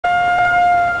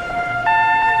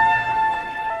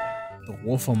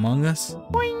Wolf Among Us.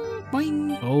 Boing,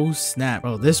 boing. Oh snap,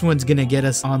 bro! This one's gonna get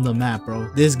us on the map, bro.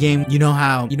 This game, you know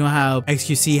how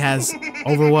XQC has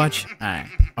Overwatch. All right,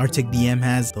 Arctic DM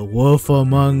has the Wolf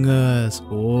Among Us.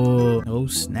 Oh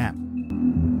snap!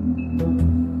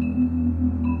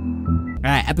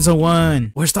 Alright, episode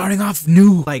 1. We're starting off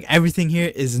new. Like, everything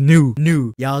here is new.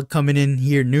 Y'all coming in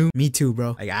here new? Me too,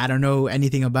 bro. Like, I don't know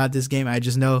anything about this game. I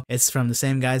just know it's from the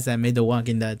same guys that made The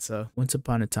Walking Dead. So, once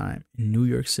upon a time, in New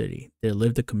York City, there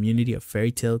lived a community of fairy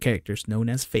tale characters known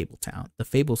as Fabletown. The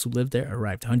Fables who lived there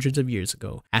arrived hundreds of years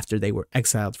ago after they were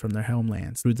exiled from their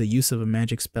homelands. Through the use of a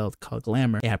magic spell called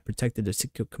Glamour, they have protected the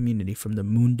secret community from the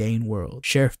mundane world.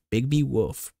 Sheriff Bigby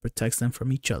Wolf protects them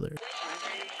from each other.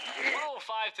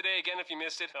 Today again, if you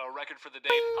missed it, a record for the day.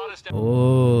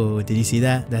 Oh, did you see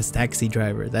that? That's Taxi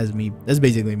Driver. That's me. That's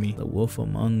basically me. The Wolf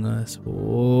Among Us.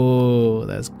 Oh,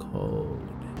 that's cold.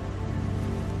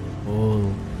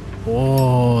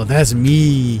 Oh, that's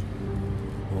me.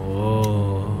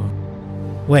 Oh.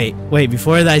 Wait.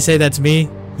 Before I say that's me,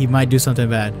 he might do something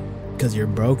bad. Because you're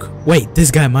broke. Wait, this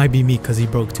guy might be me because he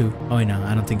broke too. Oh no,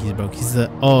 I don't think he's broke. He's the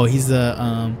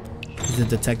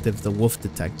detective, the wolf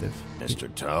detective.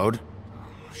 Mr. Toad?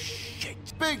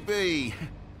 Bigby!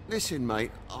 Listen,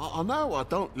 mate, I know I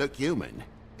don't look human.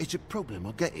 It's a problem,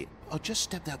 I get it. I just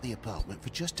stepped out the apartment for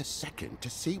just a second to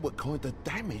see what kind of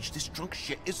damage this drunk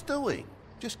shit is doing.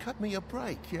 Just cut me a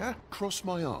break, yeah? Cross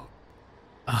my arm.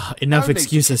 Enough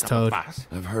excuses, Toad.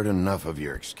 I've heard enough of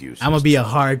your excuses. I'm gonna be a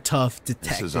hard, tough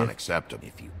detective. This is unacceptable.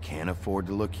 If you can't afford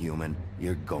to look human,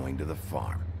 you're going to the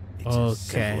farm. It's as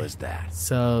simple as that.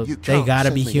 So they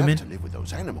gotta be human? To live with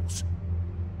those animals.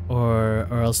 Or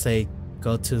else they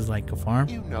go to like a farm?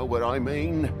 You know what I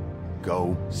mean.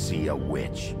 Go see a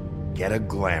witch. Get a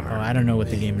glamour. Oh, I don't know what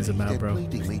the game is about, bro.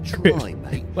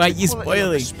 Why are you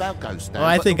spoiling? Oh,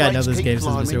 I think I know this game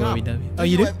since Mr. WW. Oh,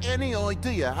 you do? Do you have any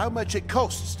idea how much it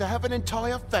costs to have an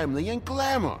entire family in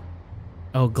glamour?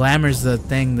 Oh, glamour's the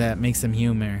thing that makes them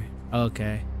human.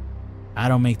 Okay. I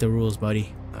don't make the rules,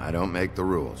 buddy. I don't make the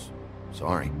rules.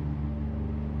 Sorry.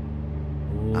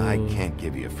 Ooh. I can't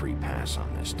give you a free pass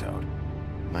on this, Toad.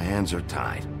 My hands are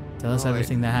tied. Tell us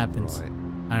everything that happens.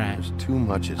 All right. There's too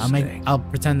much at stake. I'll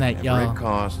pretend that y'all. It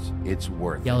costs. It's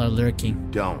worth. Y'all are it. lurking.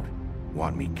 You don't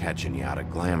want me catching you out of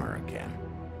glamour again.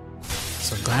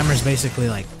 So glamour's basically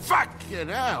like. Fucking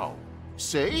hell!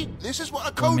 See, this is what I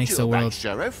What told makes you the about, world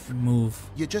Sheriff. move?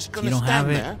 You're just If gonna you don't stand have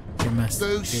it, there. you're messed.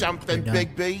 Do something, you're done.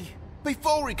 Bigby,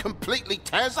 before he completely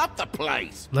tears up the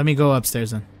place. Let me go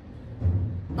upstairs then.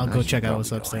 I'll go check out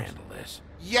what's upstairs.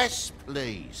 Yes,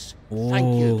 please. Oh,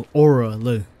 Thank you. Aura,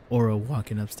 look. Aura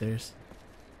walking upstairs.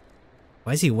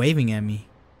 Why is he waving at me?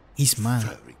 He's smiling.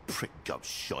 Furry prick goes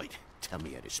shite. Tell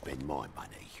me how to spend my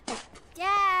money.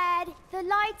 Dad, the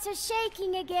lights are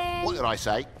shaking again. What did I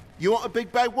say? You want a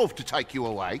big bad wolf to take you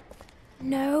away?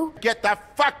 No. Get the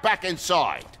fuck back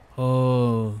inside.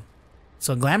 Oh.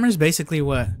 So glamour's basically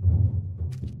what?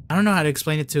 I don't know how to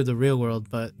explain it to the real world,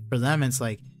 but for them it's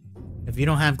like, if you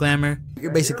don't have glamour,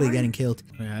 you're basically getting killed.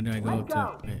 Wait, how do I go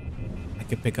up to it? I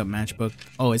could pick up matchbook.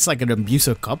 Oh, it's like an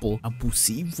abusive couple.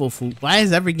 Abusive fool. Why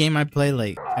is every game I play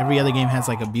like every other game has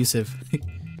like abusive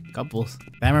couples?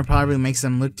 Glamour probably makes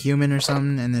them look human or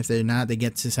something, and if they're not, they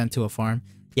get sent to a farm.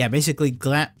 Yeah, basically,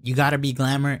 you gotta be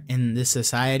glamour in this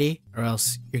society, or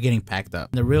else you're getting packed up.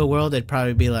 In the real world, it'd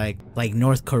probably be like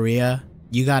North Korea.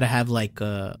 You gotta have like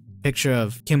a picture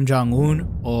of Kim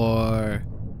Jong-un, or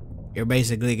you're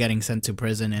basically getting sent to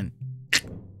prison, and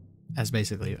that's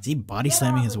basically it. Is he body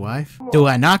slamming his wife? Do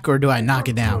I knock or do I knock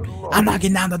it down? I'm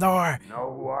knocking down the door.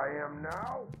 Know who I am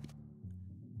now?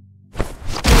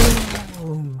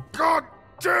 Oh. God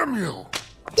damn you!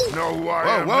 Know who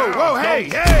I am Whoa, now? whoa, hey!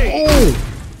 Oh.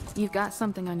 You've got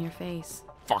something on your face.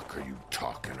 Fuck are you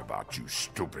talking about, you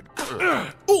stupid?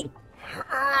 Oh.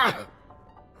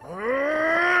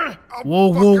 I'll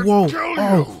Whoa. fucking kill you.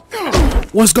 Oh.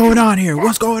 What's going on here?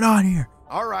 What's going on here?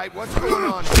 All right, what's going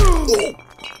on?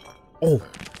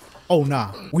 Oh,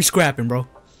 nah. We scrapping, bro.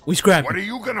 We scrapping. What are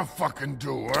you gonna fucking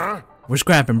do, huh? We're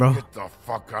scrapping, bro. Get the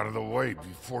fuck out of the way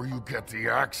before you get the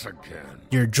axe again.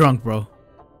 You're drunk, bro.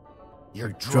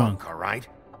 You're drunk, all right?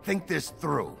 Think this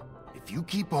through. If you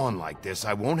keep on like this,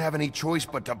 I won't have any choice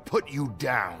but to put you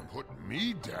down. Put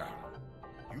me down?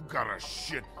 You got a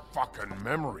shit fucking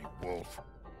memory, Wolf.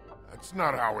 That's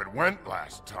not how it went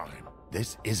last time.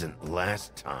 This isn't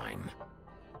last time.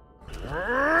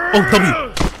 Oh, W.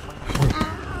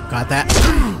 Oh, got that.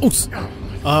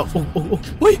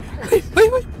 Wait.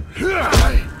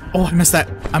 Oh, I missed that.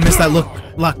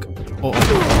 Luck. Oh,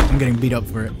 I'm getting beat up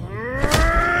for it.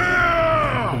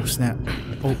 Oh, snap.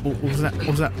 Oh, what was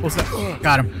that?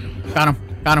 Got him.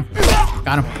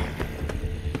 Got him.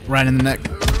 Right in the neck.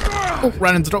 Oh,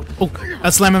 right in the throat. Oh, I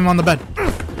slam him on the bed.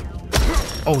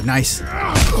 Oh, nice.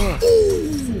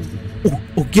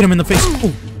 Oh, get him in the face.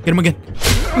 Oh, get him again.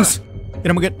 Get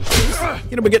him again.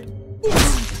 Get him again.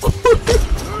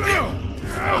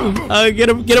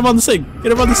 Get him on the sink.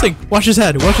 Get him on the sink. Wash his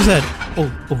head. Wash his head. Oh,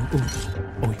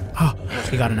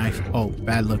 he got a knife. Oh,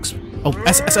 bad looks. Oh,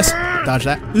 S. Dodge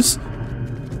that. Oos.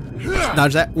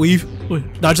 Dodge that. Weave.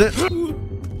 Dodge that.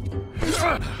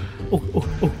 Oh.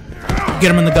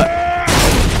 Get him in the gut.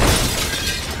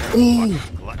 Oh.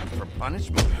 Glutton for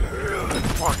punishment.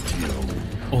 Fuck you.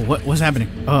 Oh, what's happening?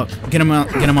 Get him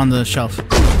on the shelf.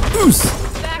 Oos.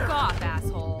 Back off,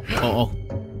 asshole.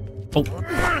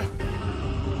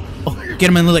 Oh, get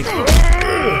him in the leg.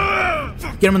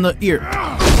 Get him in the ear.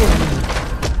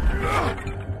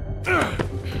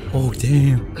 Oh,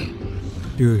 damn.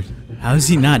 Dude, how is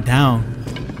he not down?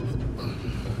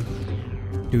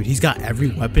 Dude, he's got every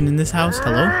weapon in this house.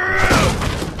 Hello?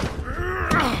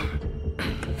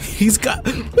 He's got...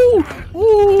 Ooh.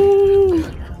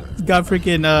 He's got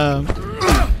freaking...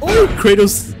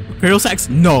 Cradle sacks?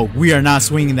 No, we are not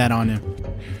swinging that on him.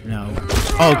 No.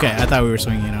 Oh, okay, I thought we were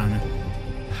swinging it on him.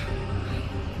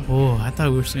 Oh, I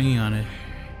thought we were swinging on it.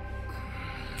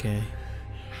 Okay.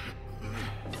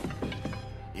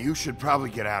 You should probably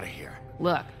get out of here.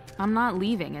 Look, I'm not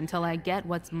leaving until I get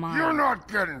what's mine. You're not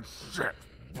getting shit,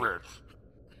 bitch.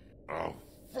 I'll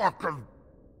fucking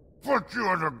put you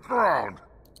on the ground.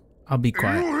 I'll be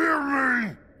quiet. You hear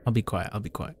me? I'll be quiet.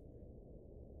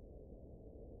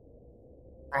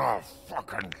 Oh,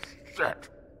 fucking shit.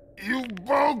 You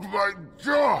bugged my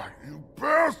jaw, you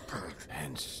bastard.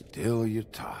 And still you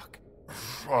talk.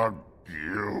 Fuck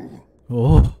you.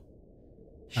 Oh.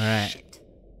 Alright.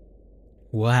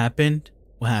 What happened?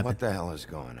 What the hell is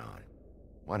going on?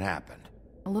 What happened?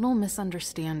 A little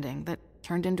misunderstanding that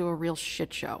turned into a real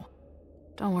shit show.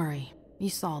 Don't worry, you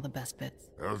saw the best bits.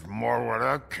 There's more where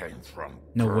that came from.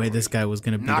 No way this guy was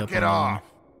gonna beat up Knock it on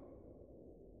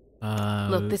off.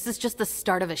 Look, this is just the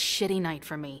start of a shitty night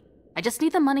for me. I just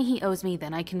need the money he owes me,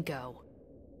 then I can go.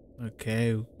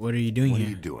 Okay, what are you doing What here?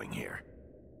 are you doing here?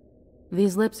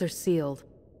 These lips are sealed.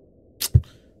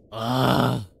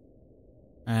 Alright.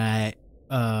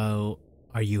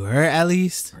 Are you hurt at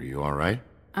least? Are you alright?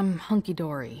 I'm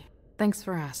hunky-dory. Thanks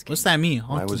for asking. What's that mean?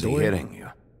 Why was he Hunky-dory? hitting you?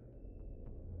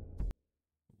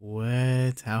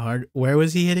 What? How hard? Where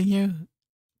was he hitting you?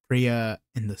 Priya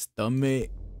in the stomach,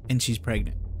 and she's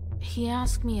pregnant. He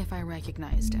asked me if I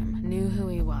recognized him, knew who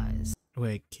he was.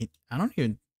 Wait, I don't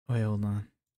even. Wait, hold on.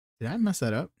 Did I mess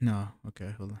that up? No.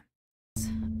 Okay, hold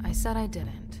on. I said I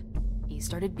didn't. He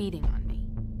started beating on me.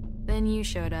 Then you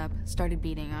showed up, started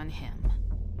beating on him.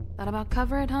 That about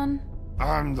cover it, hun?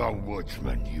 I'm the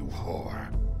woodsman, you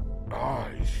whore.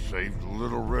 I saved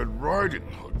Little Red Riding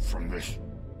Hood from this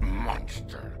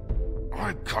monster.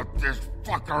 I cut this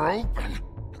fucker open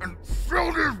and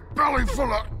filled his belly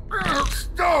full of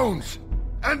stones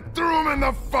and threw him in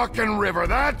the fucking river.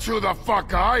 That's who the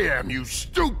fuck I am, you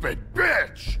stupid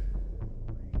bitch!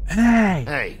 Hey!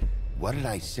 Hey, what did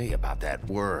I say about that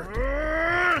word?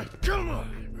 Come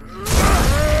on!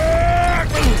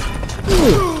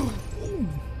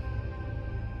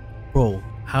 Bro,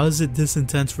 how is it this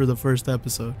intense for the first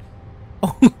episode?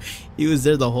 Oh, he was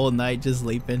there the whole night just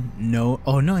sleeping. No.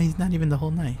 Oh, no, he's not even the whole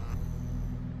night.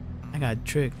 I got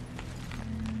tricked.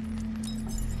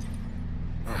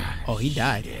 Oh, he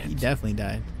died. He definitely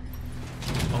died.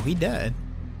 Oh, he died.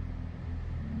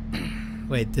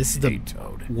 Wait, this is the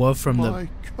wolf from the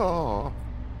car.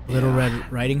 Little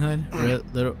Red Riding Hood? Or Give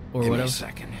me whatever? a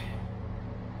second.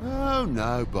 Oh,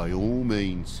 no, by all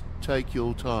means. Take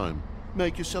your time.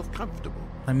 Make yourself comfortable.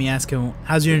 Let me ask him,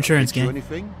 how's your insurance, Get you gang?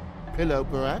 anything? Pillow,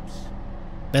 perhaps?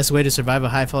 Best way to survive a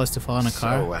high fall is to fall in a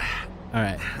car? So,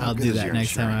 Alright, I'll good do is that your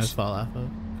next time I insurance? fall off of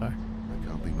a car. I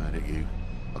can't be mad at you.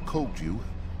 I called you,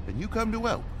 and you come to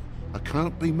help. I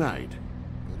can't be mad.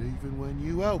 But even when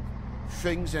you help,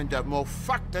 things end up more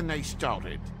fucked than they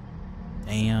started.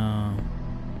 Damn.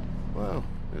 Well,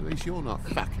 at least you're not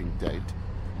fucking dead.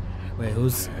 Wait,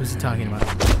 who's he talking about?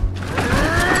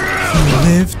 He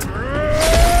lived?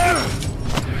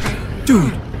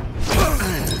 Dude!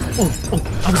 Oh,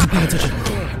 I wasn't paying attention.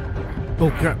 Oh,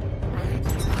 grab.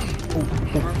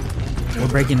 Oh. We're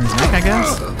breaking his neck, I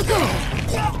guess?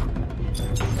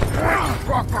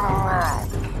 Fucking around!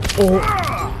 Oh,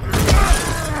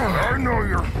 I know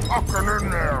you're fucking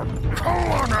in there!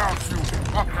 Come on out, you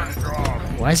fucking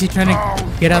dog! why is he trying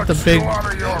to get out the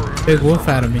big wolf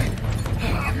out of me?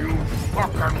 You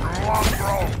fucking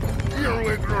mongrel! You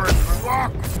ignorant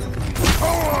fuck!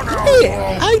 Come on out,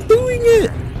 Hey, I'm doing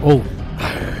it! Oh.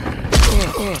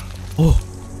 Oh.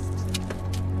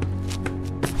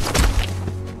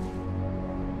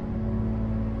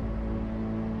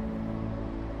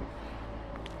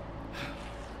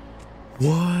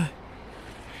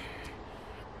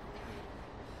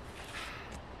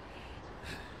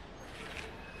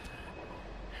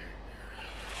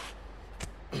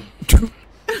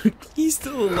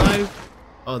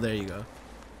 Oh, there you go.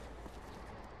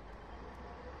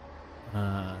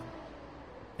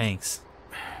 Thanks.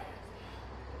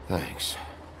 Thanks.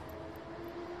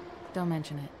 Don't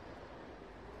mention it.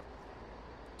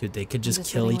 Dude, they could just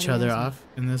just kill sitting each where he other is now. off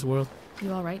in this world.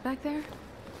 You all right back there?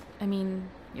 I mean,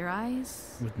 your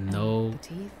eyes? With and no- the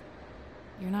teeth?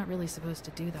 You're not really supposed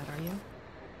to do that, are you?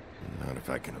 Not if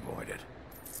I can avoid it.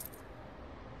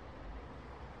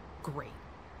 Great.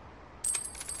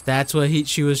 That's what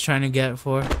she was trying to get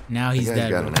for. Now he's The guy's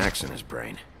dead. got Bro. an axe in his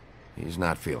brain. He's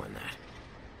not feeling that.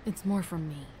 It's more from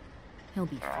me. He'll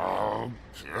be fine. I'll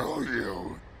kill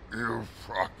you, you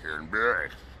fucking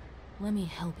bitch. Let me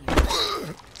help you.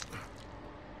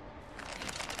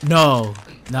 No,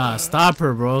 nah, stop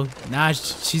her, bro. Nah,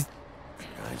 she's.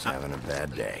 Guy's having a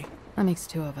bad day. That makes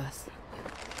two of us.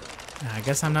 I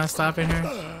guess I'm not stopping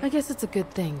her. I guess it's a good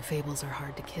thing fables are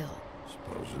hard to kill.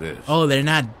 Suppose it is. Oh, they're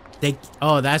not. They.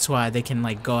 Oh, that's why they can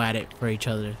like go at it for each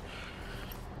other.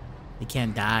 They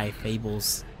can't die.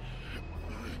 Fables.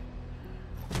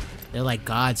 They're like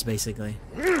gods, basically.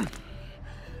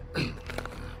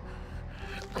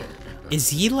 Is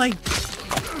he like?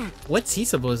 What's he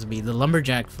supposed to be? The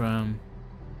lumberjack from?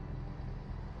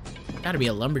 Gotta be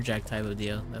a lumberjack type of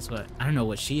deal. That's what. I don't know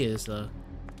what she is though.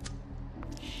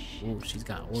 Ooh, she's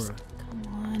got aura. Come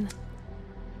on.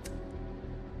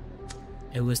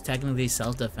 It was technically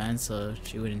self-defense, so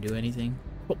she wouldn't do anything.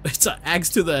 Oh, it's an axe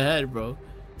to the head, bro.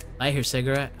 Light her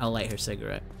cigarette. I'll light her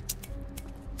cigarette.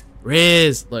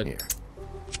 Riz, look. Here.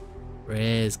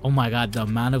 Riz. Oh my god, the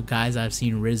amount of guys I've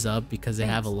seen Riz up because they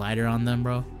have a lighter on them,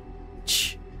 bro.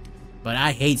 But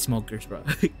I hate smokers, bro.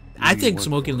 I think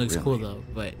smoking looks cool though,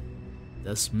 but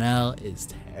the smell is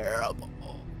terrible.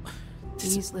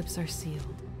 These lips are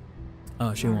sealed.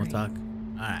 Oh, she won't talk.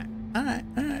 Alright. Alright.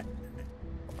 Alright.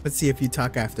 Let's see if you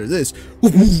talk after this.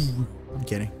 I'm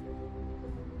kidding.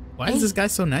 Why is this guy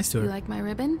so nice to her? You like my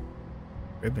ribbon?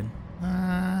 Ribbon.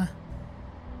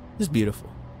 It's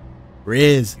beautiful.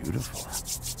 Riz. Beautiful.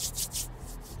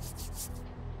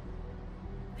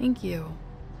 Thank you.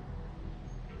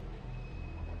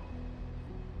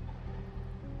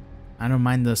 I don't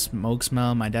mind the smoke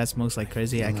smell. My dad smokes like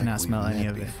crazy. I cannot smell any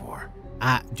of it.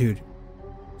 Dude.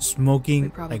 Smoking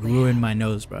like probably ruined have. my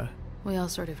nose, bro. We all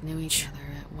sort of knew each other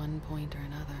at one point or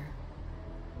another.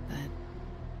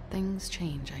 But things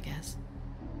change, I guess.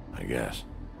 I guess.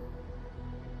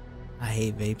 I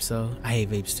hate vapes though. I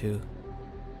hate vapes too.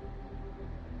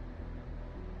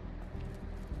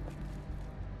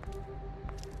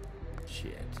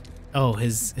 Shit. Oh,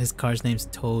 his car's name's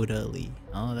Totally.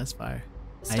 Oh, that's fire.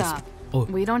 Stop. Oh.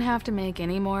 We don't have to make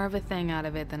any more of a thing out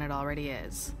of it than it already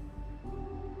is.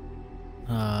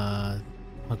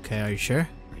 Okay, are you sure?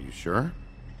 Are you sure?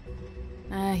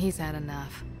 He's had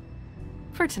enough.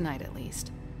 For tonight, at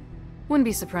least. Wouldn't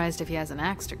be surprised if he has an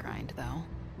axe to grind, though.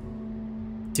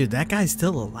 Dude, that guy's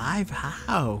still alive?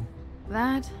 How?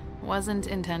 That wasn't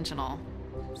intentional.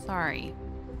 Sorry.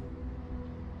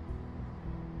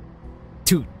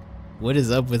 Dude, what is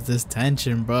up with this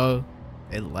tension, bro?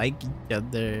 They like each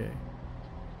other.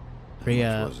 How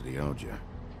Priya. much was it he owed you?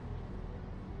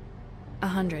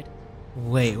 100.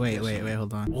 Wait,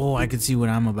 hold on. Oh, I can see what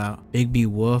I'm about. Bigby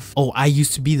Wolf. Oh, I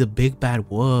used to be the big bad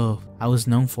wolf. I was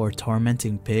known for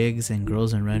tormenting pigs and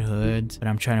girls in red hoods, but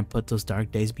I'm trying to put those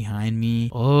dark days behind me.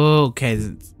 Oh,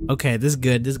 okay. Okay, this is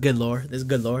good. This is good lore. This is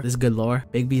good lore. This is good lore.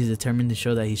 Bigby is determined to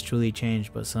show that he's truly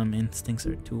changed, but some instincts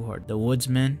are too hard. The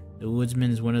Woodsman. The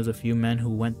Woodsman is one of the few men who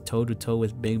went toe-to-toe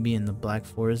with Bigby in the Black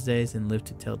Forest days and lived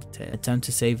to tell the tale. Attempt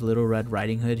to save Little Red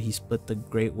Riding Hood, he split the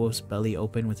great wolf's belly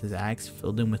open with his axe,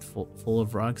 filled him with full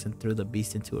of rocks, and threw the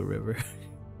beast into a river.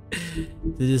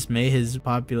 To dismay, his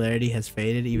popularity has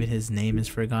faded. Even his name is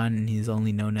forgotten, and he's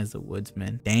only known as the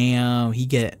Woodsman. Damn, he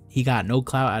got no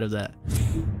clout out of that.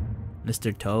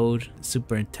 Mr. Toad,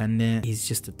 superintendent, he's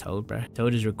just a toad, bruh.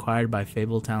 Toad is required by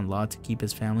Fabletown law to keep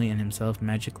his family and himself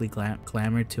magically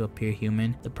glamored to appear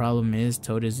human. The problem is,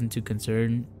 Toad isn't too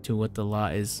concerned to what the law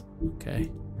is.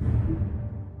 Okay.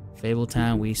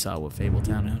 Fabletown, we saw what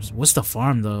Fabletown is. What's the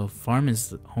farm, though? Farm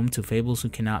is home to fables who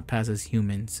cannot pass as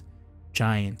humans.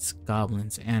 Giants,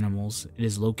 goblins, animals. It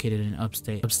is located in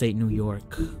upstate New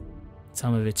York.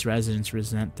 Some of its residents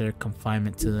resent their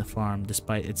confinement to the farm,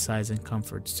 despite its size and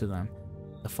comforts to them.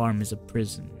 The farm is a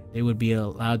prison. They would be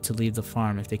allowed to leave the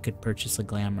farm if they could purchase a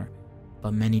glamour,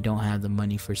 but many don't have the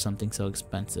money for something so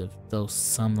expensive, though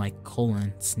some like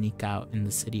Colin sneak out in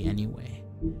the city anyway.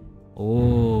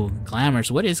 Oh,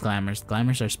 glamours. What is glamours?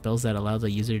 Glamours are spells that allow the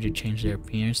user to change their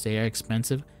appearance. They are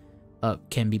expensive, but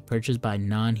can be purchased by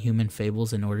non-human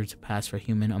fables in order to pass for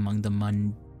human among the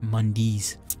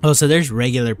Mundies. Oh, so there's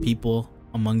regular people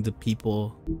among the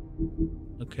people.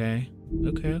 Okay.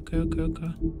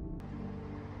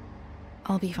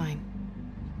 I'll be fine.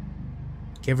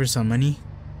 Give her some money.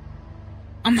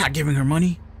 I'm not giving her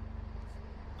money.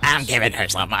 I'm giving her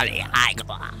some money. I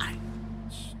go on.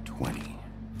 20,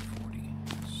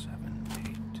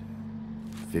 47,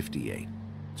 8, 58.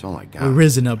 That's all I got. We're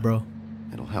risen up, bro.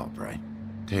 It'll help, right?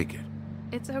 Take it.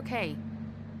 It's okay.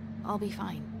 I'll be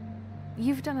fine.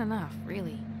 You've done enough,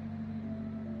 really.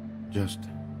 Just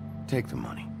take the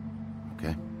money,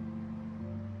 okay?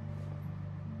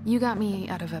 You got me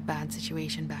out of a bad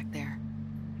situation back there.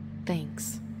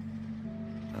 Thanks.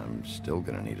 I'm still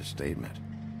gonna need a statement.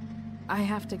 I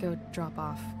have to go drop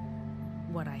off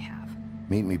what I have.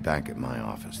 Meet me back at my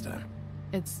office then.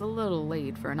 It's a little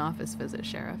late for an office visit,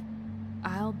 Sheriff.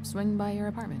 I'll swing by your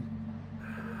apartment.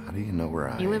 How do you know where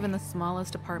I... You live in the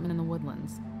smallest apartment in the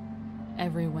Woodlands.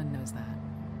 Everyone knows that.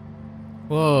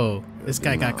 Whoa, this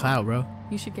guy got clout, bro.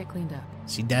 You should get cleaned up.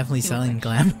 She definitely You look selling like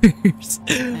glamours.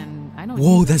 And I don't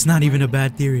Whoa, use that's that not even a much.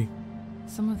 bad theory.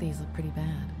 Some of these look pretty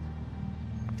bad.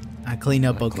 I clean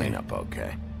up okay. Clean up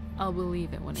okay. I'll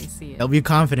believe it when I see it. Help you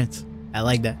confidence. I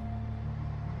like that.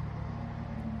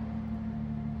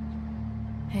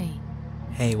 Hey,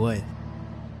 Hey, what?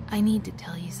 I need to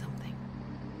tell you something.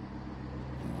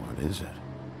 What is it?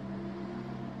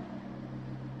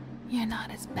 You're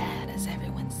not as bad as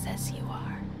everyone says you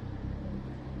are.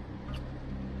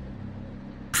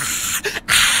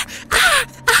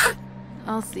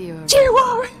 I'll see you around.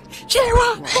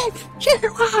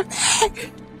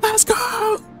 Let's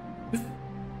go.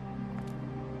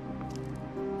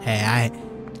 Hey,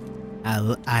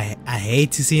 I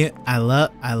hate to see it. I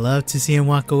love to see him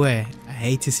walk away. I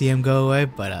hate to see him go away,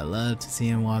 but I love to see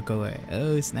him walk away.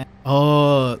 Oh snap!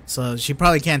 Oh, so she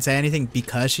probably can't say anything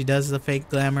because she does the fake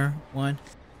glamour one,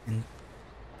 and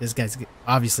this guy's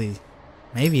obviously,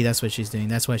 maybe that's what she's doing.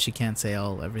 That's why she can't say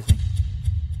everything.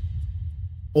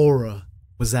 Aura,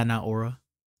 was that not Aura?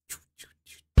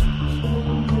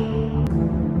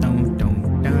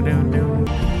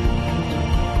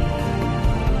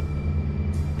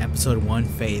 Episode 1,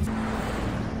 Faith.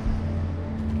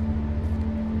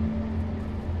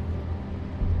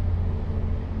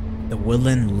 The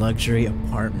Woodland Luxury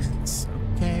Apartments.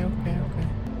 Okay.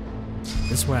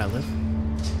 This is where I live?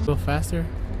 Go faster?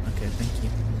 Okay, thank you.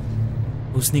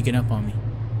 Who's sneaking up on me?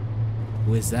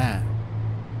 Who is that?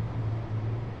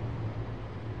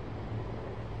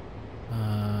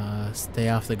 Stay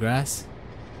off the grass?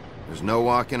 There's no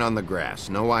walking on the grass,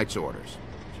 no White's orders.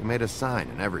 She made a sign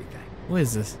and everything. Who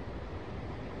is this?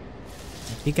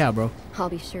 Peek out, bro. I'll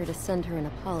be sure to send her an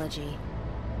apology.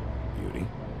 Beauty.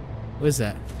 Who is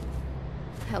that?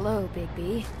 Hello,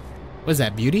 Bigby. What is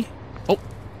that, Beauty? Oh.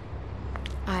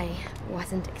 I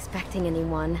wasn't expecting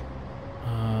anyone.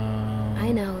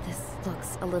 I know this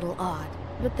looks a little odd,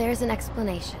 but there's an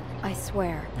explanation, I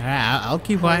swear. Alright, I'll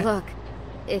keep Oh, quiet. look,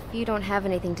 if you don't have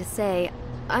anything to say,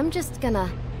 I'm just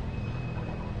gonna...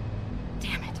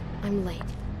 Damn it, I'm late.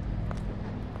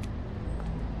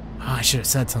 Oh, I should have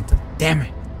said something. Damn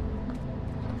it.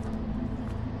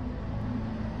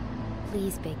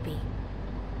 Please, Bigby.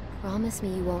 Promise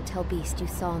me you won't tell Beast you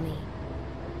saw me.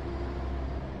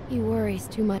 He worries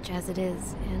too much as it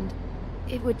is, and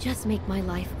it would just make my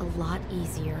life a lot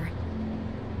easier.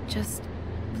 Just,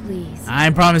 please. I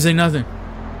ain't promising nothing.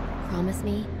 Promise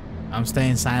me? I'm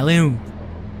staying silent.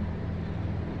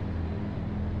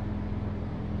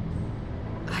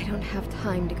 I don't have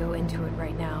time to go into it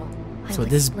right now. So I'll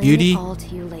this explain Beauty it all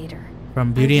to you later.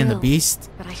 from Beauty I and the will, Beast?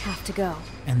 But I have to go.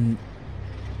 And...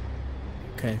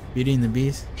 Okay, Beauty and the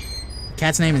Beast. The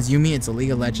cat's name is Yumi. It's a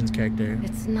League of Legends character.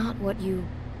 It's not what you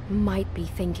might be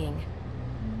thinking.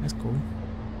 That's cool.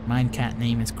 Mine cat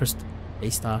name is Crystal.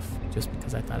 Based off just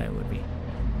because I thought it would be.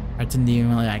 Artin, do you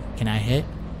like, can I hit?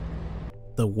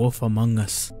 The Wolf Among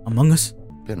Us. Among Us?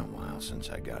 Been a while since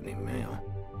I got any mail.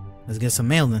 Let's get some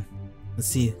mail then. Let's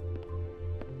see.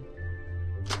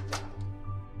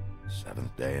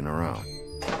 7th day in a row.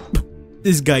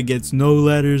 This guy gets no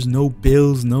letters, no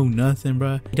bills, no nothing,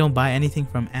 bro. You don't buy anything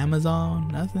from Amazon,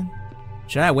 nothing?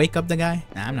 Should I wake up the guy?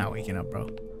 Nah, I'm not waking up, bro.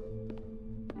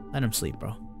 Let him sleep,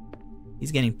 bro.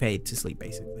 He's getting paid to sleep,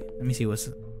 basically. Let me see where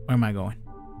am I going?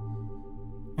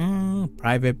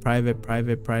 Private.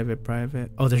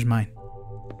 Oh, there's mine.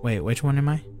 Wait, which one am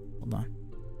I? Hold on.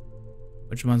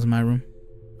 Which one's in my room?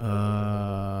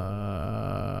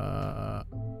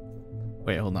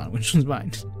 Wait, hold on. Which one's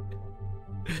mine?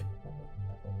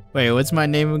 Wait, what's my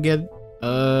name again?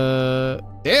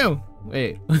 Damn.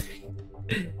 Wait.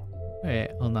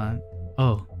 Wait, hold on.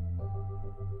 Oh.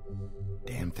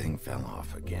 Damn thing fell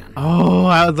off again. Oh,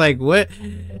 I was like, what?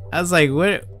 I was like,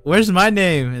 what? Where's my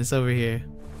name? It's over here.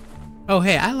 Oh,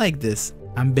 hey, I like this.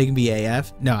 I'm Bigby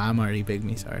AF. No, I'm already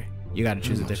Bigby. Sorry. You got to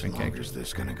choose a different character. How long is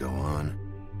this gonna go on?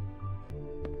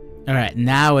 All right,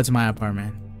 now it's my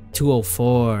apartment.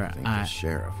 204. I think the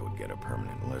sheriff would get a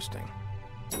permanent listing.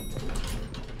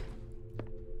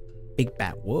 Big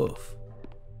Bad Wolf.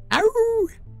 Ow!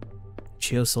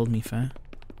 Chio sold me fat.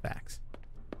 Facts.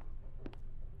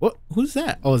 What? Who's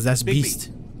that? Oh, that's Bigby.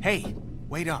 Beast. Hey,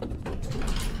 wait up.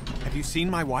 Have you seen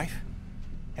my wife?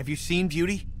 Have you seen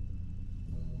Beauty?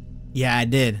 Yeah, I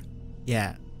did.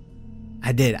 Yeah,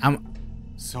 I did.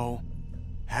 So,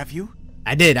 have you?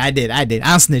 I did. I'm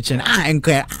snitching. I ain't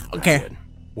care. Okay.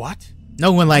 What?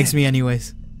 No one likes me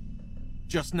anyways.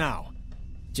 Just now.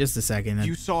 Just a second.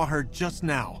 You saw her just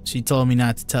now. She told me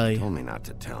not to tell you. Told me not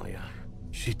to tell you.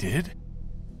 She did?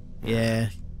 Yeah.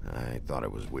 I thought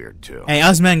it was weird too. Hey,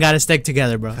 us men gotta stick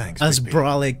together, bro. Thanks, us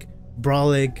Bigby.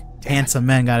 brolic, handsome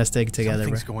men gotta stick together,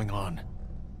 Something's bro. going on.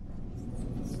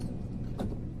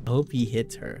 I hope he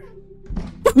hits her.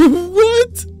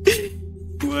 What?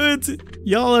 What?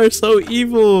 Y'all are so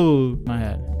evil. My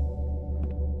head.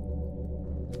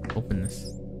 Open this.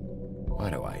 Why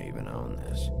do I even own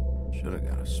this? Should have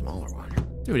got a smaller one.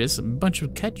 Dude, it's a bunch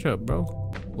of ketchup, bro.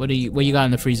 What you got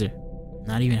in the freezer?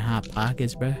 Not even Hot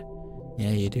Pockets, bro.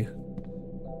 Yeah, you do.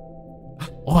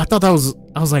 Oh, I thought that was.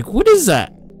 I was like, what is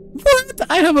that? What?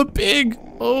 I have a pig.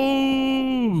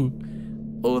 Oh,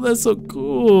 that's so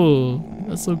cool.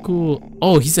 That's so cool.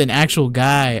 Oh, he's an actual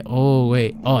guy. Oh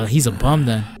wait. Oh, he's a bum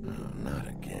then. Not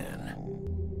again.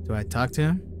 Do I talk to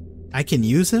him? I can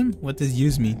use him? What does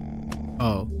use mean?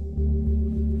 Oh.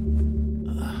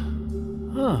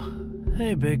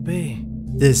 Hey, Bigby.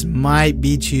 This might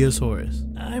be Chiosaurus.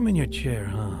 I'm in your chair,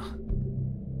 huh?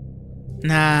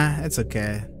 Nah, it's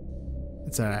okay.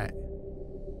 It's alright.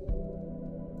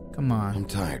 Come on. I'm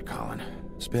tired, Colin.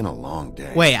 It's been a long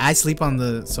day. Wait, I sleep on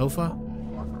the sofa?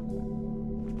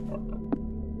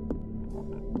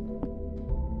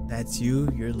 That's you,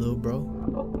 your little bro?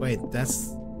 Wait,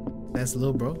 that's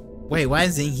little bro? Wait, why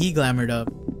isn't he glamored up?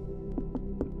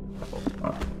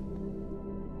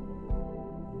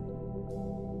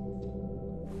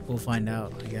 We'll find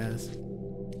out, I guess.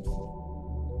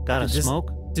 Got a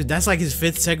smoke? Dude, that's like his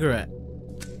 5th cigarette.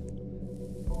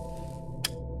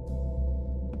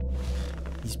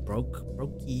 He's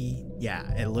brokey. Yeah,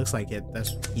 it looks like it.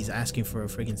 He's asking for a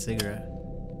freaking cigarette.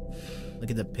 Look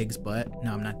at the pig's butt.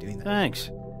 No, I'm not doing that. Thanks.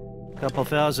 Couple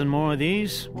thousand more of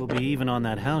these, we'll be even on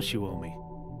that house you owe me.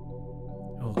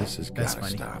 Oh, This has that's gotta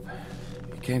funny. stop.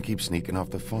 You can't keep sneaking off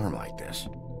the farm like this.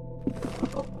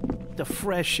 The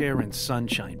fresh air and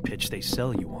sunshine pitch they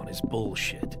sell you on is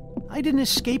bullshit. I didn't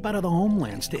escape out of the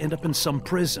homelands to end up in some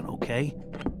prison, okay?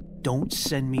 Don't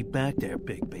send me back there,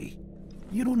 Bigby.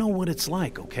 You don't know what it's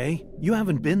like, okay? You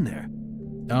haven't been there.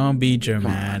 Don't be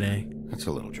dramatic. That's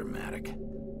a little dramatic.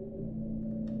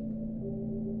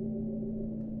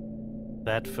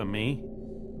 That for me?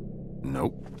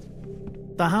 Nope.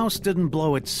 The house didn't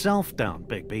blow itself down,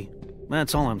 Bigby.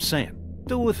 That's all I'm saying.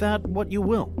 Do with that what you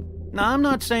will. Now, I'm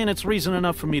not saying it's reason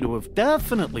enough for me to have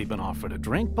definitely been offered a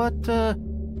drink, but,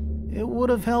 it would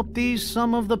have helped ease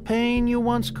some of the pain you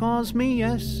once caused me,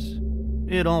 yes?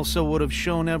 It also would have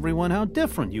shown everyone how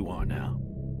different you are now.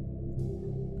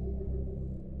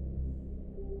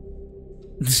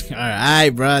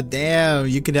 Alright, bro. Damn.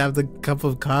 You could have the cup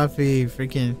of coffee.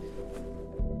 Freaking.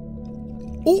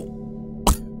 Oh!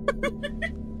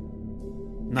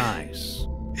 Nice.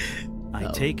 I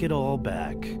take it all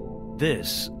back.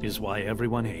 This is why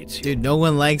everyone hates you. Dude, no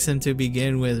one likes him to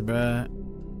begin with, bro.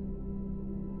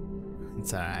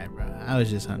 It's alright, bro. I was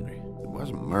just hungry. It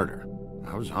wasn't murder.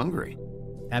 I was hungry.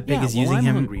 That pig is well, using I'm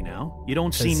him. hungry now. You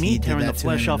don't see 'cause me he did tearing the that to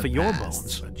flesh him in off the of your past.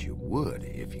 bones. But you would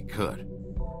if you could.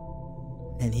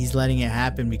 And he's letting it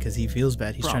happen because he feels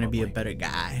bad. He's trying to be a Probably. better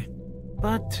guy.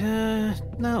 But,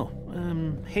 no.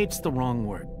 Hate's the wrong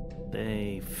word.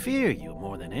 They fear you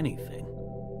more than anything.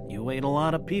 You ate a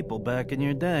lot of people back in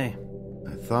your day.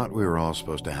 I thought we were all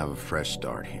supposed to have a fresh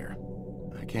start here.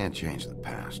 I can't change the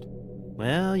past.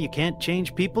 Well, you can't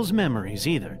change people's memories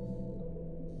either.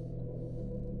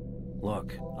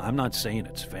 Look, I'm not saying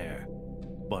it's fair,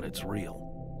 but it's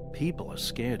real. People are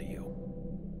scared of you.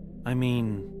 I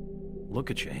mean,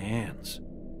 look at your hands.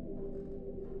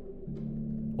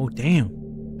 Oh, damn.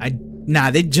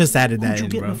 Nah, they just added that Who'd you in,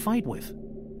 get in bro. a fight with?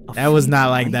 A That was fake not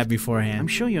like fight? that beforehand. I'm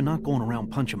sure you're not going around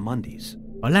punching Mondays.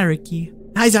 Hola, Ricky.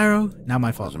 Hi, Zyro. Not my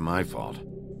It fault. wasn't my fault.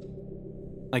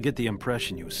 I get the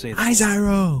impression you say that. Hi,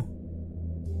 Zyro.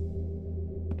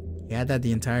 You had that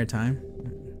the entire time?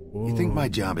 You think my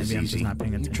job is maybe I'm just easy? not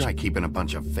paying You attention. try keeping a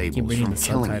bunch of fables reading from the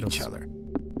killing subtitles. each other.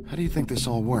 How do you think this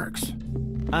all works?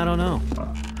 I don't know.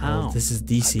 How? Oh, this is By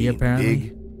DC being apparently.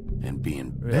 big and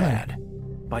being Really? bad.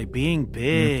 By being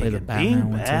play big the and Batman being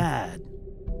one too? bad.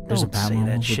 There's a Don't say Batman one.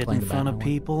 that We're shit playing in the front of Batman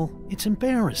one. people. It's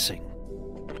embarrassing.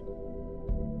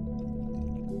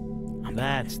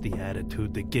 That's the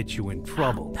attitude that gets you in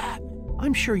trouble.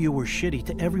 I'm sure you were shitty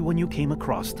to everyone you came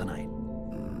across tonight.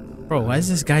 Bro, why is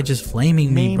this guy just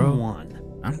flaming me, Name bro?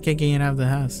 one. I'm kicking it out of the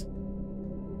house.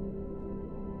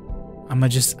 I'm gonna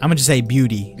just say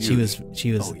Beauty. She was.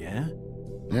 Oh, yeah?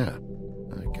 Yeah.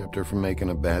 I kept her from making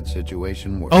a bad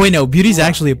situation worse. Oh wait, no, Beauty's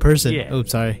actually a person. Yeah.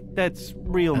 Oops, sorry. That's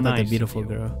real I thought nice. the beautiful of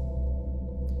you. girl.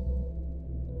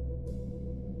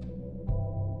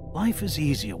 Life is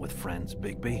easier with friends,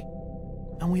 Bigby.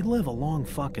 And we live a long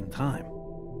fucking time.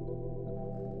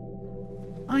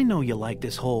 I know you like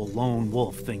this whole lone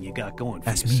wolf thing you got going for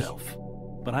That's me. yourself.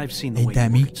 But I've seen the Ain't way that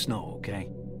you me? look at Snow,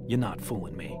 okay? You're not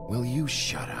fooling me. Will you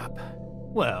shut up?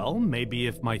 Well, maybe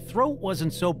if my throat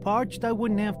wasn't so parched, I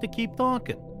wouldn't have to keep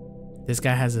talking. This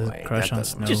guy has a Wait, crush that on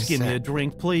doesn't Snow. Just give me a sense.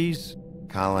 drink, please.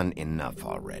 Colin, enough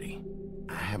already.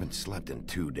 I haven't slept in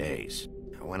 2 days.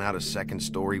 I went out a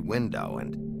second-story window,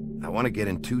 and I want to get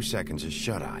in 2 seconds of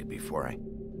shut-eye before I...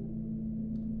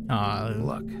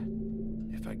 Look,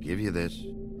 if I give you this,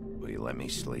 will you let me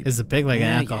sleep? Is the pig like an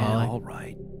Yeah, alcoholic? all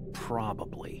right.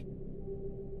 Probably.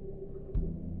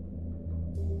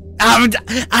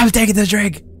 I'm taking the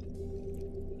drink.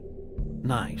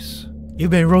 Nice. You've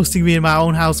been roasting me in my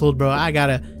own household, bro. I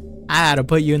gotta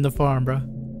put you in the farm, bro.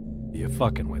 You're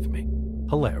fucking with me.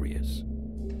 Hilarious.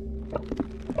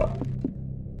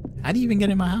 How do you even get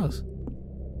in my house?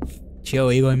 Chill,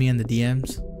 egoing me in the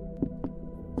DMs.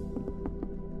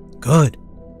 Good.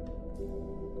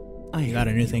 You got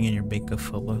a new thing in your big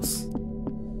Fables.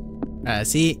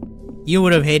 See, you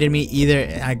would have hated me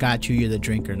either. I got you, you're the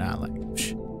drink or not. Like,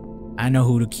 psh, I know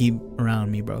who to keep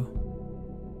around me, bro.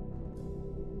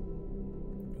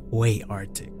 Wait,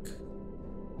 Arctic.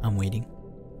 I'm waiting.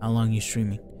 How long you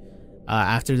streaming?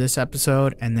 After this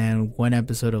episode, and then 1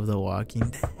 episode of The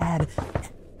Walking Dead.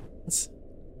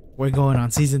 We're going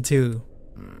on season 2.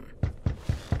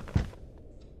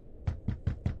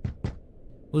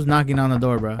 Who's knocking on the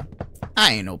door, bro?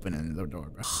 I ain't opening the door,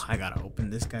 bro. I gotta open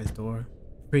this guy's door.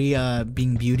 Free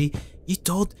being Beauty. You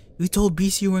told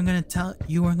Beast you weren't gonna tell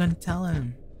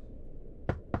him.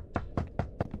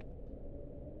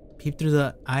 Peep through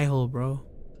the eye hole, bro.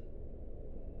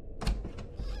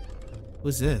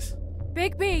 Who's this?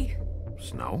 Bigby!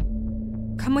 Snow?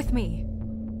 Come with me.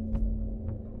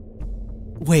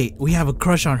 Wait, we have a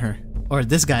crush on her. Or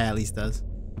this guy at least does.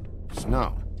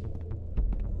 Snow.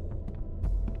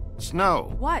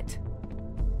 Snow! What?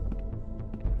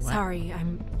 Sorry,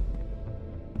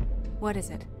 What is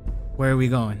it? Where are we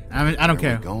going? I don't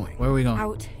care. Where are we going?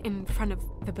 Out in front of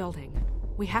the building.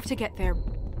 We have to get there.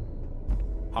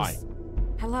 Hi.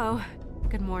 Hello.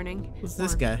 Good morning. Who's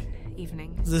this Or guy?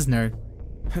 Evening. Who's this nerd?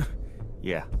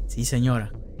 Yeah. Si,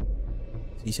 señora.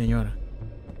 Si, señora.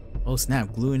 Oh,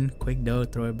 snap. Glue in quick dough,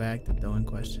 throw it back. The dough in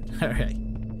question. Alright.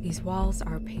 These walls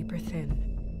are paper thin.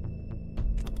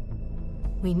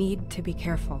 We need to be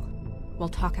careful. We'll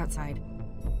talk outside.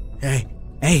 Hey,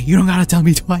 you don't gotta tell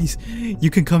me twice. You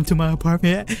can come to my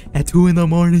apartment at 2 in the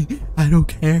morning. I don't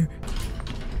care.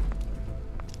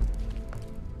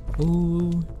 Ooh.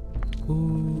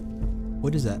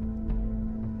 What is that?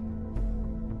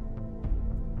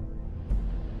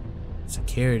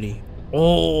 Security.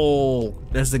 Oh,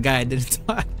 that's the guy I didn't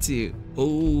talk to.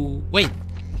 Oh, wait.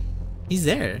 He's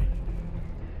there.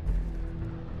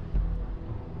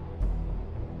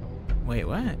 Wait,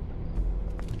 what?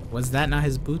 Was that not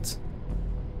his boots?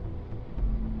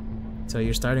 So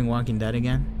you're starting Walking Dead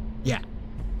again? Yeah.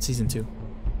 Season 2.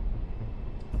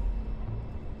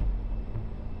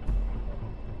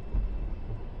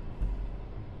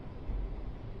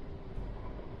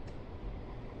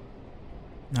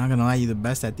 Not gonna lie, you the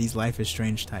best at these Life is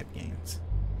Strange type games.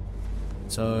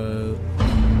 So...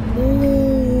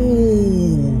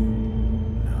 Ooh!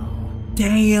 No.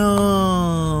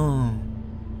 Damn!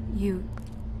 You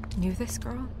knew this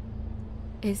girl?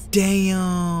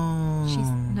 Damn! She's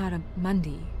not a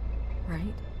Mundy,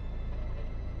 right?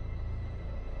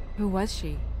 Who was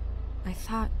she? I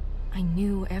thought I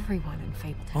knew everyone in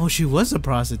Fabletown. Oh, she was a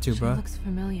prostitute, bro. She looks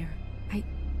familiar. I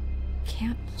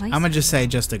can't place I'ma her. just say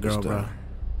just a girl, bro.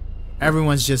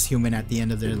 Everyone's just human at the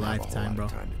end of their lifetime, bro.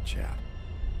 Time to chat.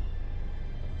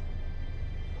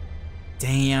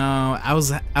 Damn, I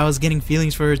was getting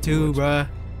feelings for her too, bro.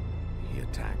 He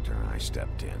attacked her, I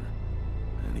stepped in,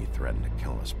 and he threatened to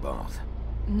kill us both.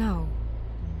 No.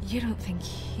 You don't think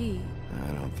he...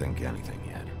 I don't think anything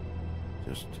yet.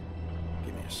 Just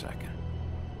give me a second.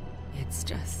 It's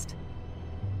just...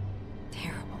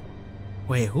 terrible.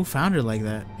 Wait, who found her like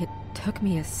that? It took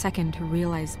me a second to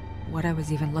realize what I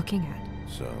was even looking at.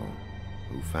 So,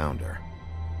 who found her?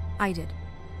 I did.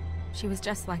 She was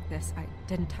just like this. I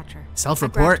didn't touch her.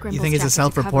 Self-report? You think it's a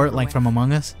self-report like from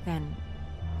Among Us? Then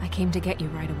I came to get you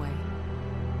right away.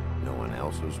 No one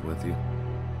else was with you?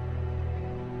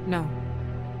 No.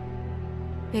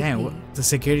 Damn, the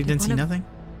security didn't see nothing?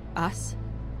 Us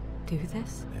do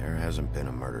this? There hasn't been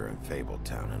a murder in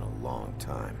Fabletown in a long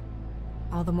time.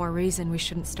 All the more reason we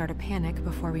shouldn't start a panic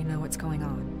before we know what's going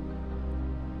on.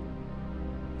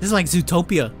 This is like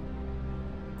Zootopia.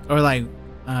 Or like,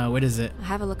 what is it?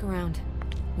 Have a look around.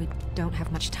 We don't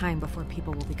have much time before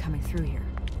people will be coming through here.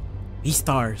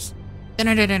 Beastars.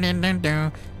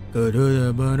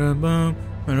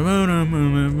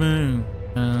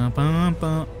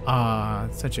 Ah,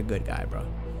 such a good guy, bro.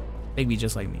 Bigby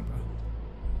just like me,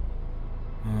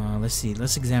 bro. Let's see.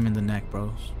 Let's examine the neck,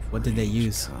 bro. What did they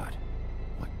use? God,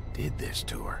 what did this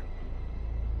to her?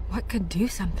 What could do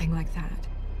something like that?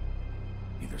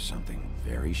 Either something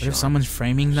very What sharp, if someone's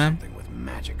framing them? something with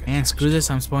magic Man, attached screw to this.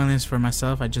 it. I'm spoiling this for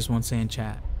myself. I just won't say in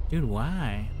chat. Dude,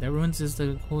 why? That ruins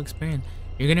the whole experience.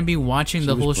 You're gonna be watching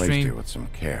the She whole was placed stream. here with some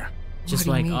care. Just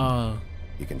What do like, you mean? oh.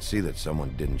 You can see that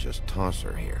someone didn't just toss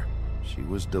her here. She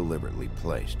was deliberately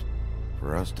placed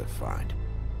for us to find.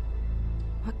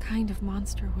 What kind of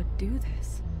monster would do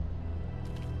this?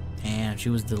 Damn, she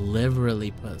was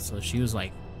deliberately put. So she was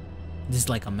like, just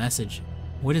like a message.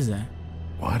 What is that?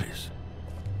 What is?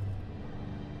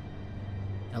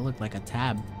 That looked like a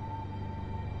tab.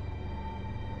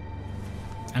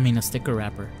 I mean, a sticker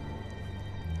wrapper.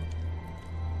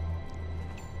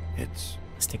 It's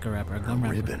A sticker wrapper, a a gum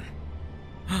wrapper. ribbon.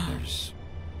 There's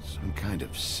some kind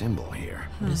of symbol here.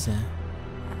 What is that?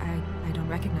 I don't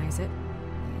recognize it.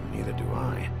 Neither do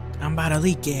I. I'm about to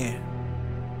leak it.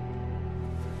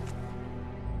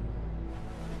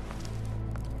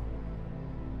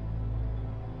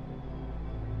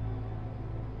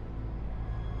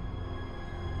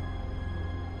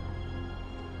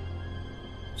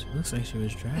 She looks like she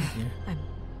was dragged here.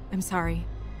 I'm sorry.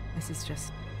 This is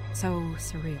just so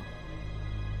surreal.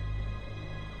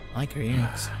 I like her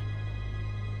earrings.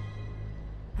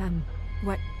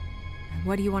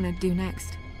 What do you want to do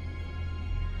next?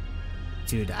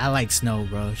 Dude, I like Snow,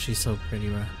 bro. She's so pretty,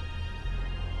 bro.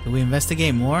 Do we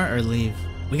investigate more or leave?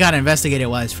 We gotta investigate it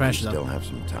while it's fresh, We though. still have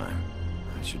some time.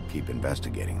 I should keep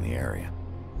investigating the area.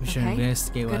 We should Okay,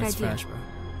 investigate while good it's idea. fresh, bro.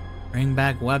 Bring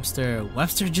back Webster.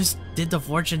 Webster just did the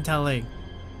fortune telling.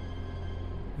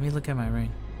 Let me look at my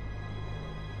ring.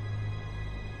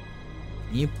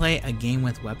 Can you play a game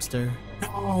with Webster?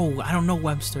 No, I don't know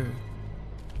Webster.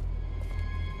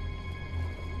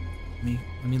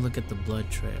 Let me look at the blood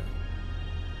trail.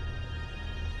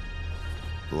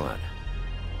 Blood.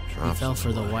 He Drops fell of for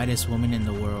the blood. whitest woman in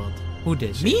the world. Who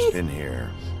did? She's Me? been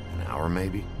here an hour,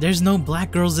 maybe. There's no black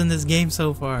girls in this game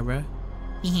so far, bruh.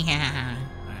 Yeah.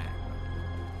 Alright.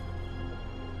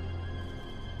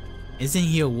 Isn't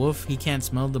he a wolf? He can't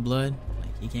smell the blood?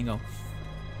 Like, he can't go.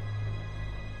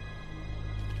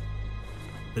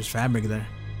 There's fabric there.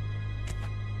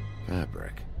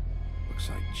 Fabric. Looks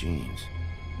like jeans.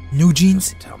 New jeans?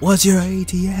 Doesn't tell me. What's your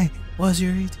ATA? What's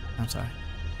your ATA? I'm sorry.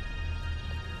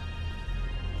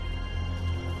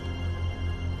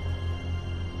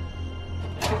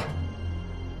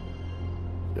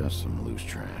 Just some loose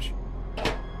trash.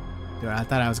 Dude, I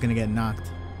thought I was gonna get knocked.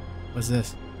 What's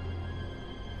this?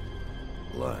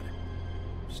 Blood.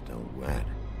 Still wet.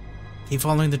 Keep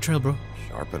following the trail, bro.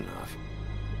 Sharp enough.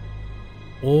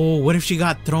 Oh, what if she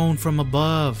got thrown from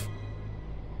above?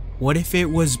 What if it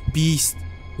was Beast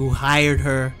who hired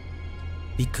her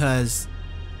because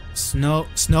Snow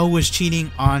was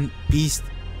cheating on Beast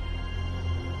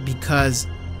because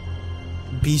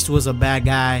Beast was a bad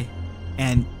guy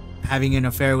and having an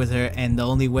affair with her, and the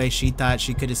only way she thought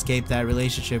she could escape that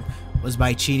relationship was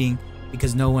by cheating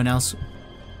because no one else.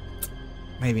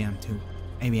 Maybe I'm too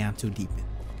deep in.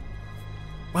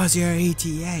 What's your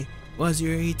ETA? What's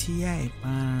your ETA?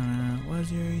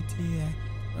 What's your ETA?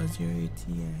 What's your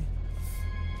ETA?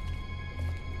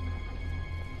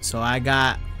 So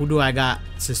who do I got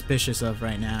suspicious of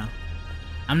right now?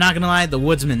 I'm not gonna lie, the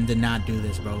woodsman did not do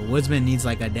this, bro. Woodsman needs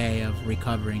like a day of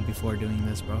recovering before doing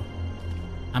this, bro.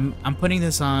 I'm putting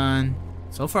this on.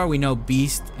 So far we know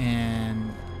Beast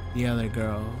and the other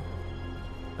girl.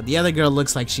 But the other girl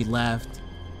looks like she left.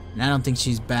 And I don't think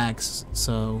she's back,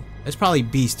 so it's probably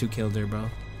Beast who killed her, bro.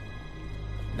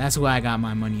 That's who I got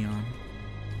my money on.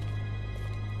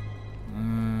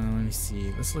 Let me me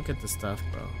see. Let's look at the stuff,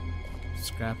 bro.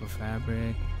 Scrap of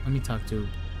fabric. Let me talk to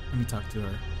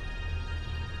her.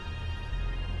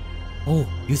 Oh,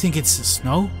 you think it's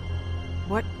snow?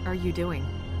 What are you doing?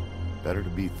 Better to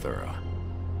be thorough.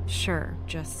 Sure,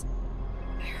 just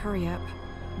hurry up.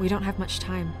 We don't have much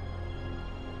time.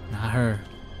 Not her.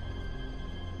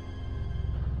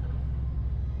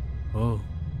 Oh.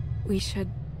 We should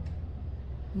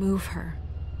move her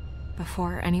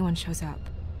before anyone shows up.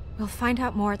 We'll find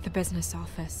out more at the business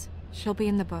office. She'll be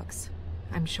in the books.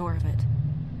 I'm sure of it.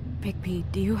 Bigby,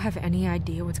 do you have any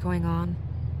idea what's going on?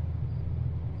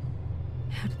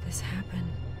 How did this happen?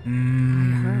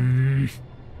 I heard.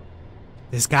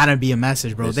 There's gotta be a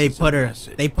message, bro. They put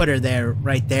her there,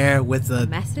 right there, with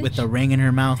the ring in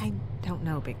her mouth. I don't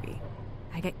know, Bigby.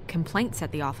 I get complaints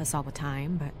at the office all the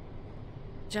time, but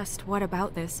just what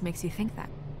about this makes you think that?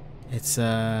 It's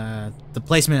the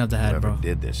placement of the head, Whoever bro.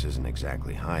 did this isn't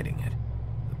exactly hiding it.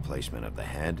 The placement of the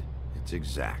head, it's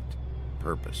exact,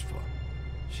 purposeful.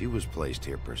 She was placed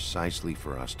here precisely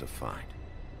for us to find.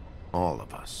 All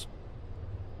of us.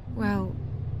 Well,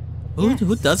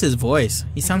 Who does his voice?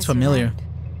 He sounds guess you're familiar.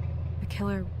 right. The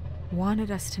killer wanted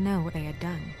us to know what they had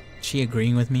done. She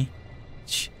agreeing with me?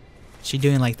 She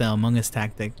doing like the Among Us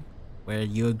tactic, where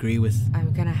you agree with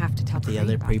I'm gonna have to tell the Crane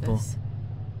other about people. this.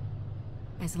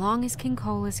 As long as King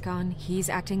Cole is gone, he's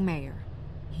acting mayor.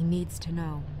 He needs to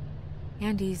know.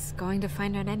 And he's going to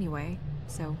find out anyway,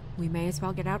 so we may as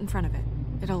well get out in front of it.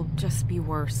 It'll just be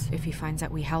worse if he finds out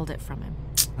we held it from him.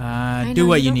 Do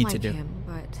what you don't need like to do. him,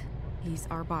 but he's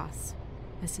our boss.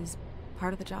 This is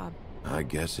part of the job. I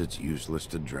guess it's useless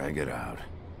to drag it out.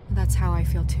 That's how I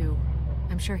feel too.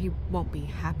 I'm sure he won't be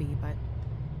happy, but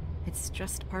it's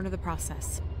just part of the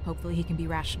process. Hopefully he can be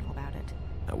rational about it.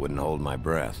 I wouldn't hold my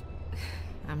breath.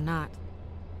 I'm not.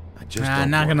 I just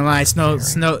I'm not gonna lie,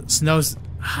 Snow's,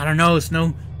 I don't know,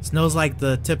 Snow's like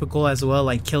the typical as well,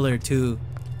 like killer too.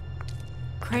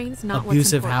 Crane's not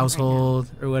abusive what's household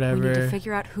right or whatever. We need to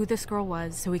figure out who this girl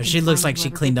was so we can She looks find like she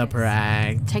whoever cleaned did up her this.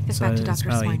 act. Take this so back to it's Dr.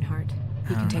 probably- Swinehart. He I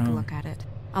can don't take a know. look at it.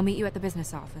 I'll meet you at the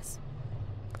business office.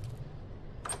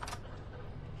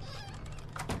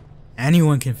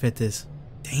 Anyone can fit this.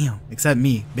 Damn, except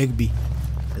me, Bigby.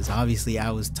 Because obviously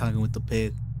I was talking with the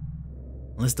pig.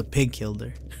 Unless the pig killed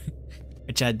her.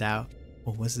 Which I doubt.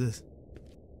 Oh, what's this?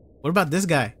 What about this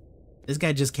guy? This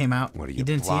guy just came out. What are He you,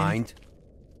 didn't blind?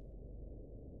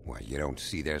 What, you don't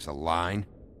see there's a line?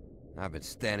 I've been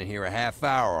standing here a half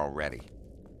hour already.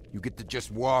 You get to just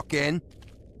walk in?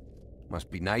 Must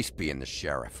be nice being the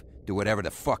sheriff. Do whatever the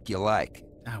fuck you like.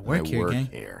 I work here, gang.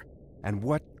 here. And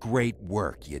what great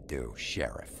work you do,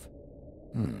 Sheriff.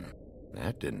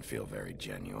 That didn't feel very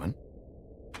genuine.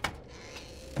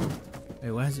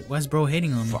 Wait, why's bro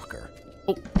hating on me? Fucker.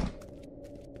 Oh.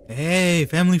 Hey,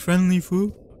 family friendly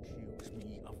food.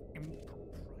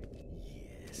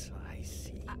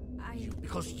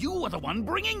 Because you are the one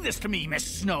bringing this to me, Miss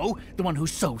Snow. The one who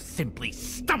so simply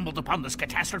stumbled upon this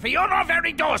catastrophe on our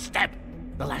very doorstep.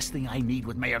 The last thing I need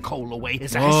with Mayor Cole away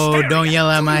is a Whoa, hysteria. don't yell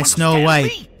at Do my you Snow understand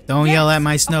White. me? Don't yell at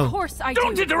my Snow. Of course I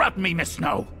Don't do. interrupt me, Miss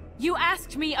Snow. You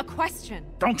asked me a question.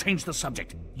 Don't change the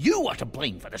subject. You are to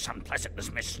blame for this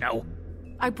unpleasantness, Miss Snow.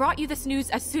 I brought you this news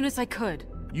as soon as I could.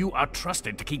 You are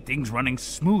trusted to keep things running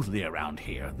smoothly around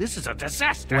here. This is a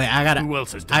disaster. Wait, I gotta- Who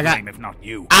else is to I got- blame if not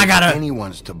you? If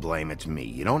anyone's to blame, it's me.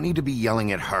 You don't need to be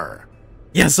yelling at her.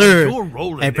 Yes, sir. Your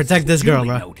role in Hey, this protect is this girl,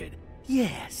 duly bro. noted.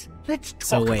 Yes, let's talk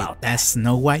So wait, about that's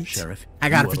Snow White? Sheriff, I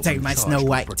gotta you are the protect one my charged Snow with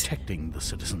White. Protecting the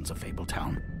citizens of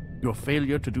Fabletown. Your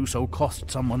failure to do so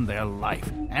cost someone their life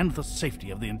and the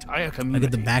safety of the entire community.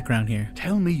 Look at the background here.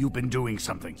 Tell me you've been doing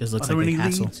something. Just looks Are there like a any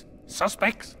castle. leads?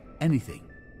 Suspects? Anything.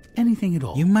 Anything at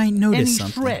all. You might notice Any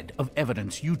something. shred of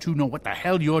evidence you two know what the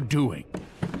hell you're doing.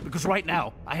 Because right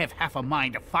now, I have half a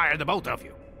mind to fire the both of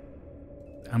you.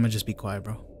 I'm gonna just be quiet,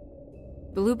 bro.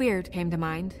 Bluebeard came to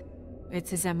mind.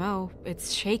 It's his MO.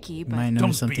 It's shaky, You but might Don't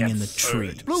notice be something in the absurd.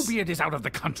 trees. Bluebeard is out of the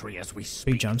country as we Big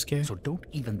speak. jump scare. So don't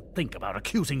even think about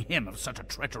accusing him of such a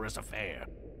treacherous affair.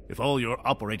 If all you're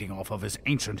operating off of is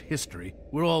ancient history,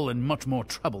 we're all in much more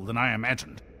trouble than I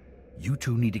imagined. You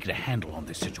two need to get a handle on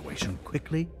this situation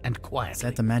quickly and quietly. Is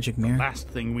that the magic mirror? Last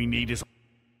thing we need is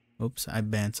Oops, I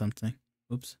banned something.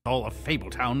 Oops. all of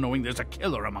Fabletown knowing there's a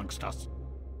killer amongst us.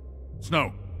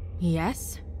 Snow,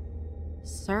 Yes?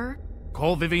 Sir?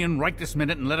 call Vivian right this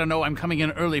minute and let her know I'm coming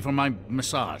in early for my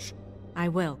massage. I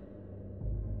will.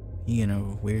 You getting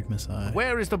a weird massage.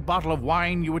 Where is the bottle of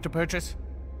wine you were to purchase?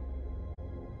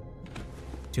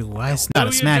 Dude, why is Do not a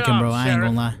your smack him, job, bro? I ain't gonna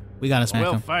Sheriff. lie. We gotta smack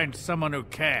We'll him. find someone who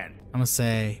can. I'm gonna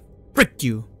say, frick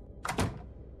you.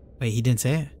 Wait, he didn't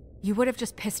say it? You would have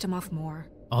just pissed him off more.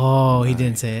 Oh, he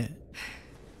didn't say it.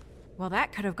 Well,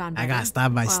 that could have gone better. I got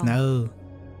stopped by Snow.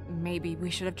 Maybe we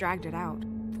should have dragged it out.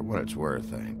 For what it's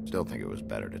worth, I still think it was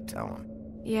better to tell him.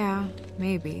 Yeah,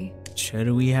 maybe. Should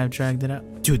we have dragged it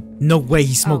out? Dude, no way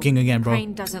he's smoking again, bro.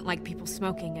 Crane doesn't like people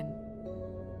smoking and...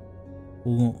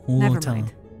 Who Never gonna tell mind.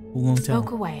 him? Who gonna tell him?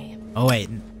 Smoke away. Oh, wait.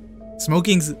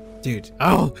 Smoking's... Dude.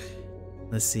 Oh!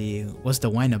 Let's see. What's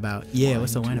the wine about? Yeah,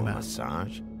 what's the wine about?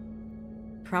 Massage?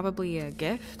 Probably a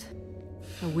gift.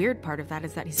 The weird part of that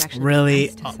is that he's actually Really?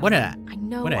 nice to What a... someone. I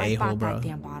know what a I a-hole, bought bro. that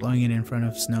damn bottle. Blowing it in front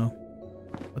of Snow.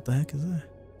 What the heck is that?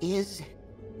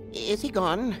 Is he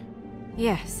gone?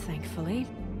 Yes, thankfully.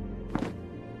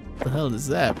 What the hell is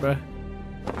that, bro?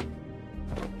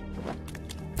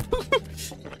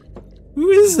 Who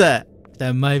is that?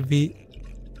 That might be...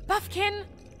 Buffkin!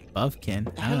 Buffkin.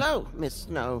 Hello, Miss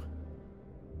Snow.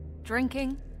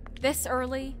 Drinking? This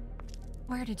early?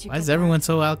 Where did you Why get is that? everyone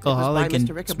so alcoholic and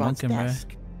Mr. Ichabod's smoking, bro?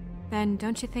 desk. Then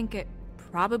don't you think it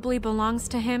probably belongs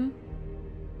to him?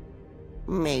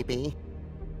 Maybe.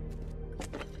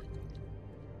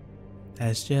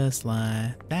 That's just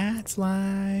life. That's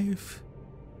life.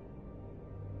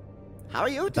 How are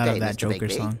you Thought today, of that Mr. Joker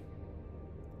Bigby? song.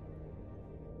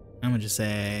 I'm gonna just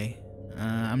say,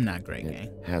 I'm not great, gang.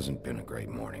 It hasn't been a great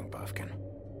morning, Buffkin.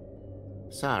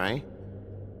 Sorry.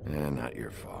 Not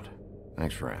your fault.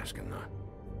 Thanks for asking, though.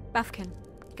 Buffkin,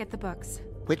 get the books.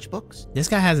 Which books? This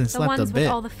guy hasn't The slept ones a with bit.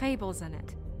 all the fables in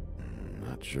it.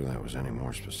 Not sure that was any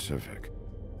more specific.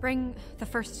 Bring the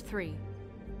first 3.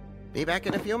 Be back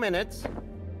in a few minutes.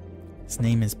 His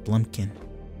name is Blumpkin.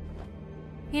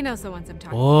 He knows the ones I'm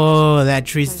talking about. Oh, that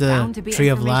tree's There's bound to the be tree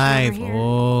of information life. over here.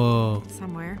 Oh.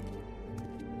 Somewhere.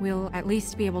 We'll at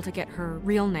least be able to get her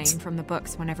real name from the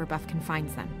books whenever Buffkin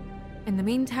finds them. In the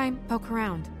meantime, poke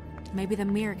around. Maybe the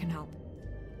mirror can help.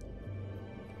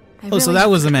 I Oh, so really that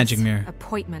was hope the magic this mirror.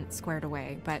 Appointment squared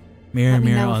away, but Mirror, let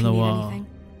me mirror know on if the you need wall. anything.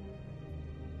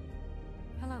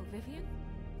 Hello, Vivian?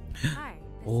 Hi.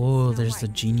 Oh, there's the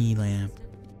genie lamp.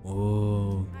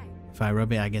 Oh. If I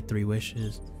rub it, I get 3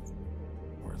 wishes.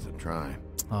 Worth a try.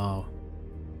 Oh.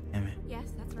 Damn it.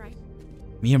 Yes, that's right.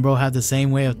 Me and bro have the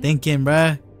same way of thinking,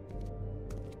 bruh.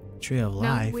 Tree of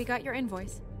life. No, we got your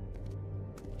invoice.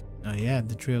 Oh yeah,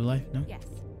 the tree of life, no? Yes.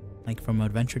 Like from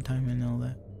Adventure Time and all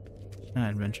that. Not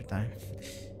Adventure Time.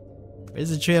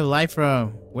 Where's the tree of life from?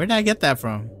 Where did I get that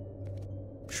from?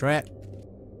 Shrek.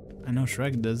 I know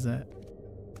Shrek does that.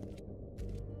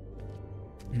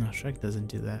 No, Shrek doesn't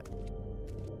do that.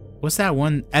 What's that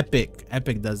one? Epic.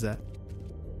 Epic does that.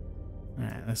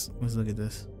 Alright, let's look at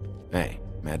this. Hey,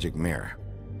 magic mirror.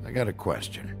 I got a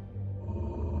question.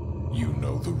 You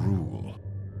know the rule.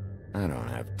 I don't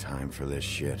have time for this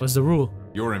shit. What's the rule?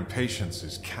 Your impatience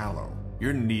is callow.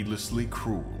 You're needlessly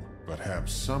cruel, but have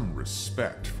some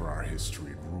respect for our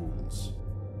history rules.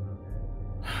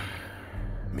 Kind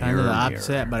of the Mirror,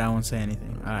 opposite, mirror. but I won't say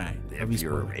anything. Alright. If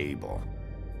you're able,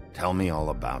 tell me all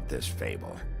about this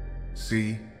fable.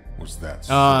 See? Was that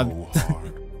so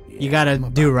hard? You gotta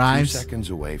I'm do about rhymes. 2 seconds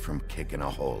away from kicking a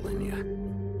hole in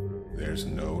you. There's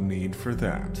no need for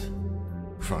that.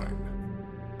 Fine.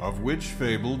 Of which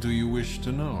fable do you wish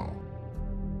to know?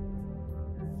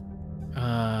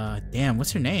 Damn,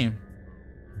 what's her name?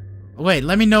 Wait,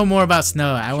 let me know more about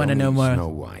Snow. I want to know more. Snow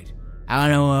White. I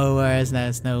want to know more is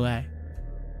that Snow White.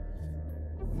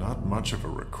 Not much of a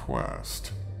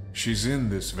request. She's in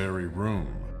this very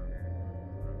room.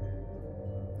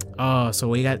 Oh, so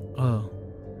we got. Oh.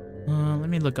 Let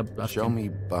me look up Buffkin. Show me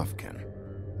Buffkin.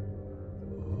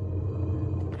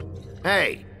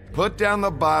 Hey, put down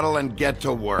the bottle and get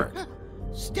to work.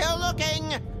 Still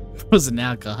looking. Was an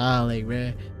alcoholic,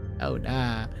 bruh. Oh,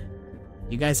 nah.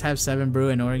 You guys have 7 Brew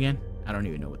in Oregon? I don't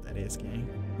even know what that is, gang.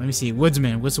 Let me see.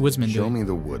 Woodsman. What's the Woodsman doing? Show me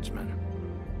the Woodsman.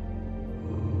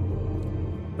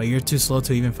 But you're too slow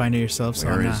to even find it yourself, so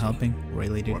Where I'm not is he? helping.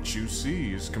 Really, dude. What you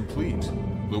see is complete.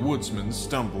 The woodsman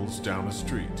stumbles down a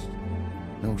street.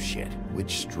 No shit.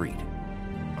 Which street?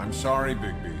 I'm sorry,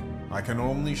 Bigby. I can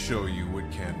only show you what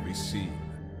can be seen.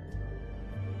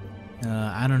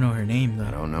 I don't know her name, though.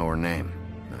 I don't know her name.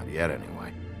 Not yet,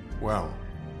 anyway. Well,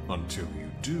 until you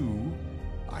do,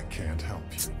 I can't help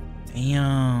you.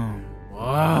 Damn.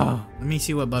 Whoa. Let me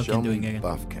see what Buffkin Show doing me again.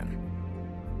 Buffkin.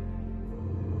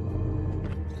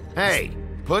 Hey,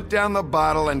 put down the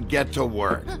bottle and get to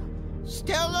work.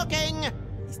 Still looking.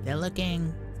 Still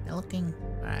looking. Still looking.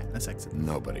 Alright, let's exit.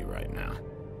 Nobody right now.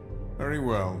 Very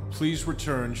well. Please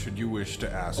return should you wish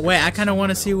to ask. Wait, about I kind of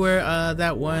want to someone see where else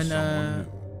that or one someone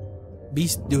new.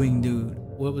 Beast doing, dude.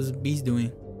 What was Beast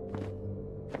doing?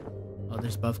 Oh,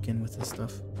 there's Buffkin with his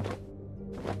stuff.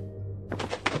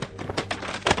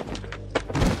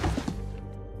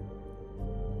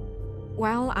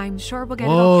 Well, I'm sure we'll get it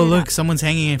Oh, all cleared look, up. someone's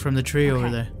hanging it from the tree over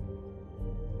Okay. there.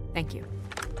 Thank you.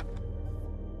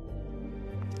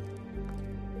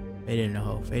 Faded in the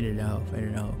hole, faded in the hole, faded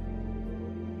in the hole.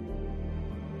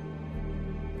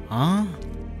 Huh?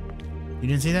 You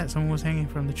didn't see that? Someone was hanging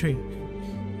from the tree.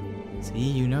 See,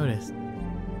 you noticed.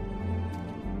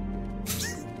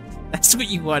 That's what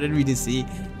you wanted me to see.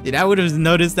 Dude, I would have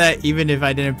noticed that even if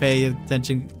I didn't pay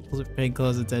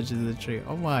close attention to the tree.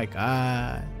 Oh my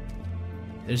god.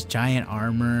 There's giant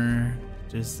armor.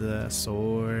 There's the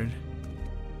sword.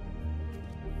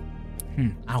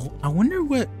 I wonder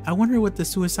what the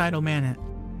suicidal man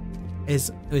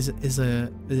is a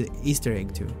Easter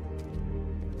egg to.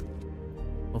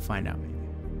 We'll find out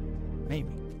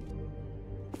maybe.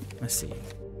 Let's see.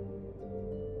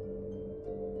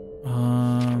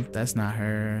 That's not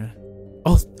her.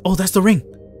 Oh, that's the ring.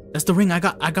 That's the ring. I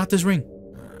got this ring.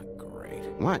 Great.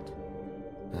 What?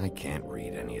 I can't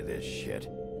read any of this shit.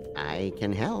 I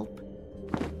can help.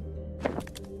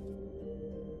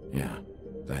 Yeah,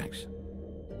 thanks.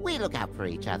 We look out for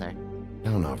each other.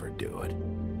 Don't overdo it.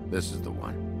 This is the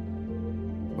one.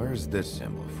 Where's this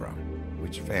symbol from?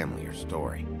 Which family or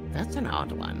story? That's an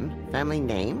odd one. Family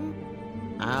name?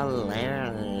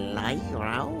 Alairo?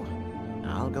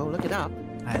 I'll go look it up.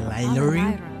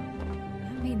 Alairo?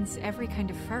 That means every kind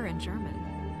of fur in German.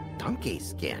 Donkey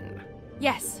skin.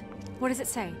 Yes. What does it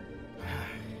say?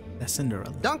 That's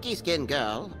Cinderella. Donkey skin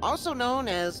girl, also known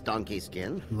as donkey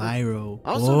skin. Lyro.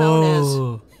 Also known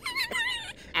as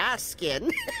ass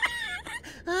skin.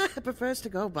 Prefers to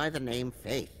go by the name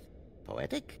Faith.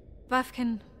 Poetic?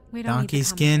 Buffkin, we don't Donkey need the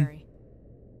skin. commentary.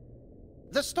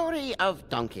 The story of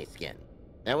Donkey Skin.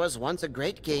 There was once a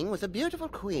great king with a beautiful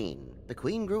queen. The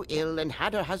queen grew ill and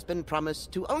had her husband promise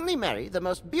to only marry the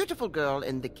most beautiful girl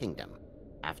in the kingdom.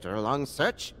 After a long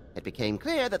search, it became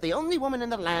clear that the only woman in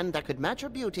the land that could match her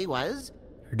beauty was...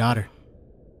 Her daughter.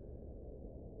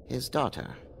 his daughter,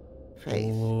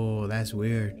 Faith. Oh, that's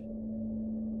weird.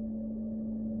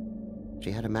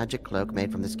 She had a magic cloak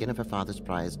made from the skin of her father's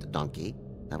prized donkey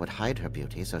that would hide her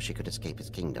beauty so she could escape his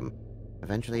kingdom.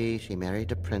 Eventually, she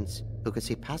married a prince who could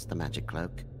see past the magic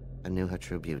cloak and knew her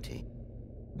true beauty.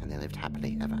 And they lived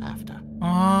happily ever after.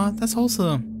 Aw, that's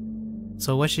wholesome.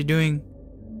 So what's she doing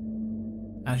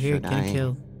out here Should getting I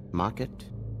killed? Mark it,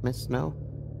 Miss Snow?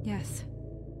 Yes.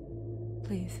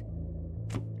 Please.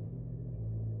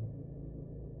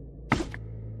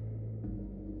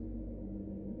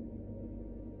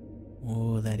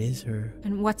 Oh, that is her.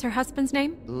 And what's her husband's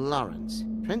name? Lawrence.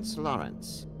 Prince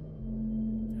Lawrence.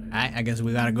 Alright, I guess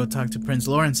we gotta go talk to Prince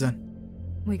Lawrence then.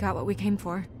 We got what we came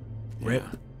for. Rip.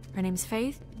 Her name's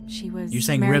Faith. She was You're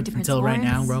saying married rip to Prince until right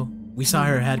now, Lawrence. bro? We saw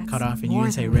her head cut off and you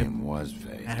didn't say more rip. than- Was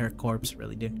Faith. At her corpse,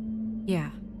 really, dude.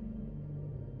 Yeah.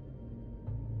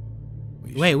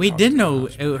 Wait, we did know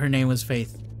her name was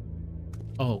Faith.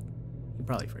 Oh, you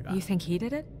probably forgot. You think he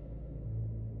did it?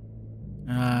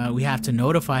 We have to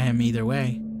notify him either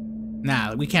way.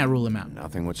 Nah, we can't rule him out.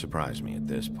 Nothing would surprise me at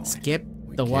this point. Skip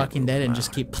The can't Walking rule Dead him and out.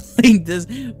 just keep playing this.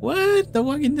 What? The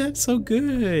Walking Dead's so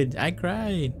good. I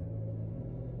cried.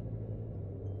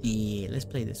 Yeah, let's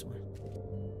play this one.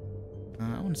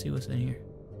 I want to see what's in here.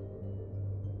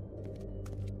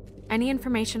 Any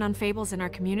information on Fables in our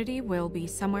community will be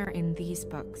somewhere in these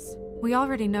books. We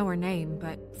already know her name,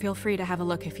 but feel free to have a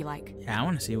look if you like. Yeah, I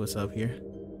want to see what's up here.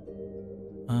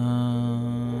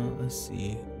 Let's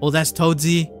see. Oh, that's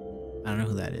Toadsy. I don't know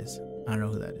who that is. I don't know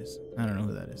who that is. I don't know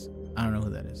who that is. I don't know who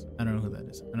that is. I don't know who that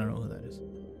is. I don't know who that is.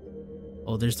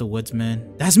 Oh, there's the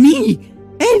woodsman. That's me.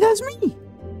 Hey, that's me.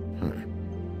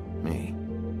 Me.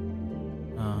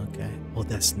 Oh, okay. Oh,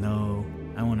 that's Snow.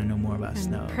 I want to know more about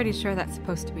Snow. I'm pretty sure that's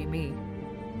supposed to be me.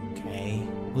 Okay.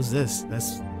 Who's this?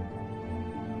 That's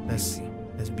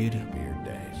Beauty. Weird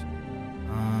days.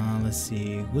 Let's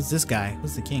see. Who's this guy?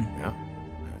 Who's the king? Yeah,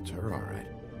 that's her, all right.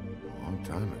 A long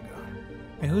time ago.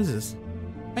 Hey, who's this?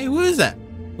 Hey, who is that?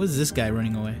 Who's this guy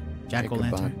running away?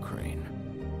 Jack-o'-lantern. Ichabod Crane.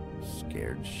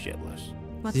 Scared shitless.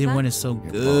 What's Season that? 1 is so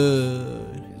Your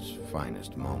good. boss, his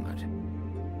finest moment.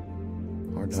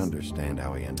 Hard to understand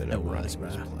how he ended up running this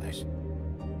place.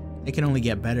 It can only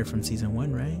get better from season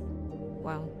 1, right?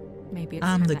 Well, maybe it's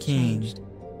I'm time the that king. changed.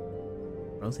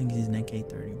 Bro thinks he's an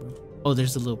AK-30, bro. Oh,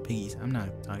 there's the little piggies. I'm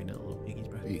not talking to the little piggies,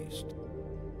 bro.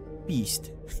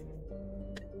 Beast.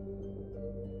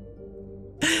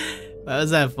 Why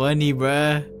was that funny,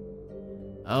 bruh?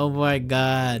 Oh my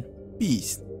god.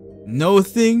 Beast.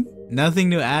 Nothing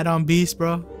to add on Beast,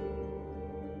 bro.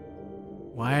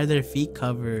 Why are their feet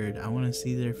covered? I want to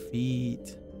see their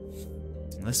feet.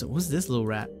 Listen, what's this little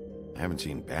rat? I haven't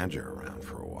seen Badger around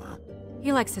for a while.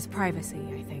 He likes his privacy,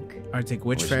 I think. Arctic,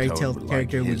 which Wish fairy Toad tale would like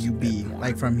character would his you bit be? more.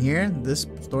 Like from here? This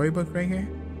storybook right here?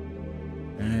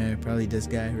 Probably this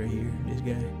guy right here. This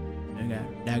guy.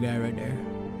 That guy right there.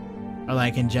 Or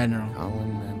like in general.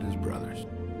 Colin and his brothers.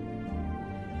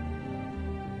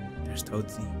 There's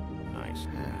Toadsy. Nice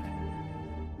hat.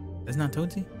 That's not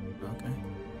Toadsy? Okay.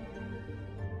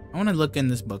 I want to look in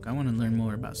this book. I want to learn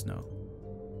more about Snow.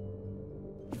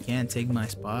 You can't take my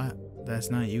spot. That's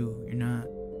not you. You're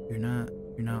not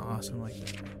awesome like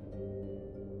that.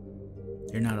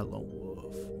 You're not a lone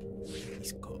wolf.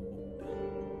 He's cold.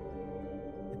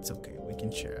 It's okay. We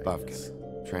can share. I guess.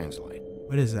 Bufkin. Translate.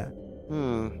 What is that?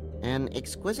 An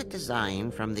exquisite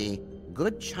design from the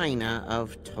good china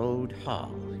of Toad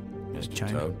Hall. Mr.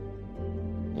 China. Toad.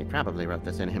 He probably wrote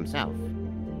this in himself.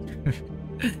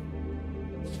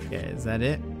 Yeah, is that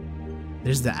it?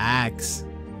 There's the axe.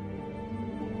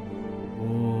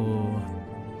 Oh,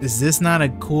 is this not a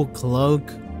cool cloak?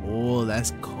 Oh,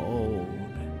 that's cold.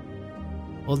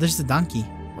 Oh, there's the donkey.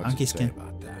 What's Donkey it say skin.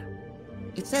 about that?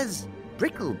 It says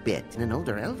Bricklebit in an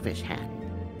older elvish hand.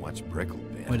 What's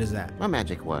Bricklebit? What is that? A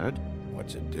magic word.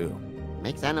 What's it do?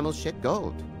 Makes animals shit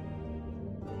gold.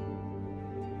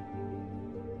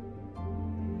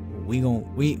 We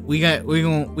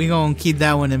gonna keep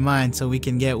that one in mind so we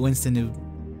can get Winston to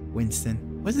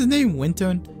What's his name?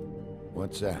 Winton?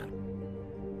 What's that?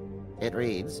 It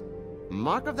reads,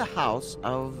 Mark of the House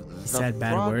of the He said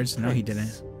bad Frog words. No, he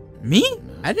Prince." didn't. Me?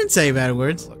 I didn't say bad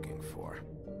words. Looking for.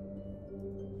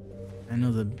 I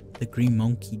know the green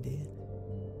monkey did.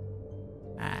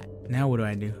 Alright, now what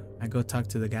do? I go talk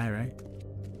to the guy, right?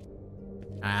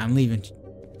 Alright, I'm leaving.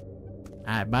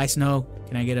 Alright, bye, Snow.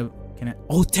 Can I?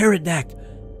 Oh, pterodactyl.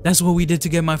 That's what we did to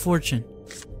get my fortune.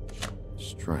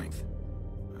 Strength.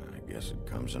 I guess it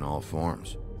comes in all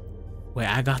forms. Wait,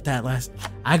 I got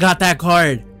that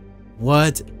card.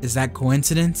 What? Is that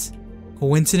coincidence?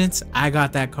 Coincidence? I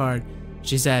got that card.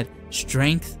 She said,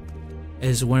 strength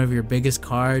is one of your biggest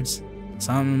cards.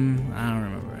 Something, I don't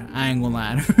remember. I ain't gonna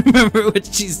lie. I don't remember what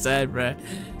she said, bruh.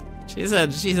 She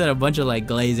said a bunch of like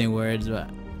glazing words, but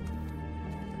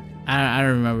I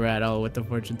don't remember at all what the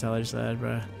fortune teller said,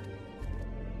 bruh.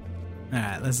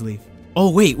 Alright, let's leave. Oh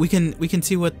wait, we can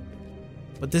see what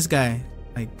this guy,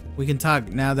 like, we can talk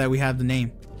now that we have the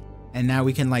name. And now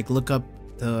we can like look up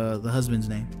the husband's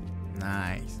name.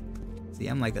 Nice. See,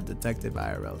 I'm like a detective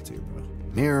IRL too, bro.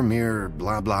 Mirror, mirror,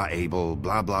 blah blah able,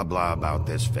 blah blah blah about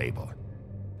this fable.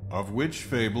 Of which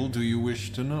fable do you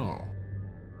wish to know?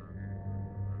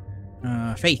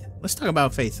 Faith. Let's talk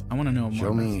about Faith. I want to know more.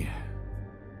 Show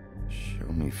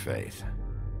me Faith.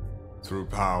 Through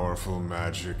powerful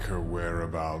magic, her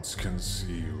whereabouts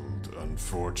concealed.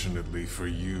 Unfortunately for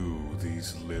you,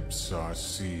 these lips are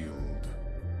sealed.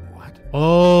 What?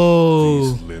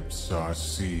 Oh. These lips are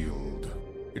sealed.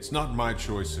 It's not my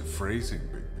choice of phrasing,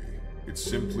 Bigby. It's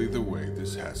simply the way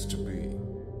this has to be.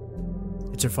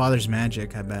 It's her father's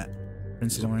magic, I bet.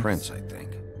 Prince He's a Lawrence. prince, I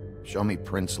think. Show me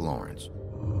Prince Lawrence.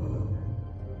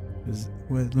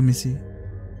 Wait, let me see.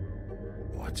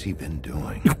 What's he been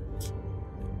doing?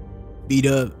 Beat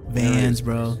up Vans,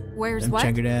 bro. Where's Them what?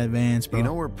 checkered ass Vans, bro. You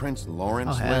know where Prince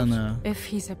Lawrence Oh, hell lives? no. If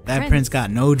he's a That prince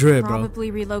got no drip, bro.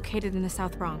 Probably relocated in the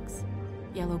South Bronx.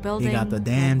 Yellow building. got the red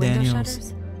damn window Daniels.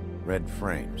 shutters. Red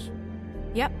frames.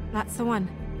 Yep, that's the one.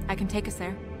 I can take us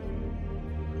there.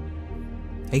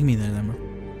 Take me there, then, bro.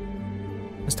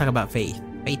 Let's talk about Faith.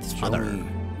 Faith's Show father. me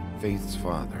Faith's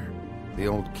father. The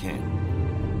old king.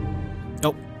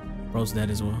 Oh, bro's dead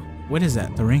as well. What is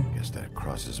that? The ring? Guess that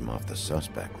crosses him off the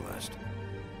suspect list.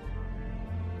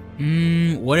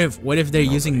 What if they're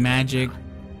using magic?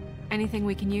 Anything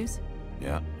we can use?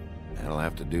 Yeah, that'll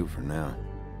have to do for now.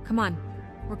 Come on.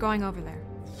 We're going over there.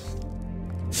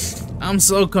 I'm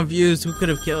so confused. Who could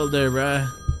have killed her, bruh?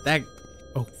 That.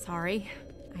 Oh. Sorry.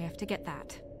 I have to get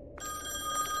that.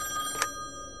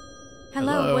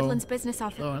 Hello, Hello? Woodland's business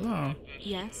office. Hello.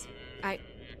 Yes.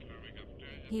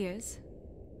 He is.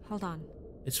 Hold on.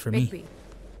 It's for Bigby. me.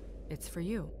 It's for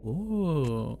you.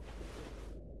 Ooh.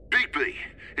 Bigby,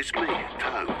 it's me,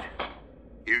 Toad.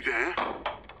 You there?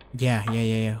 Yeah.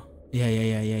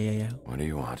 What do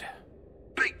you want?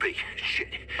 Bigby, shit.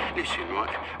 Listen,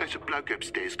 right, there's a bloke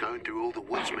upstairs going through all the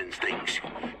woodsman's things.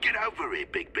 Get over here,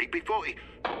 Bigby, before he...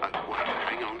 Oh, wait,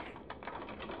 hang on.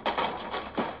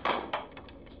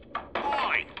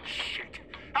 Oi, shit.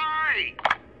 Hey!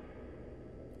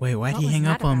 Wait, why'd What he was hang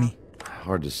that up on me?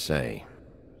 Hard to say.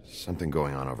 Something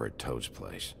going on over at Toad's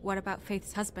place. What about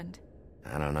Faith's husband?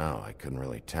 I don't know, I couldn't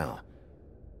really tell.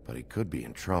 But he could be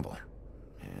in trouble.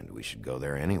 And we should go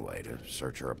there anyway to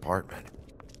search her apartment.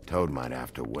 Toad might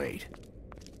have to wait.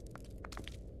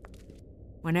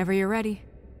 Whenever you're ready.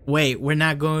 Wait, we're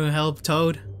not going to help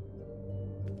Toad?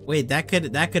 Wait, that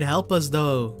could help us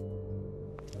though.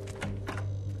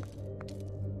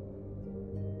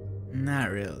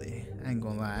 Not really. I ain't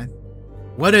gonna lie.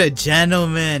 What a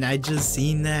gentleman! I just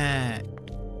seen that.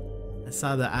 I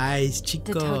saw the eyes,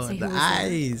 Chico. Did Toad say The who was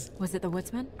eyes. there? Was it the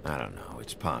woodsman? I don't know.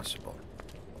 It's possible.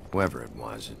 Whoever it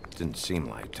was, it didn't seem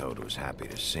like Toad was happy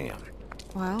to see him.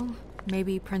 Well,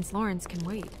 maybe Prince Lawrence can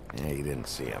wait. Yeah, he didn't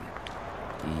see him.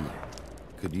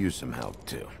 He could use some help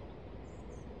too.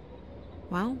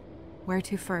 Well, where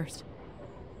to first?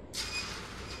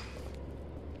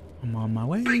 I'm on my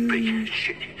way. Bigby,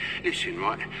 shit. Listen,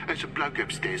 right? There's a bloke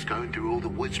upstairs going through all the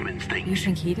woodsman's things. You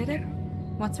think he did it?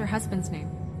 What's her husband's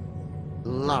name?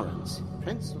 Lawrence.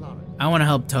 Prince Lawrence. I want to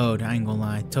help Toad. I ain't gonna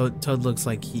lie. Toad looks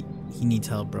like he needs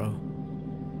help, bro.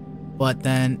 But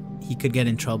then he could get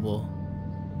in trouble.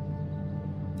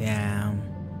 Damn.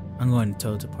 I'm going to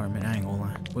Toad's apartment. I ain't gonna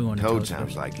lie. We're going to Toad Toad's sounds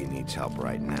first. like he needs help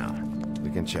right now. We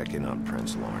can check in on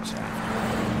Prince Lawrence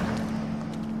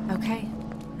after. Okay.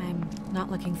 I'm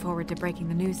not looking forward to breaking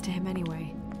the news to him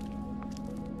anyway.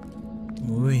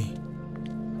 Oi.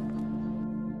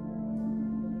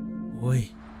 Oi.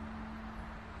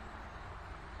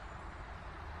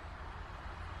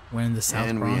 We're in the South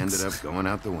And Bronx. we ended up going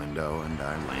out the window, and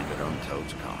I landed on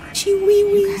Toad's car.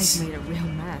 You guys made a real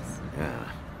mess.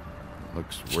 Yeah.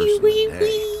 Looks worse than a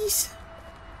day.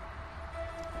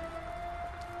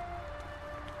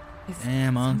 Is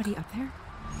Damn, Unc. somebody up there?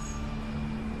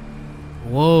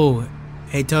 Whoa.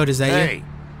 Hey, Toad, is that you? Hey!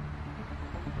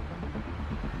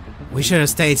 We should have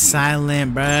stayed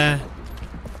silent, bruh.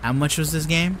 How much was this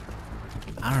game?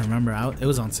 I don't remember. It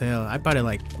was on sale. I bought it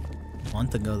like a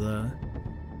month ago, though.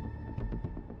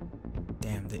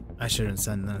 Damn, I shouldn't have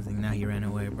said nothing. Now he ran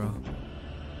away, bro.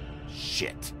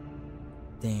 Shit.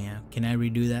 Damn. Can I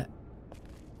redo that?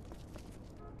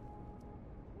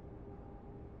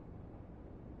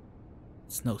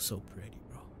 Snow's so pretty,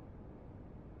 bro.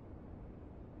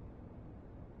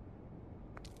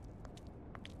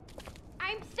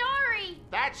 I'm sorry.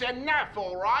 That's enough,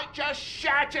 all right? Just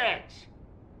shut it.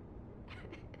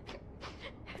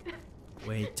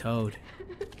 Wait, Toad.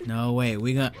 No, wait.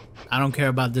 I don't care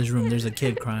about this room. There's a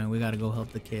kid crying. We gotta go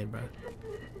help the kid, bro.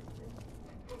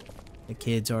 The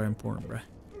kids are important, bro.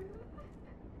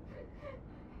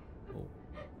 Oh.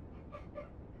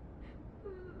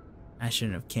 I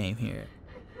shouldn't have came here.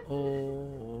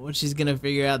 Oh, she's gonna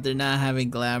figure out they're not having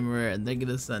glamour and they're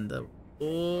gonna send them.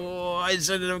 Oh, I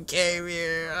shouldn't have came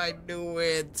here. I knew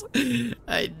it.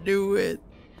 I knew it.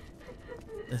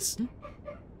 Listen.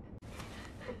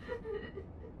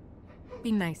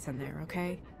 Be nice in there,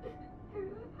 okay?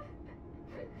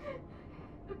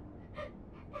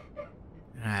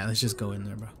 Alright, let's just go in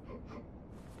there, bro.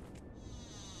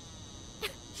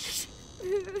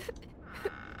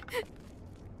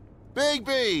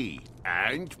 Bigby!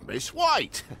 And Miss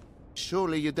White!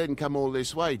 Surely you didn't come all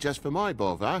this way just for my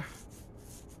bother?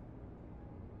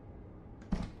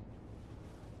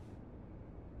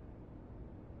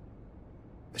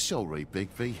 Sorry,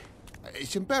 Bigby.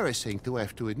 It's embarrassing to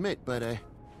have to admit, but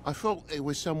I thought there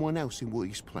was someone else in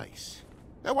Woody's place.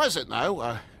 There wasn't,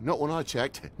 though. Not when I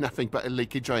checked. Nothing but a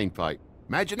leaky drain pipe.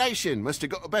 Imagination must have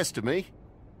got the best of me.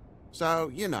 So,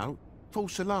 you know,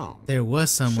 false alarm. There was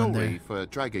someone Sorry there. for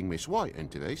dragging Miss White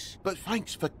into this, but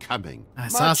thanks for coming. I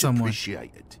saw Much someone.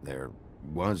 appreciated. There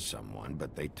was someone,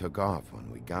 but they took off when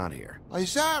we got here.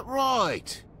 Is that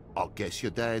right? I guess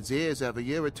your dad's ears have a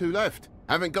year or two left.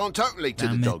 Haven't gone totally to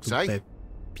the Dame dogs, tu eh?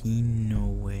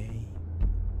 pepino way.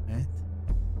 What?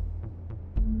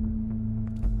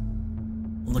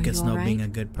 Look Are at you Snow alright? being a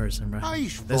good person, bro. Oh,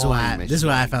 he's This is why. fine, Miss This is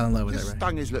why I White. fell in love with Just her, bro.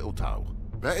 stung his little toe.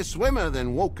 Better swimmer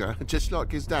than Walker, just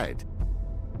like his dad.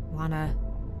 Wanna...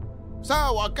 So,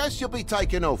 I guess you'll be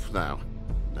taking off now.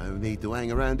 No need to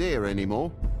hang around here anymore.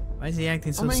 Why is he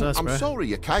acting so I mean, sus, I'm bro? sorry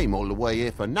you came all the way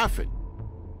here for nothing.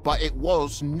 But it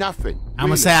was nothing. I'm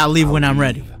gonna say I'll leave when I'm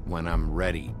ready. When I'm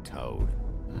ready, Toad.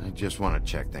 I just want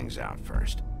to check things out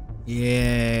first.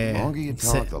 Yeah. The longer you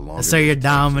talk, the longer Assert your it takes.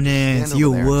 dominance. Stand You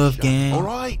over there and wolf shut gang. All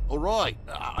right.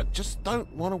 I just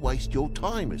don't want to waste your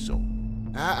time, is all.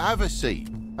 Have a seat.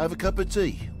 Have a cup of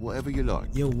tea. Whatever you like.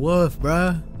 You wolf,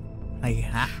 bro. Like,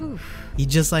 he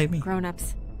just like me.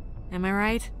 Grown-ups. Am I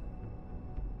right?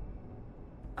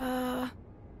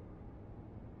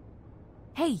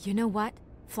 Hey, you know what?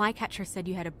 Flycatcher said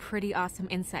you had a pretty awesome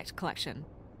insect collection.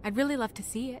 I'd really love to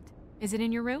see it. Is it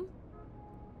in your room?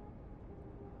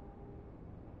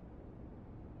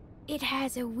 It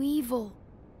has a weevil.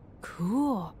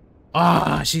 Cool.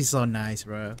 Ah, she's so nice,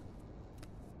 bro.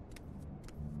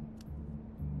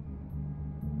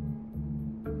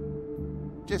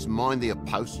 just mind the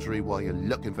upholstery while you're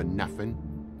looking for nothing?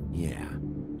 Yeah,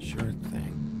 sure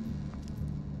thing.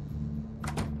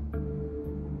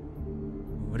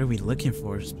 What are we looking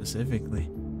for specifically?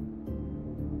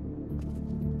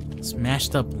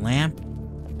 Smashed up lamp?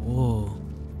 Whoa.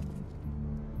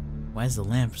 Why is the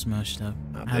lamp smashed up?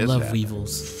 I love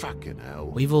Weevils. Fucking hell.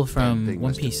 Weevil from Thing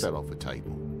One must have Piece. fell off the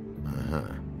table. Uh-huh.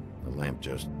 The lamp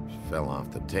just fell off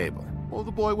the table. Or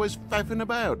the boy was faffing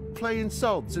about, playing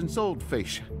sods and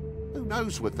swordfish. Who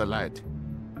knows with the lad?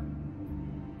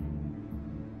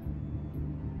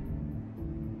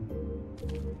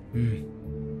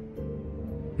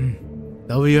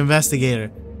 W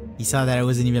Investigator. He saw that it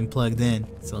wasn't even plugged in,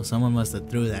 so someone must have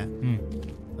threw that.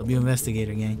 W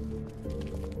Investigator, gang.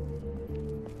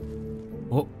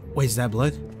 Oh, wait, is that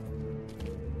blood?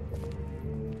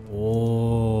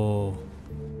 Oh.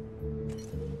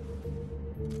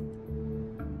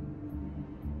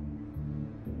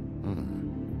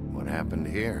 What happened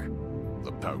here?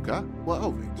 The poker? What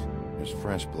of it? There's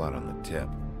fresh blood on the tip.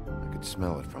 I could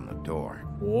smell it from the door.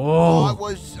 Whoa. I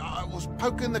was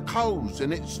poking the coals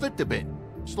and it slipped a bit.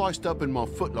 Sliced up in my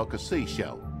foot like a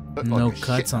seashell. But No like a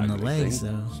cuts on the shit legs,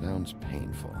 thing. though. Sounds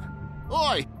painful.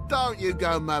 Oi, don't you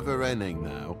go mother-henning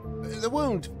now. The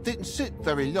wound didn't sit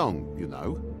very long, you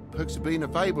know. Perks of being a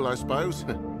fable, I suppose.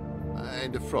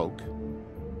 And a frog.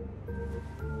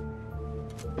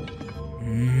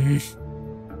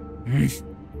 I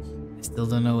still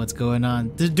don't know what's going on.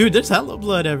 Dude, there's hella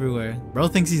blood everywhere. Bro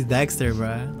thinks he's Dexter,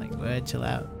 bro. Like, what? Chill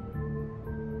out.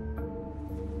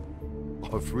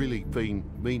 I've really been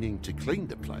meaning to clean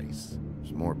the place.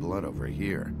 There's more blood over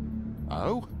here.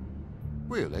 Oh?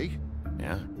 Really?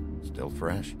 Yeah, still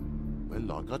fresh. Well,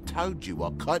 like I told you,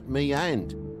 I cut me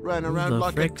hand. Ran around the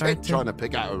like a frick, tit Arthur? trying to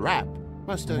pick out a rap.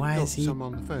 Must have Why got is he some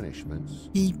on the furnishments.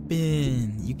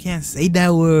 peeping? You can't say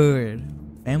that word.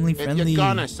 Family If friendly. you're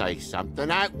gonna say something,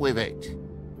 out with it.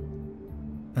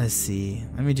 Let's see.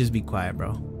 Let me just be quiet,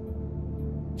 bro.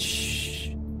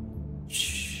 Shh.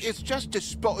 It's just a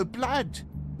spot of blood.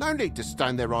 No need to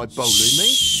stand there eyeballing me.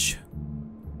 Shh.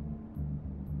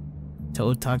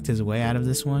 Toad talked his way out of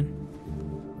this one.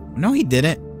 No, he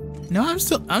didn't. No, I'm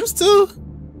still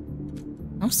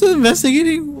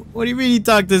investigating. What do you mean he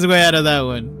talked his way out of that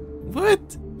one?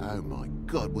 What? Oh my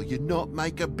God, will you not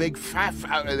make a big faff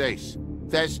out of this?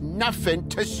 There's nothing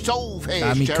to solve here,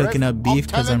 Got me Sheriff. cooking up beef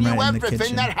 'cause I'm telling right in you the everything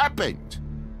kitchen. that happened.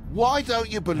 Why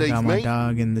don't you I believe got my me?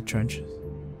 dog in the trenches.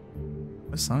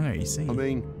 What song are you singing? I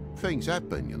mean, things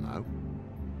happen, you know.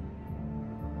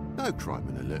 No crime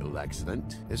in a little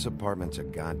accident. This apartment's a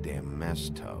goddamn mess,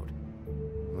 Toad.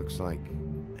 Looks like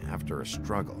after a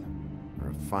struggle or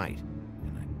a fight.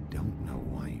 And I don't know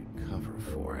why you cover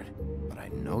for it. But I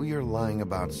know you're lying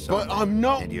about something. But I'm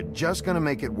not. And you're just gonna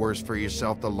make it worse for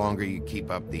yourself the longer you keep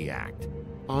up the act.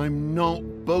 I'm not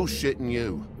bullshitting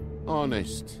you.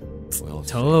 Honest. Well,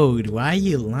 Toad, why are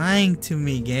you lying to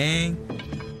me, gang?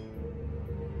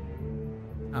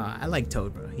 Oh, I like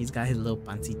Toad, bro. He's got his little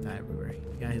pancita everywhere.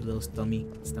 He got his little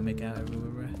stomach out everywhere,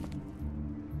 bro.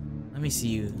 Let me see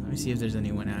you. Let me see if there's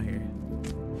anyone out here.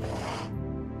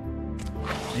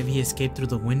 Maybe he escaped through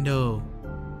the window.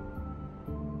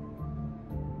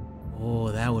 Oh,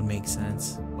 that would make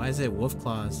sense. Why is it wolf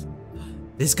claws?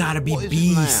 This gotta be What is it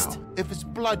Beast. now? If it's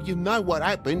blood, you know what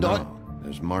happened. No,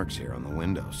 there's marks here on the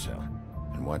windowsill.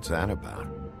 And what's that about?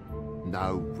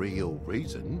 No real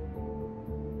reason.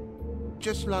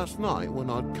 Just last night when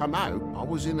I'd come out, I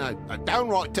was in a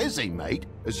downright tizzy, mate,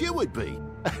 as you would be.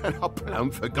 And I plumb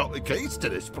forgot the keys to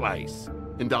this place.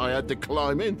 And I had to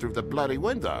climb in through the bloody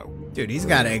window. Dude, he's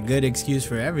got a good excuse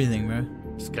for everything, bro.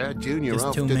 Scared Junior Just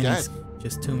off too to many, death.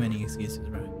 just too many excuses,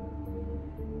 bro.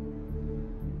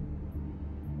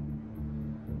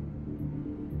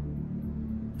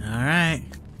 All right.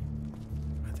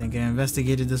 I think I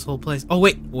investigated this whole place. Oh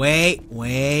wait,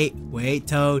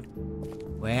 Toad.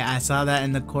 Wait, I saw that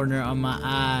in the corner on my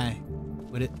eye.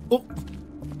 What it? Oh.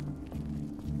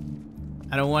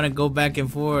 I don't want to go back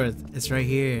and forth. It's right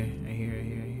here. Right here, right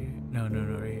here, right here. No,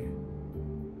 right here.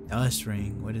 Dust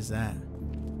ring. What is that?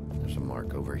 There's a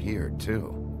mark over here, too.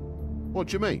 What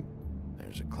do you mean?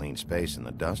 There's a clean space in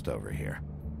the dust over here.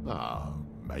 Oh,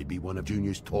 maybe one of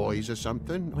Junior's toys or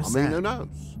something. What's I mean, that? who knows?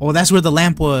 Oh, that's where the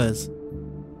lamp was.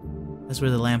 That's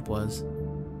where the lamp was.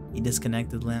 He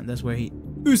disconnected the lamp. That's where he...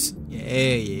 Oos.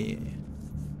 Yeah.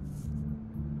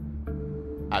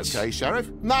 Okay, Sheriff.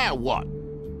 Now what?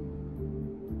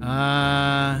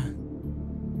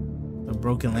 The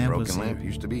broken lamp was The broken lamp here.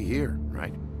 used to be here,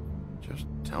 right? Just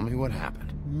tell me what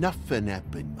happened. Nothing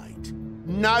happened, mate.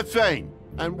 Nothing.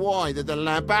 And why did the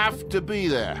lamp have to be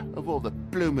there, of all the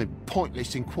blooming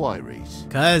pointless inquiries?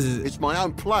 'Cause it's my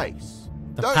own place.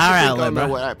 The Don't power you think outlet, I know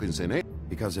bro. what happens in it?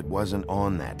 Because it wasn't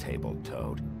on that table,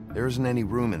 Toad. There isn't any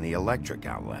room in the electric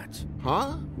outlets.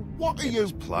 Huh? What are you...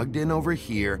 It's plugged in over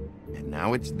here, and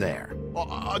now it's there.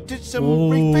 I did some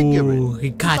refiguring.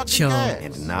 He got you.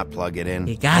 And to not plug it in.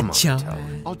 He got you.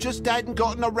 I just hadn't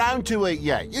gotten around to it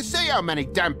yet. You see how many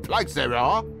damn plugs there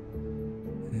are?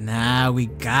 Nah, we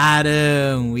got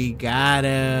him. We got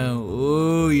him.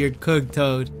 Ooh, you're cooked,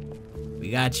 Toad. We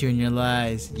got you in your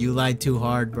lies. You lied too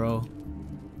hard, bro.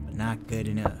 But not good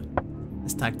enough.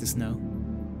 Let's talk to Snow.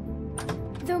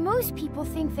 Though most people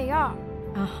think they are.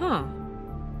 Uh-huh.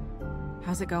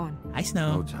 How's it going? Hi,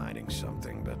 Snow. Toad's hiding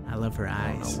something, but I love her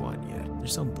I eyes. don't know what yet. They're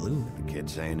so blue. Did the kid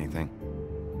say anything?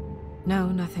 No,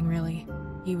 nothing really.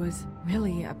 He was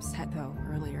really upset, though,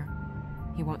 earlier.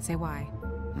 He won't say why.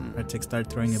 Vertigo start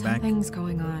throwing it back. Something's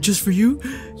going on. Just for you?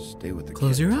 Stay with the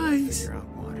Close kid your till I eyes. figure out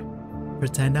what.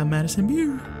 Pretend I'm Madison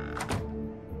Beer.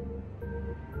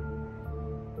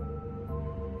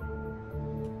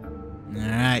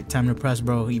 Alright, time to press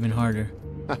bro even harder.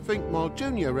 I think my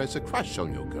junior has a crush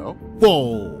on your girl.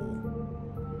 Whoa.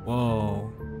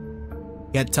 Whoa.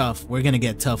 Get tough. We're gonna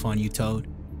get tough on you, Toad.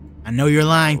 I know you're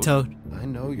lying, Toad. I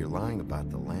know you're lying about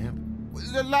the lamp.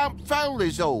 The lamp fell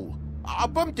is all. I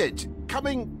bumped it.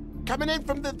 Coming in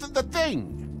from the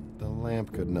thing. The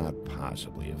lamp could not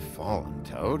possibly have fallen,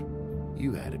 Toad.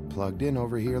 You had it plugged in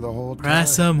over here the whole time.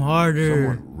 Press him harder.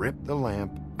 Someone ripped the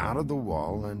lamp out of the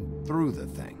wall and threw the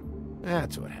thing.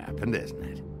 That's what happened, isn't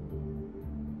it?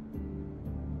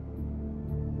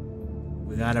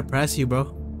 We gotta press you,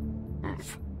 bro.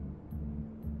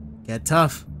 Get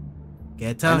tough.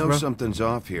 Get tough, I know bro. something's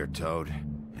off here, Toad.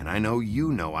 And I know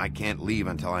you know I can't leave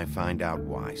until I find out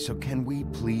why. So can we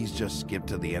please just skip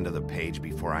to the end of the page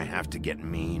before I have to get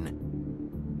mean?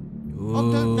 Ooh. I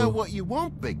don't know what you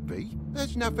want, Bigby.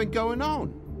 There's nothing going on.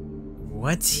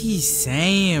 What's he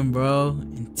saying, bro?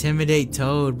 Intimidate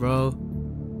Toad, bro.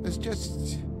 There's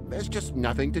just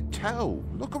nothing to tell.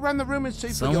 Look around the room and see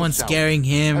for Someone's yourself. scaring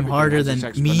him Everything harder has than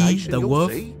its me, explanation, the you'll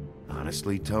wolf. see.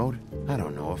 Honestly, Toad, I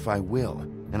don't know if I will.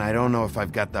 And I don't know if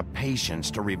I've got the patience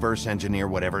to reverse engineer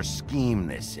whatever scheme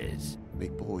this is.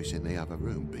 Big boy's in the other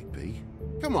room, Bigby.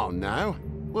 Come on now.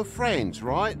 We're friends,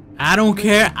 right? I don't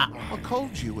care. I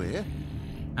called you here.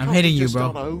 I'm Can't hitting we you, just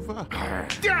bro. start over?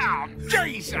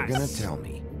 Jesus! You're gonna tell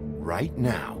me right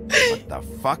now what the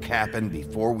fuck happened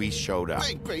before we showed up.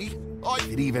 Bigby,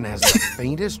 If it even has the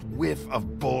faintest whiff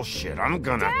of bullshit, I'm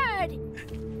gonna... Dad!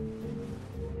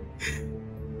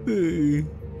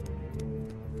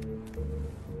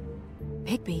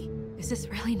 Bigby, is this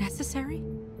really necessary?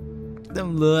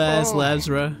 Them little ass labs,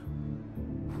 bro.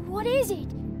 What is it?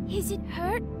 Is it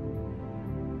hurt?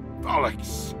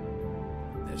 bollocks!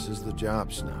 This is the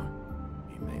job, Snow.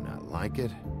 You may not like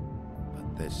it,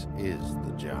 but this is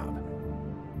the job.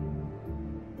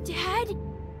 Dad?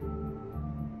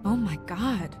 Oh my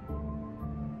god.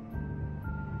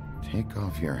 Take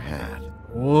off your hat.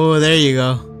 Oh, there you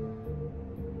go.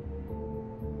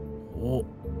 Oh.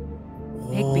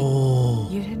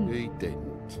 Bigby, you didn't... He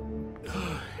didn't.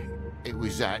 It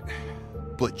was that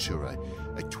butcher, a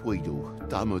Tweedle,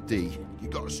 Dum or D. You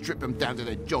gotta strip him down to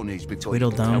their johnnies before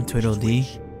Tweedledum, you can tell Tweedledee.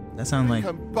 which That sounds like...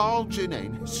 come bulging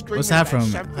in, screaming What's that about from?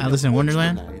 something Alice in the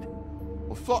Wonderland? Watchman had.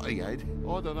 Or thought he had.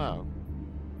 I don't know.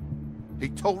 He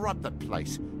tore up the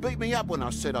place. Beat me up when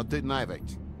I said I didn't have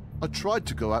it. I tried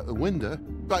to go out the window,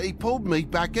 but he pulled me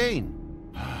back in.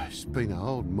 It's been a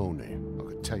hard morning,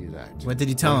 I can tell you that. What did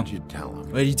you tell him? What did you tell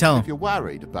him? What did you tell If him? you're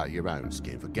worried about your own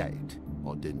skin, forget it.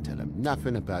 I didn't tell him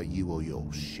nothing about you or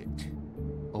your shit.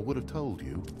 I would have told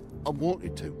you. I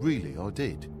wanted to, really, I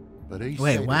did. But he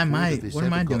Wait, said why if am all I... of this What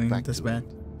am ever I got doing back this to bad? him,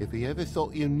 if he ever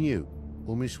thought you knew,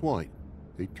 or Miss White,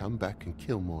 he'd come back and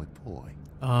kill my boy.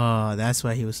 Oh, that's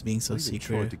why he was being so I even tried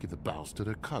secretive. to give the bastard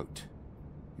a coat.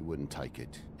 He wouldn't take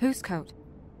it. Whose coat?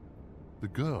 The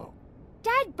girl.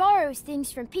 Dad borrows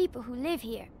things from people who live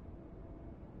here.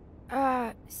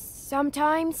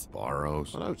 Sometimes.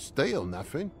 Borrows. I don't steal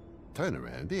nothing. Turn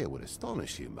around here would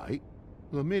astonish you, mate.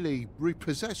 I merely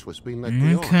repossess what's been left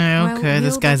behind. Okay, Well, okay,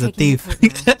 this we'll be guy's a taking thief. the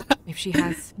coat now. If she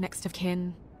has next of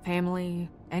kin, family,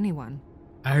 anyone.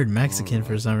 I heard Mexican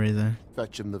for some reason.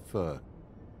 Fetch him the fur.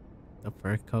 The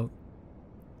fur coat.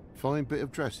 Fine bit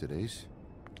of dress it is.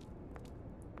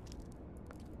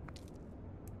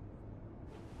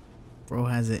 Bro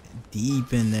has it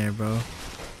deep in there, bro.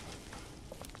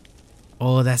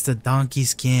 Oh, that's the donkey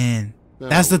skin.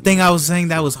 That's the thing I was saying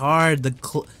that was hard.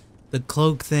 The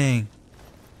cloak thing.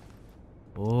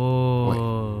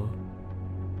 Oh.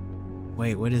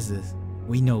 Wait, what is this?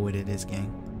 We know what it is,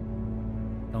 gang.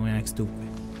 Don't act stupid.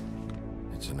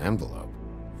 It's an envelope.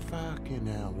 Fucking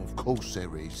hell, of course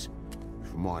there is.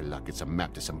 For my luck, it's a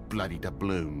map to some bloody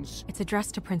doubloons. It's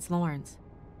addressed to Prince Lawrence.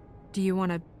 Do you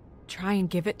want to try and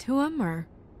give it to him, or?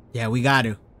 Yeah, we got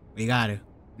to. We got to.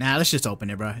 Nah, let's just open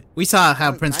it, bro. We saw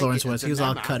how Prince Lawrence was. He was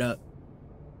all cut up.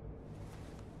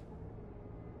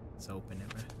 Let's open it,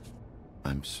 bro.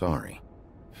 I'm sorry,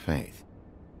 Faith.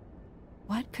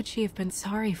 What could she have been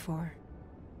sorry for?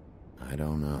 I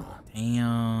don't know.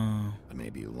 Damn. But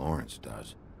maybe Lawrence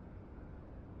does.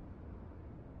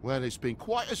 Well, it's been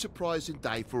quite a surprising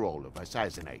day for all of us,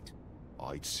 hasn't it?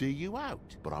 I'd see you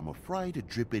out, but I'm afraid of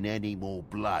dripping any more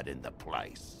blood in the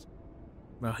place.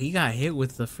 Bro, he got hit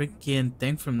with the freaking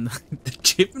thing from the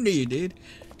chimney, dude.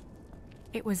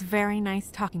 It was very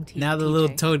nice talking to you. Now the TJ. little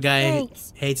toad guy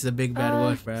Thanks. hates the big bad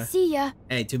wolf, bro. See ya.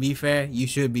 Hey, to be fair, you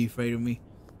should be afraid of me.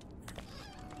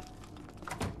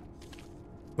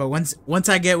 But once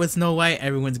I get with Snow White,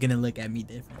 everyone's gonna look at me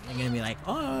different. They're gonna be like,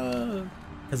 oh,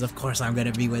 because of course I'm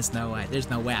gonna be with Snow White.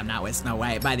 There's no way I'm not with Snow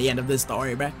White by the end of this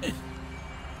story, bro.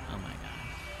 Oh my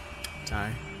god.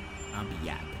 Sorry, I'll be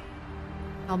yapping.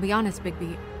 I'll be honest,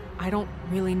 Bigby. I don't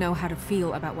really know how to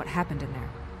feel about what happened in there.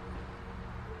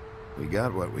 We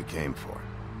got what we came for.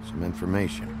 Some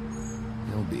information.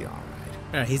 He'll be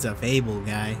alright. Bro, he's a Fable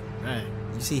guy. Right.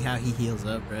 You see how he heals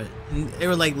up, right? And they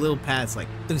were like little paths, like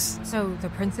this. So the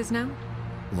prince is now?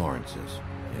 Lawrence's.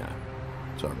 Yeah.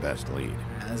 It's our best lead.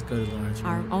 Right, let's go to Lawrence.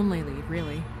 Our only lead,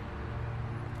 really.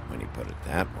 When you put it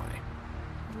that way.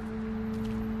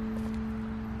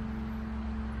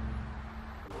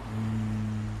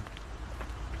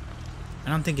 I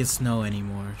don't think it's Snow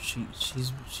anymore.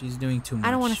 She's doing too much.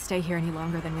 I don't want to stay here any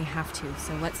longer than we have to,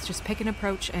 so let's just pick an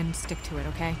approach and stick to it,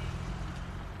 okay?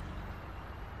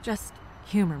 Just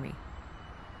humor me.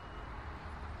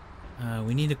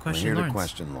 We need to question We're here Lawrence. to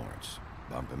question Lawrence.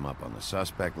 Bump him up on the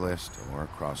suspect list or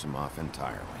cross him off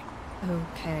entirely.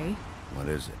 Okay. What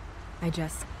is it? I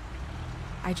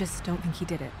just don't think he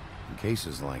did it. In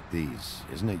cases like these,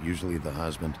 isn't it usually the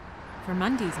husband? For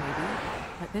Mundy's, maybe,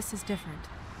 but this is different.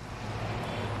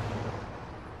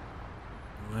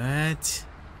 What?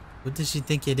 What does she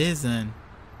think it is then?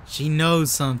 She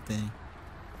knows something.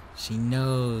 She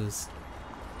knows.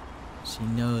 She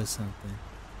knows something.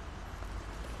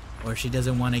 Or she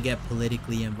doesn't want to get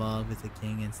politically involved with the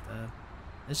king and stuff.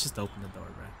 Let's just open the door,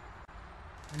 bro.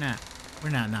 We're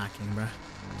not knocking, bro.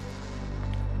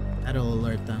 That'll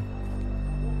alert them.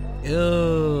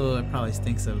 Ew, it probably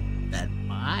stinks of that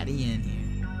body in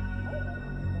here.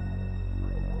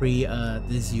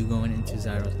 This is you going into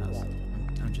Zyro's house.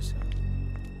 I'm just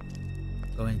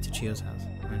going into Chio's house.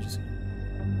 I'm just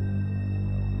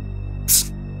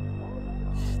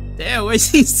Damn, why is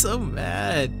he so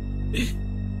mad?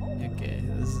 Okay,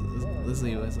 let's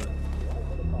leave what's up.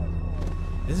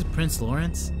 This is Prince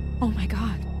Lawrence? Oh my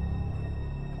god.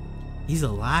 He's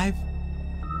alive?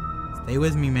 Stay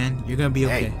with me, man. You're gonna be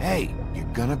okay. Hey, you're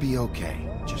gonna be okay.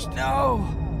 Just... No!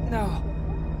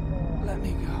 Let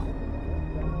me go.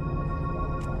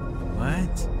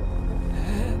 What?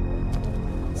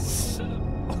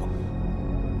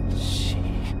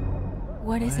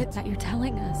 What is it that you're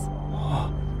telling us?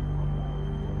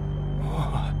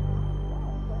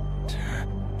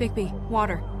 Bigby,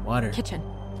 water. Water. Kitchen.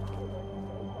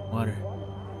 Water.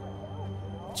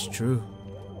 It's true.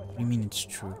 What do you mean it's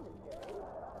true?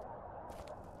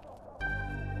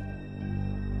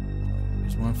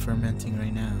 There's one fermenting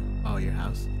right now. Oh, your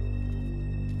house.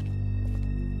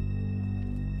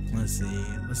 Let's see.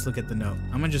 Let's look at the note.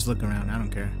 I'm gonna just look around. I don't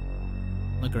care.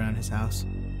 Look around his house.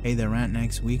 Pay the rent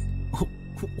next week.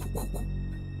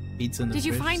 Pizza in the Did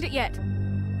you fridge. find it yet?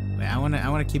 Wait, I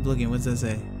wanna keep looking. What's that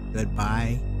say?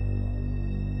 Goodbye.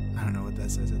 I don't know what that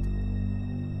says. Okay.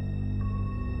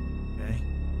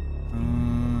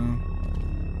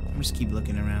 I'm just keep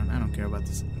looking around. I don't care about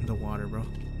the water, bro.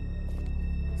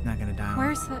 It's not gonna die.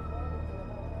 Where's the...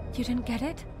 You didn't get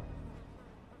it?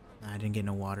 Nah, I didn't get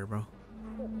no water, bro.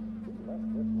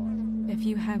 If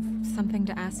you have something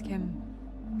to ask him,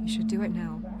 you should do it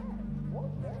now.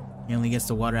 He only gets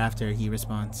the water after he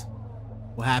responds.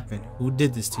 What happened? Who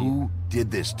did this to you? Who did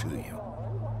this to you?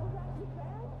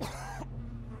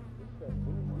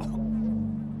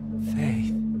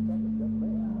 Faith.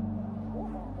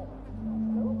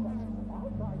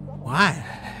 Why?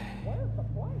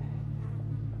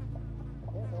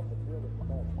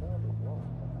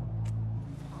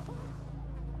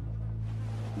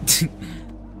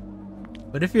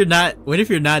 What if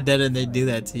you're not dead and they do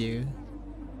that to you?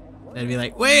 They'd be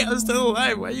like, wait, I'm still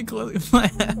alive. Why are you closing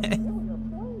my eyes?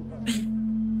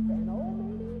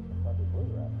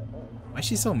 Why Why is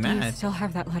she so Do you mad? still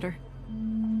have that letter?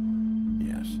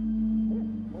 Yes.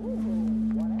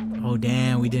 Oh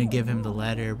damn, we didn't give him the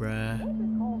letter, bruh.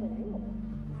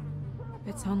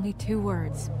 It's only 2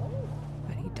 words,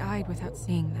 but he died without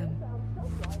seeing them.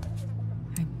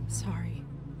 I'm sorry.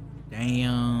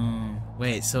 Damn.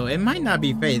 Wait, so it might not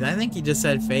be Faith. I think he just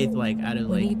said Faith like out of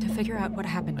We like, need to figure out what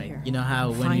happened here. you know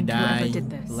how when you Find die, whoever did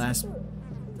this.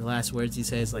 the last words you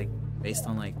say is like based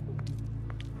on like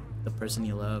the person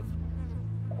you love.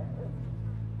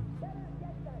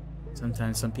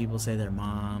 Sometimes some people say their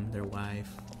mom, their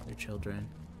wife, their children.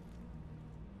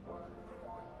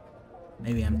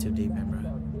 Maybe I'm too deep in, bro.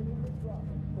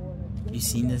 You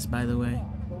seen this, by the way?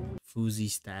 Fuzzy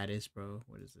status, bro.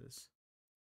 What is this?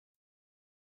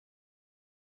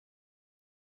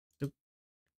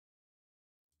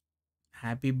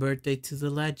 Happy birthday to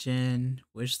the legend.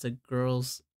 Wish the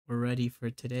girls were ready for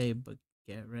today, but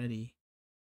get ready.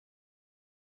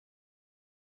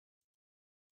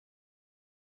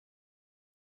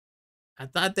 I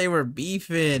thought they were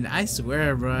beefing. I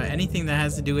swear, bro. Anything that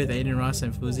has to do with Aiden Ross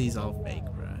and Fuzzy is all fake,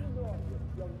 bro.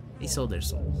 They sold their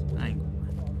souls. I ain't gonna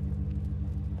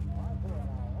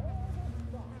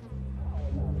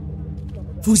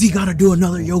lie. Fuzzy gotta do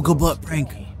another yoga butt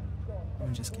prank.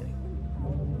 I'm just kidding.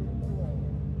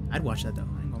 I'd watch that though.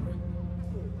 I ain't gonna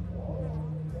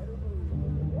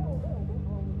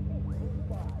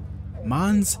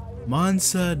lie.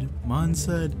 Monsud.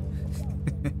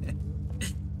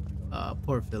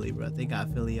 Poor Philly, bro. They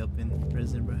got Philly up in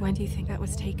prison, bro. When do you think that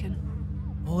was taken?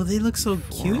 Oh, they look so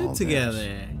cute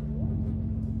together.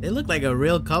 They look like a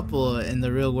real couple in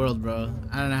the real world, bro.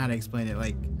 I don't know how to explain it.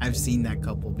 Like, I've seen that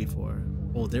couple before.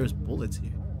 Oh, there's bullets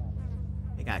here.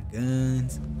 They got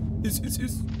guns.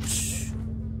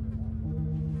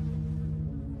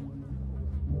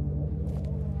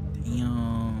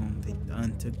 Damn, they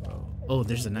done took, bro. Oh,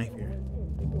 there's a knife here.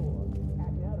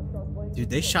 Dude,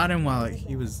 they shot him while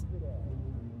he was...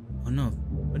 Oh no,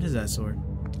 what is that sword?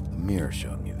 The mirror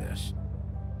showed me this.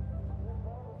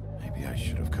 Maybe I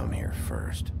should have come here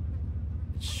first.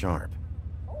 It's sharp,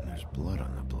 and there's blood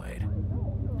on the blade.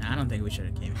 I don't think we should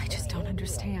have came here. I just don't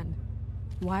understand.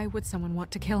 Why would someone want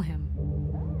to kill him?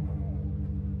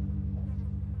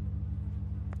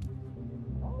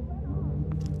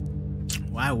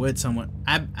 Why would someone...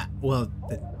 well,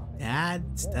 the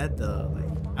dad's dead though.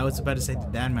 Like, I was about to say the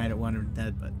dad might have wanted him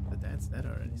dead, but the dad's dead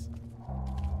already. So.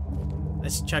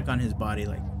 Let's check on his body.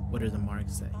 Like, what are the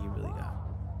marks that he really got?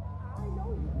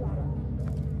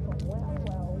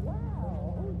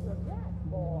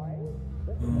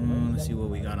 Let's see what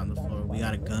we got on the floor. We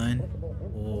got a gun.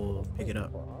 Oh, pick it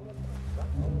up.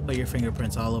 Put your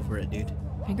fingerprints all over it, dude.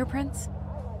 Fingerprints?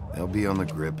 They'll be on the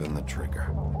grip and the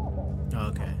trigger. Oh,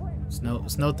 okay.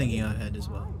 Snow thinking ahead as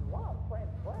well.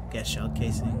 Get shell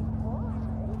casing.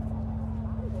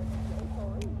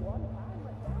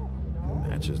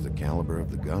 Matches the caliber of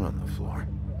the gun on the floor.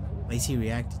 Lacey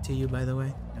reacted to you, by the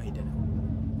way? No, he didn't.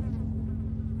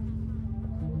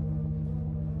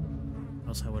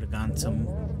 Else I would have gotten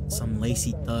some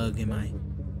Lacey thug in my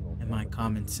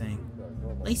comments saying,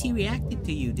 Lacey reacted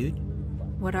to you, dude.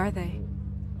 What are they?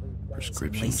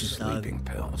 Prescription sleeping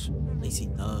pills. Lacey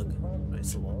thug. But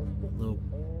it's a little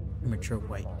premature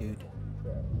white dude.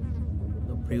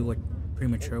 A little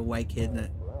premature white kid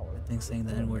that thinks saying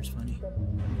the N-word's funny.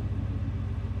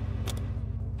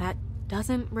 That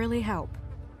doesn't really help.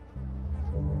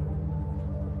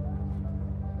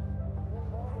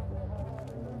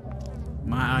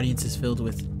 My audience is filled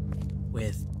with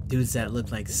dudes that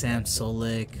look like Sam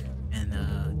Solik and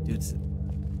dudes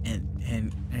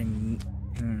and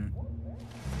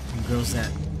girls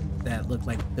that look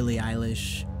like Billie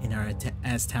Eilish and are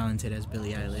as talented as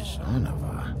Billie Eilish. Son of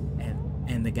a...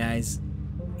 And the guys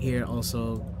here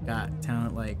also got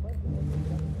talent like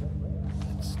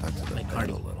Stuck to the like bed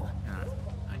Cardi. a little.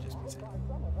 I just be saying.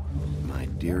 My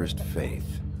dearest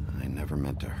Faith, I never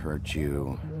meant to hurt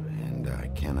you, and I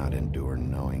cannot endure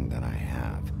knowing that I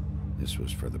have. This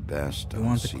was for the best. You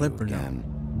want the clip or again.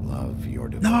 Love your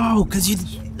No, because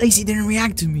Lacey didn't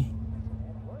react to me.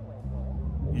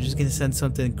 You're just gonna send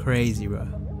something crazy, bro.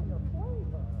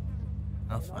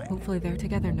 I'll find Hopefully they're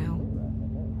together now.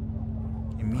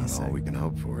 Give me a Not sec. all we can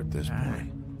hope for at this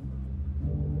point.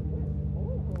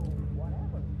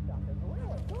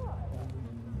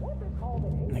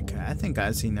 Okay, I think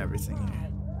I've seen everything here.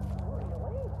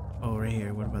 Oh, right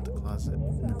here. What about the closet?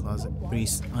 In the closet.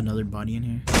 Priest, another body in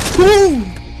here. Boom!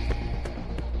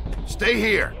 Stay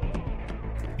here.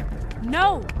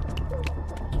 No!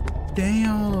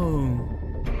 Damn.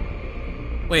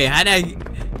 Wait, how'd I...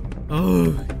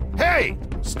 Oh. Hey!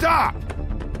 Stop!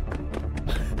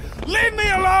 Leave me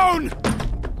alone!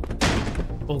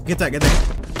 Oh, get that, get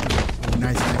that. Oh,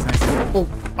 nice, nice, nice. Oh,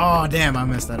 oh, damn, I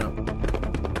messed that up.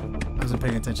 I wasn't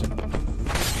paying attention.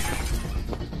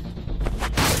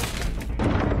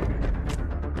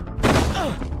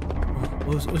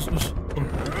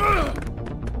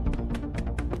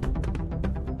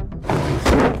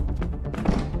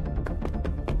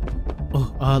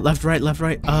 Left, right,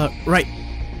 right.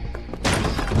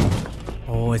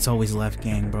 Oh, it's always left,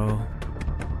 gang, bro.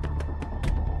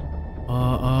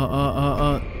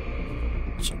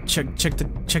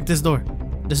 Check this door.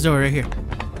 This door right here.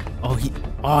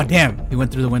 Oh, damn, he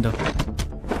went through the window.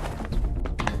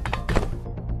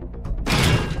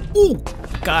 Ooh,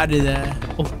 got it.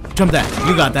 Oh, jump that.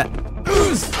 You got that.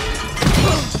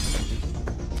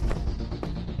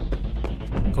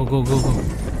 Go, go, go, go.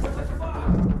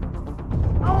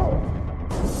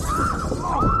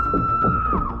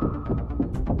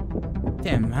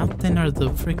 Damn, how thin are the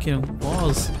freaking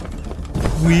walls?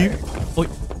 Weird. Oh,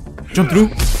 jump through.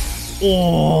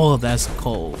 Oh, that's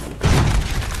cold.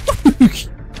 Did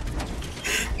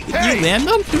you land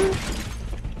on him?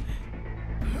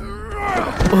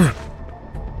 Oh.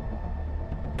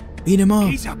 Beat him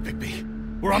up. Ease up,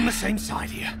 Bigby. We're on the same side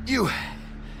here. You.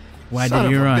 Why did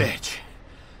you run? Bitch.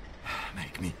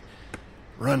 Make me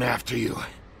run after you.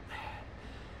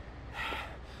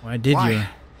 Why did you?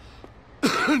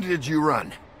 Did you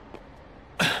run?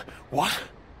 What?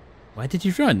 Why did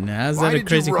you run? How's that a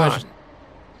crazy question?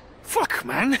 Fuck,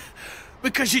 man.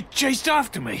 Because you chased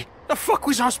after me. The fuck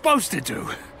was I supposed to do?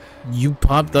 You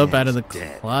popped up out of the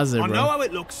closet, bro. I know how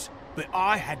it looks, but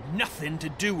I had nothing to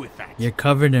do with that. You're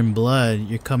covered in blood.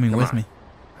 You're coming with me.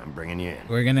 I'm bringing you in.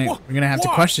 We're gonna have to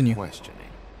question you. Questioning.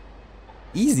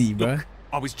 Easy, bro. Look,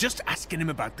 I was just asking him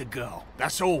about the girl.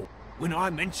 That's all. When I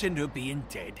mentioned her being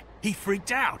dead, he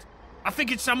freaked out. I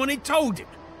figured someone had told him.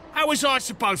 How was I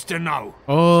supposed to know?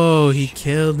 Oh, he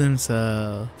killed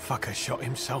himself. Fucker shot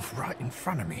himself right in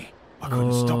front of me. I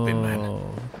couldn't stop him, man.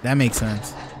 That makes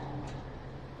sense.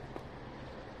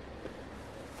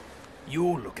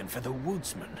 You're looking for the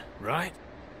woodsman, right?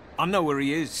 I know where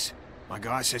he is. My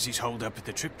guy says he's holed up at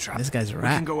the trip trap. This guy's a We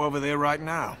rat. can go over there right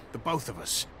now, the both of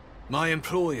us. My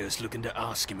employer's looking to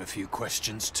ask him a few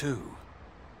questions too.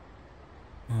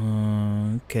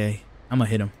 Okay. I'm gonna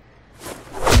hit him.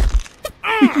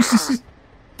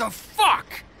 The fuck?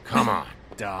 Come on.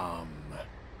 Dumb.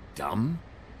 Dumb?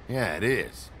 Yeah, it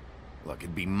is. Look,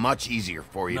 it'd be much easier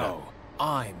for you No,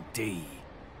 I'm D.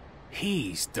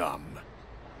 He's dumb.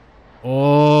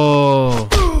 Oh.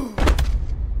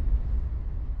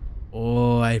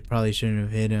 Oh, I probably shouldn't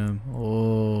have hit him.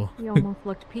 Oh. He almost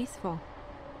looked peaceful.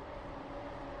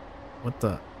 What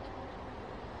the?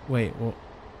 Wait, well.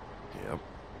 Yep.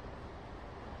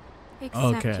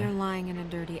 Except Okay. you're lying in a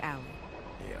dirty alley.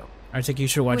 Yep. I think you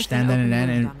should watch With Dan an Dan open and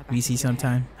wound and on the back VC of your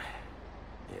sometime.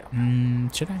 Yeah.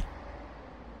 Should I?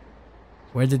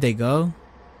 Where did they go?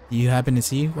 Do you happen to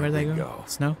see where they go?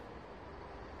 Snow?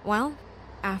 Well,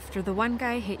 after the one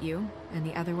guy hit you, and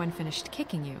the other one finished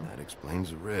kicking you, That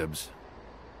explains the ribs.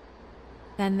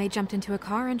 then they jumped into a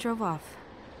car and drove off.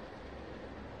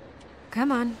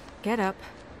 Come on, get up.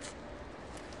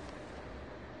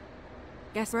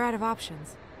 Guess we're out of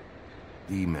options.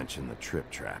 Dee mentioned the trip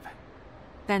trap.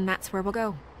 Then that's where we'll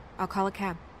go. I'll call a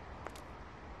cab.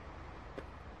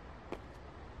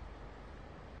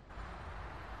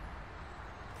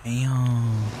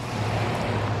 Damn.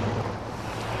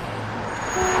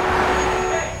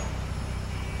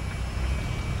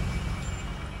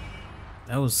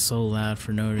 That was so loud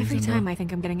for no reason. Every time bro. I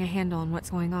think I'm getting a handle on what's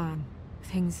going on,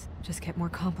 things just get more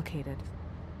complicated.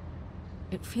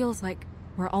 It feels like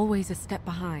we're always a step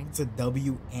behind. It's a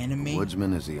W anime. The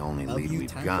Woodsman is the only lead W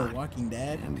we've time got. for Walking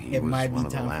Dead. And he It was might be one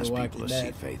of the time for last Walking people to see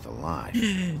Dead. Faith alive.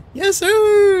 Yes,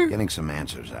 sir. Getting some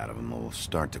answers out of him will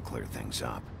start to clear things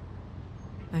up.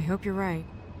 I hope you're right.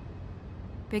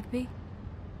 Bigby,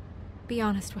 be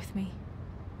honest with me.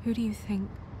 Who do you think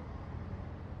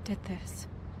did this?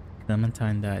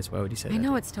 Clementine dies. Why would he say that? I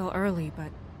know it's still early, but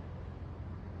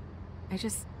I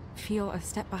just feel a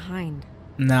step behind.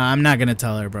 Nah, I'm not gonna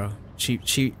tell her, bro. She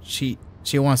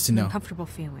wants to An know. uncomfortable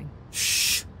feeling.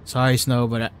 Shh. Sorry, Snow,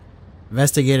 but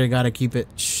investigator gotta keep it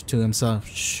to himself.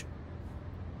 Shh.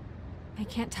 I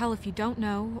can't tell if you don't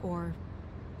know or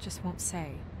just won't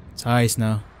say. Sorry,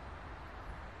 Snow.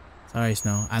 Sorry,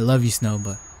 Snow. I love you, Snow,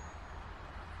 but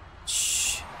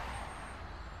shh.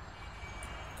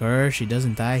 Girl, she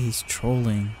doesn't die. He's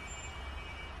trolling.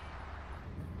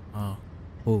 Oh,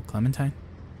 Clementine.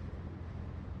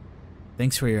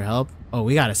 Thanks for your help. Oh,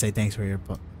 we gotta say thanks for your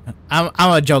help. I'm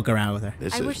gonna joke around with her.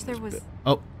 This I wish there was...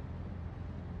 Oh.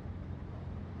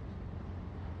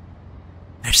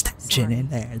 There's tension in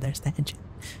there. There's tension.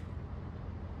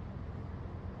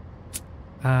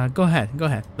 Go ahead. Go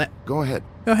ahead. Go ahead.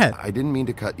 Go ahead. I didn't mean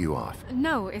to cut you off.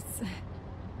 No, it's...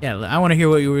 Yeah, I want to hear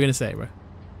what you were going to say, bro.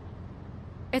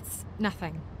 It's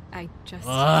nothing. I just...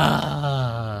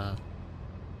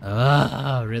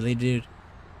 Really, dude?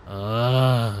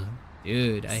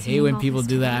 Dude, I hate when people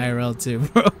do that IRL too,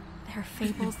 bro. There are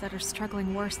fables that are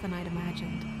struggling worse than I'd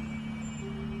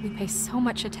imagined. We pay so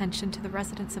much attention to the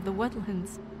residents of the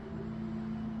woodlands.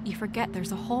 You forget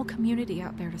there's a whole community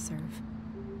out there to serve.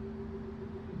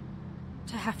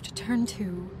 To have to turn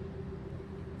to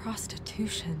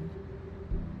prostitution.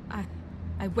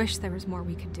 I wish there was more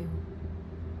we could do.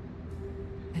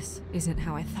 This isn't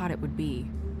how I thought it would be.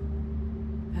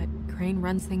 But Crane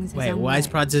runs things his Wait, own why is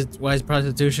way.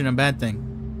 prostitution a bad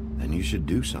thing? Then you should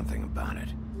do something about it.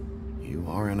 You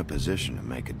are in a position to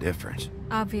make a difference.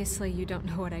 Obviously, you don't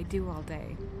know what I do all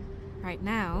day. Right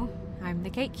now, I'm the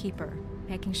gatekeeper,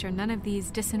 making sure none of these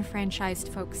disenfranchised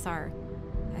folks are,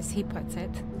 as he puts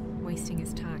it, wasting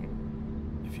his time.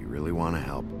 If you really want to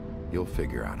help, you'll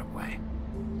figure out a way.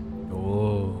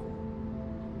 Oh,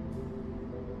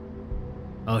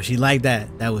 she liked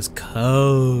that. That was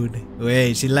code.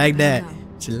 Wait, she liked that.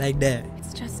 She liked that.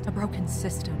 It's just a broken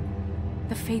system.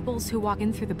 The Fables who walk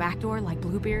in through the back door like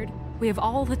Bluebeard, we have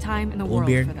all the time in the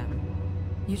world for them.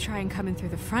 You try and come in through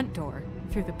the front door,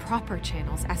 through the proper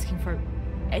channels, asking for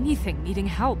anything, needing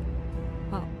help.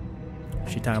 Well,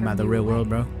 She talking about the real world,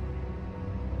 bro.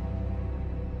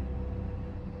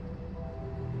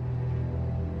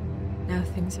 now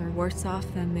things are worse off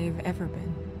than they've ever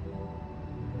been.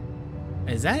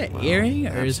 Is that an earring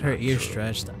or is her ear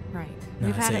stretched? Right. No,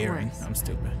 We've it's had an it earring. worse. I'm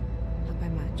stupid. Not by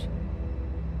much.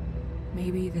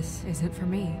 Maybe this isn't for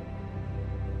me.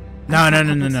 No, no,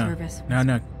 no, no, Public no. service No, was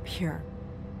no. Pure.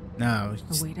 No.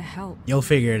 A way to help. You'll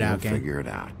figure it out, You'll gang. figure it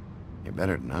out. You're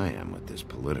better than I am with this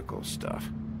political stuff.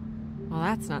 Well,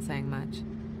 that's not saying much.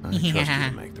 I trust you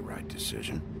to make the right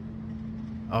decision.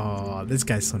 Oh, this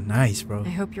guy's so nice, bro. I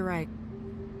hope you're right.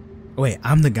 Wait,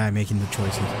 I'm the guy making the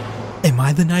choices. Am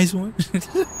I the nice one?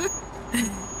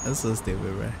 That's so stupid,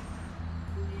 bro.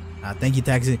 Thank you,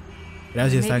 taxi.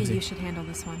 Gracias, Maybe taxi. you should handle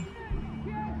this one.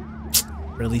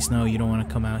 Really, Snow, you don't want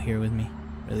to come out here with me?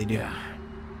 Really do? Yeah.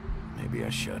 Maybe I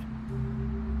should.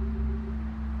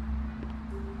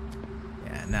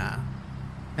 Yeah, nah.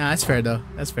 Nah, that's fair, though.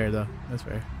 That's fair, though. That's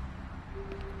fair.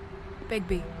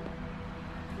 Bigby.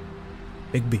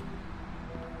 Bigby.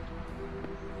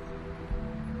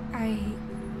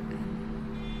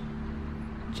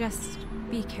 Just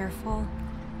be careful.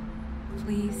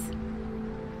 Please.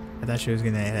 I thought she was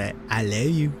gonna say, I love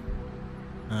you.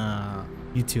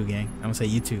 You too, gang. I'm gonna say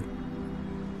you too.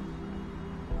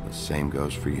 The same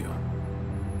goes for you.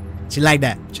 She like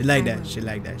that. She like that. She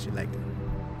like that. She like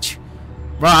that.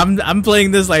 Bro, I'm playing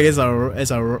this like it's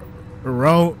a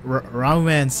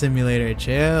romance simulator.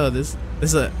 Chill. This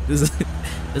is a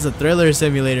thriller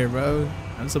simulator, bro.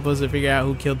 I'm supposed to figure out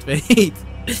who killed Faith.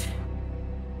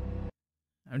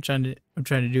 I'm trying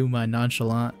to do my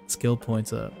nonchalant skill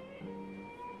points up.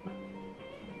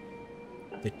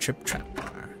 The Trip Trap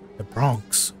Bar. The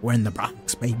Bronx. We're in the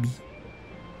Bronx, baby.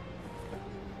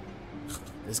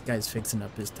 This guy's fixing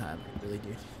up his time. I really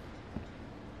do.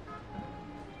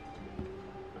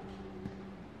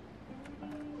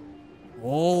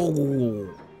 Oh.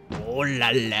 Oh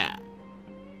la la.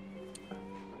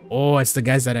 Oh, it's the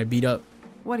guys that I beat up.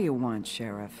 What do you want,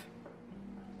 Sheriff?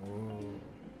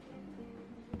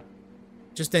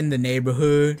 Just in the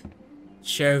neighborhood.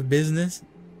 Sheriff business.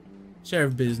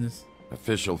 Sheriff business.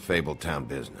 Official Fabletown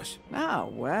business. Oh,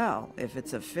 well, if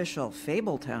it's official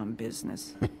Fabletown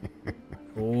business.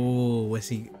 Oh, what's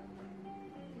he?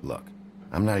 Look,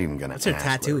 I'm not even gonna What's her ask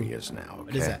tattoo? where he is now, okay?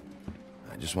 What is that?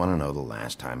 I just want to know the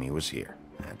last time he was here.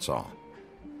 That's all.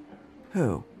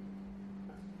 Who?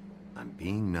 I'm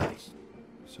being nice,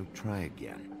 so try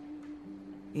again.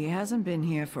 He hasn't been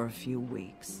here for a few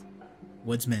weeks.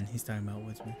 Woodsman. He's talking about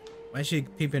Woodsman. Why is she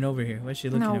peeping over here? Why is she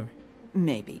looking No, over?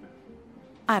 maybe.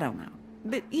 I don't know.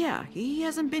 But yeah, he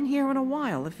hasn't been here in a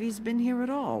while, if he's been here at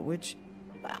all, which...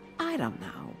 I don't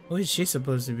know. Who is she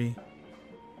supposed to be?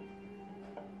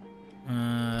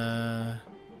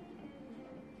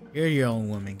 You're your own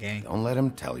woman, gang. Don't let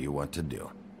him tell you what to do.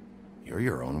 You're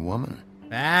your own woman.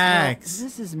 Facts. Well,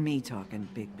 this is me talking,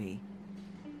 Bigby.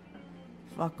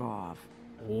 Fuck off.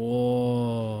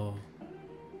 Oh.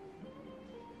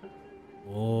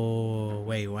 Oh,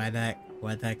 wait, why that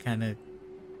kind of...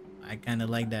 I kind of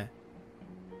like that.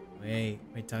 Wait,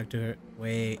 talk to her.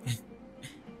 Wait.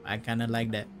 I kind of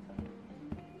like that.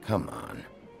 Come on.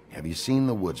 Have you seen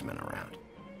the woodsman around?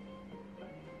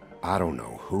 I don't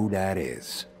know who that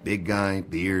is. Big guy,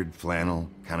 beard, flannel,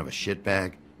 kind of a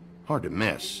shitbag. Hard to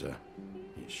miss. You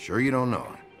sure you don't know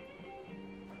him?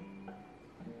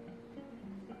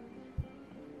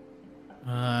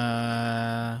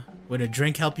 Would a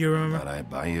drink help you remember? Thought I'd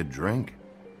buy you a drink.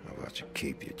 How about you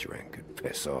keep your drink and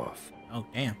piss off? Oh,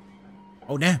 damn.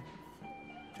 Oh, damn.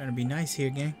 Trying to be nice here,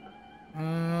 gang.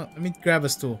 Let me grab a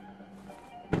stool.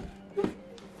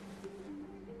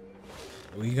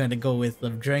 We're gonna go with the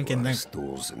drink and then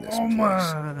stools in this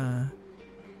place.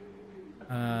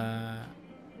 I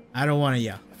don't want to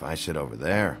yell. If I sit over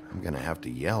there, I'm gonna have to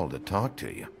yell to talk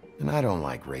to you. And I don't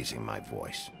like raising my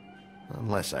voice.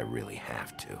 Unless I really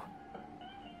have to.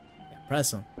 Yeah,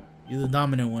 press him. You're the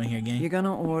dominant one here, gang. You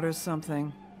gonna order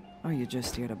something? Or you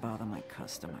just here to bother my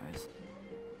customers?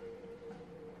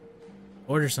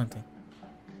 Order something.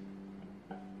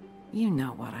 You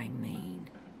know what I mean.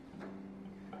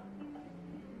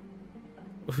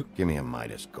 Give me a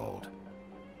Midas Gold.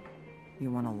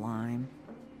 You want a lime?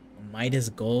 Midas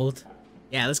Gold?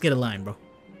 Yeah, let's get a lime, bro.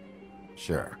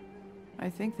 Sure. I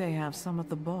think they have some at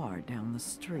the bar down the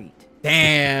street.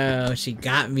 Damn, she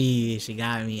got me. She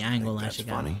got me. I ain't gonna lie, she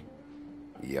got me.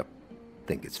 Yep.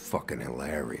 Think it's fucking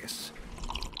hilarious.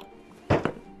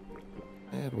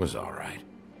 It was alright.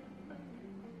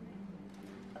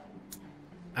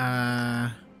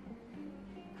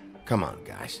 Come on,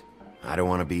 guys. I don't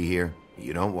want to be here.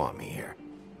 You don't want me here.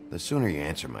 The sooner you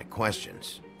answer my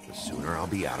questions, the sooner I'll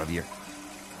be out of here.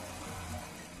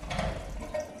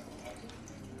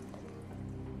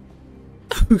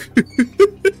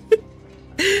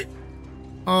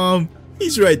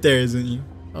 He's right there, isn't he?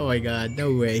 Oh my god,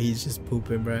 no way, he's just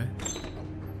pooping, bruh.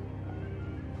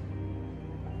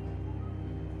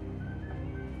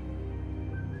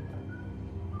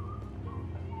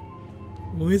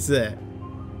 Who is that?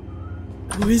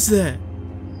 Who is that?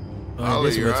 Oh,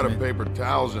 Ollie, you're out of paper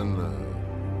towels and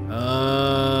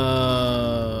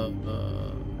oh,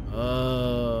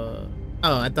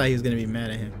 I thought he was gonna be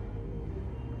mad at him.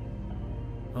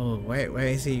 Oh, wait,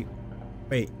 is he?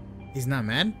 Wait, he's not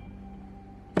mad?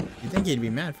 You think he'd be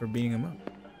mad for beating him up?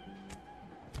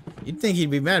 You'd think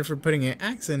he'd be mad for putting an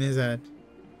axe in his head.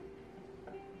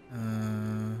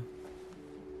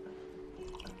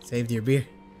 Saved your beer.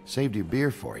 Saved your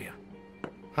beer for you.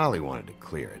 Holly wanted to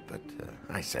clear it, but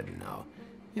I said no.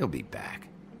 You'll be back.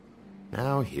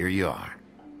 Now here you are.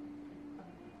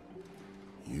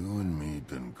 you and me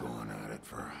been going at it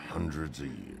for hundreds of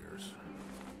years.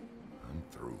 I'm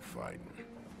through fighting.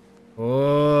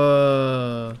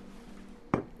 Oh,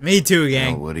 me too,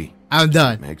 gang. Well, Woody, I'm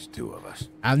done. Makes two of us.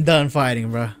 I'm done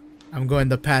fighting, bro. I'm going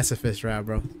the pacifist route,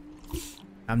 bro.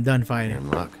 I'm done fighting.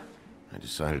 In luck. I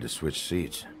decided to switch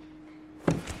seats.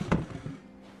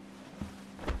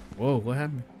 Whoa, what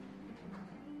happened?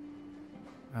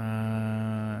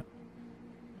 I'm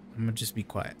gonna just be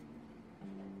quiet.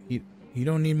 You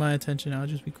don't need my attention. I'll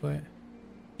just be quiet.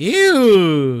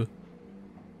 Ew.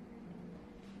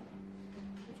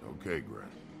 It's okay,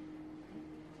 Grant.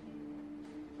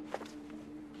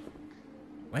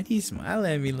 Why do you smile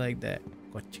at me like that,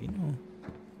 cochino?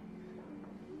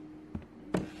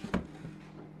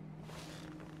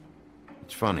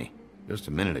 It's funny. Just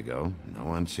a minute ago, no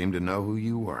one seemed to know who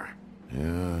you were.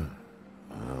 Yeah,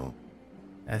 well,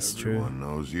 that's true. Everyone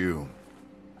knows you.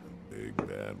 The big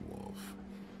bad wolf.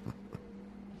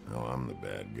 Now I'm the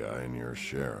bad guy and you're a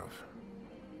sheriff.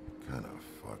 What kind of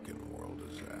fucking world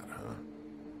is that, huh?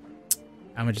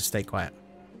 I'm gonna just stay quiet.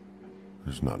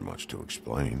 There's not much to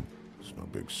explain. It's no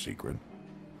big secret.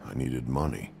 I needed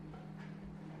money.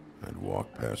 I'd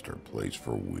walked past her place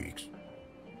for weeks.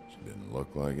 She didn't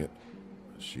look like it,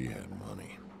 but she had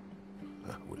money.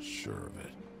 I was sure of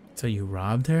it. So you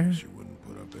robbed her? She wouldn't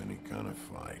put up any kind of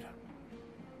fight.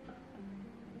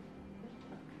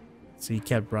 So you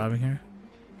kept robbing her?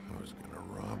 I was gonna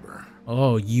rob her.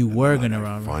 Oh, you were gonna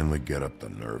rob her. Finally get up the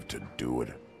nerve to do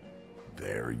it.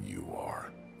 There you are.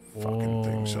 Fucking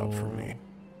things up for me.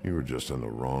 You were just in the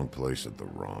wrong place at the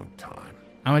wrong time.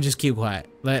 I'm gonna just keep quiet.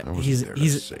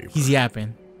 He's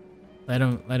yapping. Let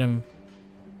him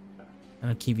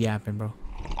keep yapping, bro.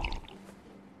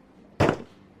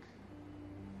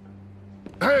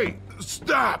 Hey,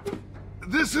 stop!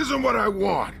 This isn't what I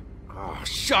want. Oh,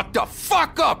 shut the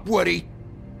fuck up, Woody!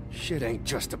 Shit ain't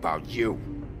just about you.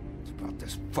 It's about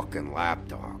this fucking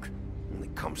lapdog. Only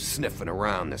comes sniffing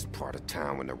around this part of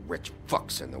town when the rich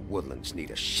fucks in the woodlands need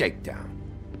a shakedown.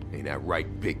 Ain't that right,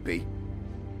 Bigby?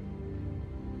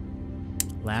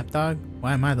 Lapdog?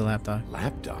 Why am I the lapdog?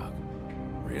 Lapdog?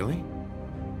 Really?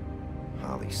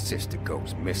 Holly's sister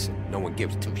goes missing. No one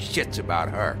gives two shits about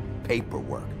her.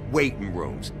 Paperwork. waiting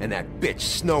rooms, and that bitch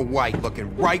Snow White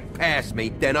looking right past me,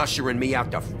 then ushering me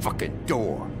out the fucking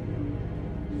door.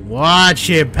 Watch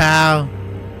it, pal.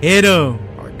 Hit him.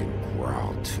 I can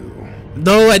growl too.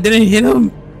 No, I didn't hit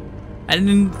him. I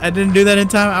didn't do that in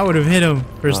time. I would have hit him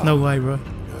for Snow White, bro.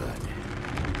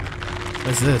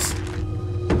 What's this?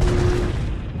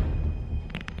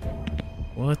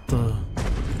 What the?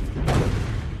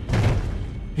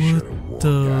 What the?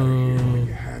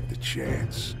 You had the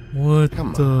chance. What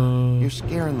Come the? on. You're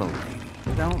scaring the lady.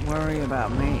 Don't worry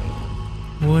about me.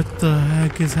 What the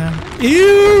heck is happening?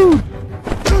 Ew!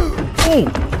 Oh!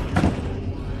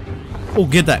 Oh,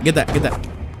 get that, get that, get that.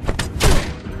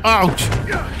 Ouch!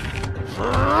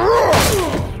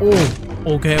 Oh,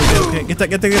 okay, okay, okay. Get that,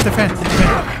 get that, get the fan. Get the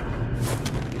fan.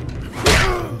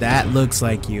 That looks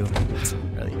like you.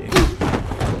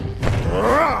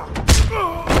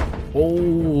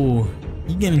 Oh,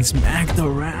 you getting smacked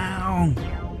around.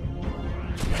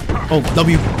 Oh,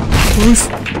 W.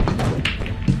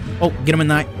 Oh, get him in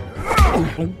the eye. Oh,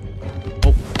 oh,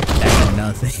 oh, that did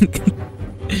nothing.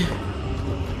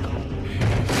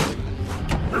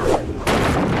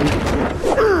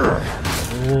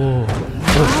 Oh,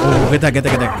 oh, get that, get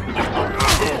that, get that.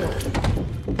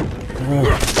 Oh,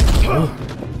 oh,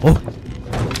 oh.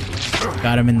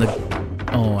 Got him in the.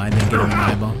 Oh, I didn't get him in the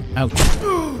eyeball. Ouch.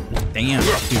 Damn,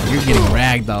 dude, you're getting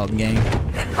ragdolled, gang.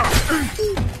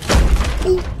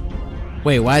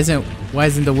 Wait, why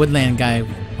isn't the woodland guy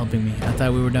helping me? I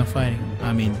thought we were done fighting.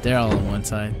 I mean, they're all on one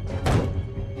side.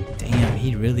 Damn,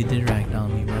 he really did ragdoll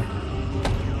me, bro.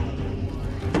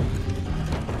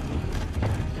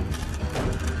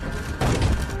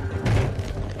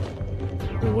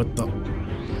 Oh, what the?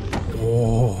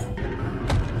 Oh.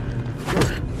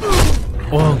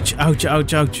 Ouch, ouch,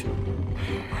 ouch, ouch.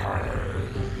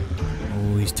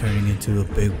 Oh, he's turning into a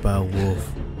big bad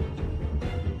wolf.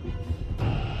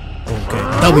 Okay,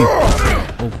 W.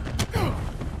 Oh.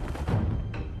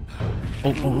 Oh,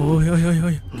 oh, oh, oh, oh, oh.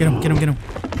 Get him, get him, get him.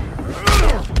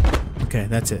 Okay,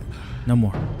 that's it. No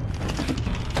more.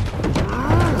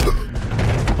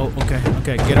 Oh, okay,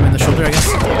 okay. Get him in the shoulder, I guess.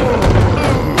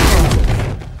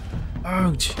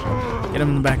 Ouch. Get him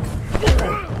in the back.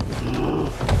 Oh,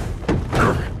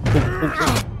 oh,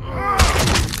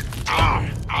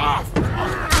 oh.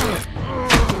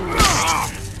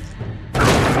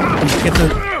 Get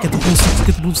the blue sticks,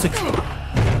 get the blue sticks.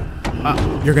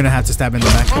 You're gonna have to stab in the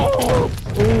back.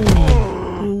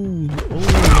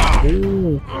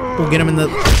 Oh, get him in the.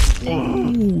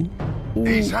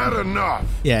 He's had enough.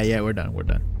 Yeah, yeah, we're done. We're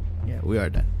done. Yeah, we are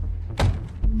done.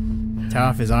 Tear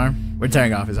off his arm. We're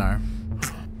tearing off his arm.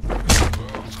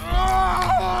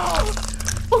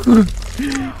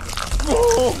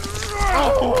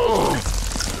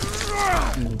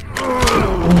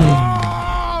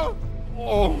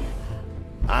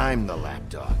 I'm the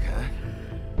lapdog, huh?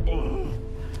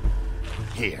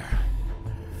 Here.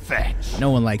 Fetch.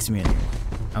 No one likes me anymore.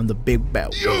 I'm the big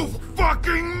bad wolf. You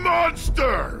fucking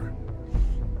monster!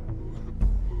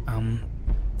 I'm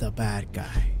the bad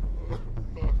guy.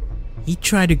 He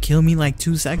tried to kill me like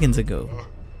 2 seconds ago.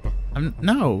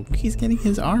 No, he's getting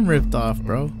his arm ripped off,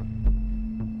 bro.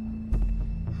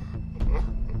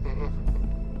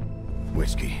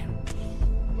 Whiskey.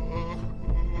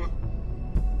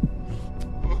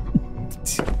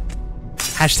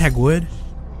 Hashtag wood.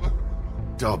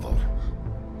 Double.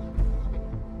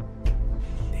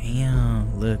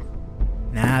 Damn, look.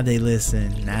 Now they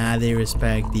listen. Now they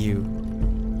respect you.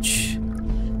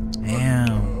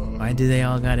 Damn. Why do they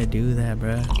all gotta do that,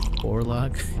 bruh?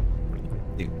 Warlock?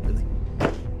 Dude, really?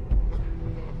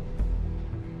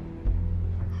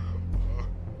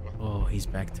 Oh, he's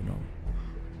back to normal.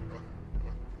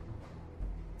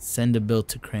 Send a bill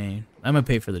to Crane. I'm gonna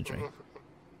pay for the drink.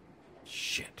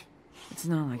 Shit. It's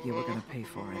not like you were gonna pay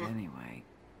for it anyway.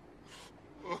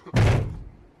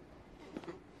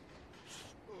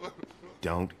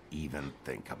 Don't even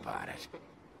think about it.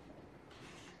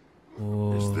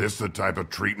 Oh. Is this the type of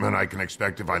treatment I can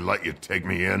expect if I let you take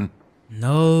me in?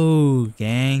 No,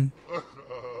 gang.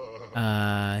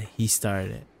 He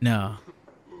started it. No.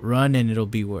 Run and it'll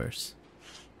be worse.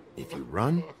 If you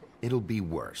run, it'll be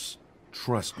worse.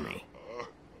 Trust me.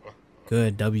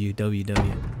 Good. W.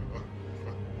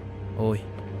 Oi.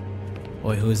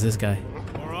 Oi, who's this guy?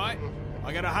 Alright,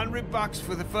 I got $100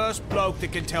 for the first bloke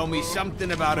that can tell me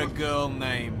something about a girl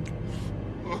named...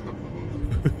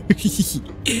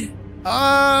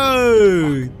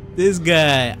 Oh, this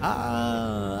guy.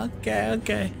 Oh,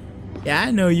 okay. Yeah,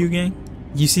 I know you, gang.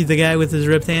 You see the guy with his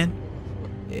ripped hand?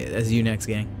 Yeah, that's you next,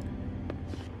 gang.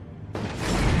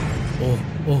 Oh.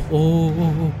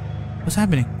 What's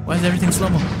happening? Why is everything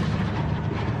slow-mo?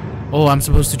 Oh, I'm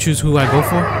supposed to choose who I go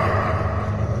for?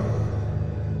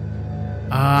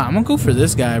 I'm gonna go for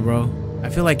this guy, bro. I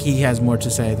feel like he has more to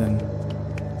say than...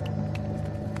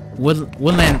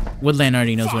 Woodland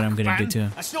already knows what I'm gonna do to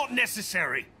him. That's not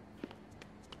necessary.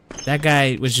 That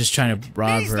guy was just trying to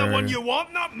rob He's her. the one you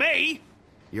want, not me.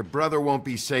 Your brother won't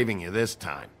be saving you this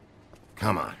time.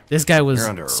 Come on. This guy was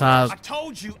I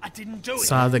told you I didn't do it.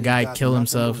 saw the guy kill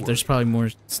himself. There's probably more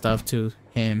stuff to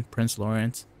him, Prince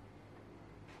Lawrence.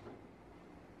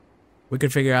 We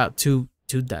could figure out two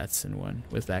deaths in one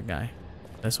with that guy.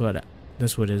 That's what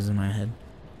is in my head.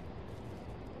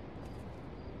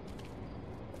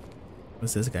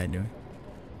 What's this guy doing?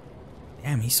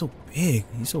 Damn, he's so big.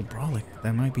 He's so brolic.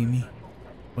 That might be me.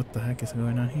 What the heck is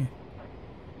going on here?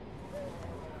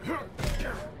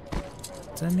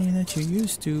 Does that mean that you're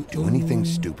used to... Do anything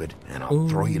stupid, and I'll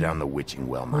throw you down the witching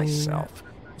well myself.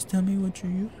 Just tell me what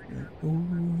you're used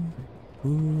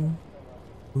to.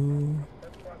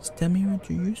 Just tell me what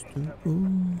you're used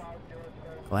to.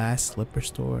 Glass slipper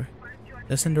store.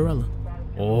 That's Cinderella.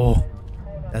 Oh,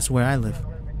 that's where I live.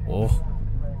 Oh.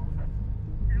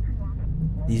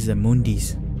 These are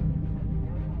Mundis.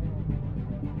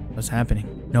 What's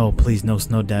happening? No, please, no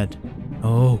snow, Dad.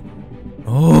 Oh.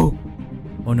 Oh.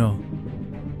 Oh no.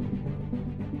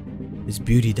 It's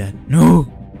Beauty, Dad. No.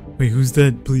 Wait, who's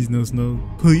dead? Please, no snow.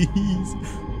 Please.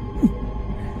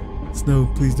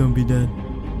 Snow, please don't be dead.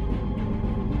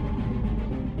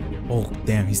 Oh,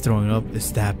 damn, he's throwing up.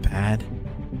 Is that bad?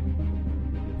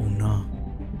 Oh no.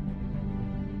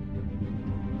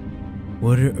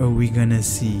 What are we gonna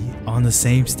see? On the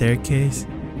same staircase?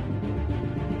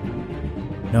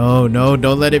 No, no,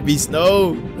 don't let it be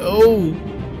snow. No.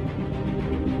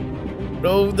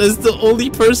 No, that's the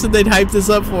only person they'd hype this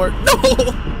up for. No.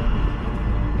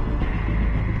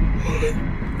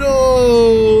 No.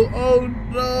 Oh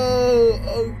no.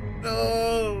 Oh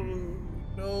no.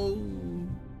 No.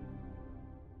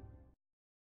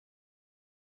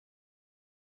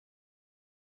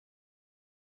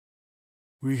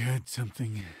 We had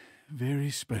something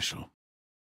very special.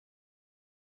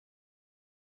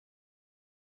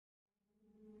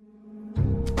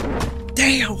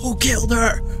 Damn, who killed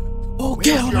her? Who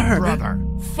killed her? Brother.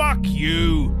 Fuck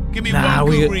you. Give me Nah,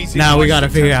 one good reason. we gotta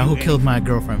figure out who killed my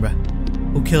girlfriend, bro.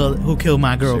 Who killed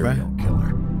my girl, bro?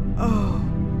 Killer.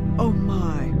 Oh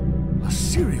my. A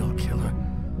serial killer.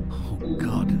 Oh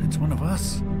God, and it's one of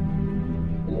us.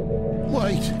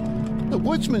 Wait, the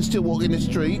woodsman's still walking the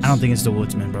streets. I don't think it's the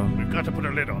woodsman, bro. We've got to put a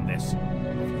lid on this. If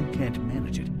you can't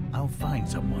manage it, I'll find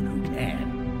someone who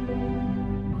can.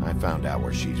 I found out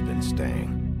where she's been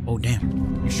staying. Oh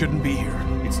damn. You shouldn't be here.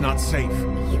 It's not safe.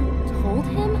 You told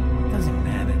him? Doesn't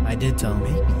matter. I did tell him.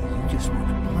 Maybe you just want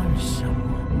to punish someone.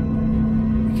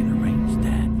 We can arrange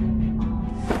that.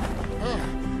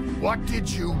 What did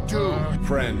you do?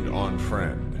 Friend on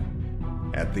friend.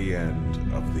 At the end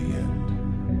of the end.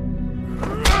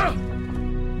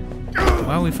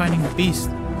 Why are we fighting the beast?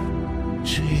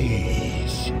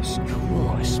 Jesus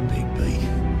Christ, Bigby.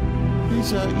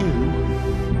 Is that you?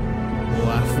 Oh,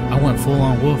 I went full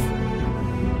on wolf.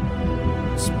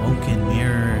 Smoke and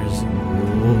mirrors.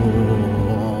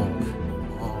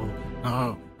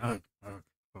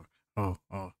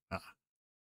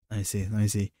 Let me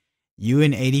see. You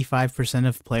and 85%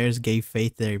 of players gave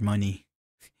Faith their money.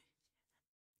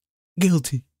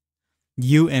 Guilty.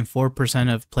 You and 4%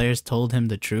 of players told him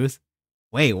the truth.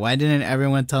 Wait, why didn't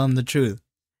everyone tell him the truth?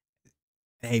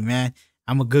 Hey man,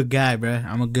 I'm a good guy, bruh.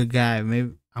 I'm a good guy.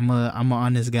 Maybe I'm a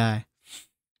honest guy.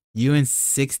 You and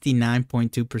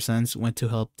 69.2% went to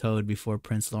help Toad before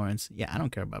Prince Lawrence. Yeah, I don't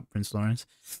care about Prince Lawrence.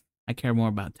 I care more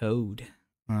about Toad.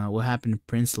 What happened to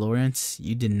Prince Lawrence?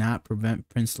 You did not prevent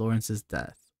Prince Lawrence's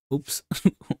death. Oops.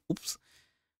 Oops.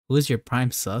 Who is your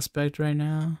prime suspect right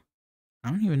now? I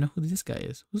don't even know who this guy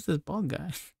is. Who's this bald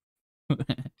guy?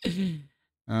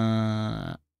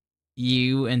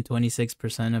 You and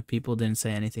 26% of people didn't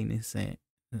say anything to say.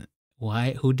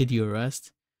 Why? Who did you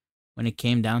arrest? When it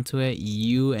came down to it,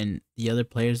 you and the other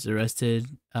players arrested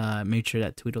made sure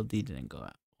that Tweedledee didn't go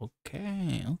out.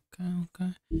 Okay.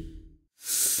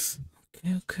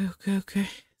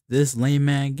 This lame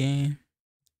man game.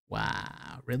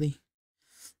 Wow, really?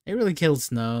 They really killed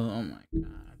Snow. Oh my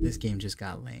god. This game just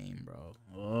got lame, bro.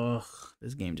 Ugh.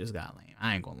 This game just got lame.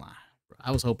 I ain't gonna lie, bro.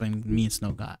 I was hoping me and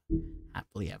Snow got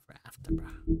happily ever after, bro.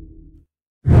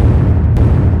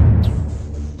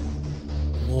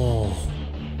 Whoa.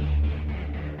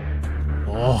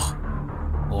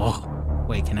 Oh.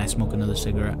 Wait, can I smoke another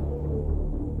cigarette?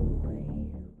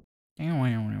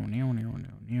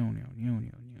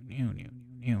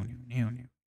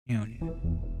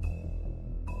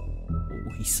 Oh,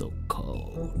 he's so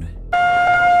cold.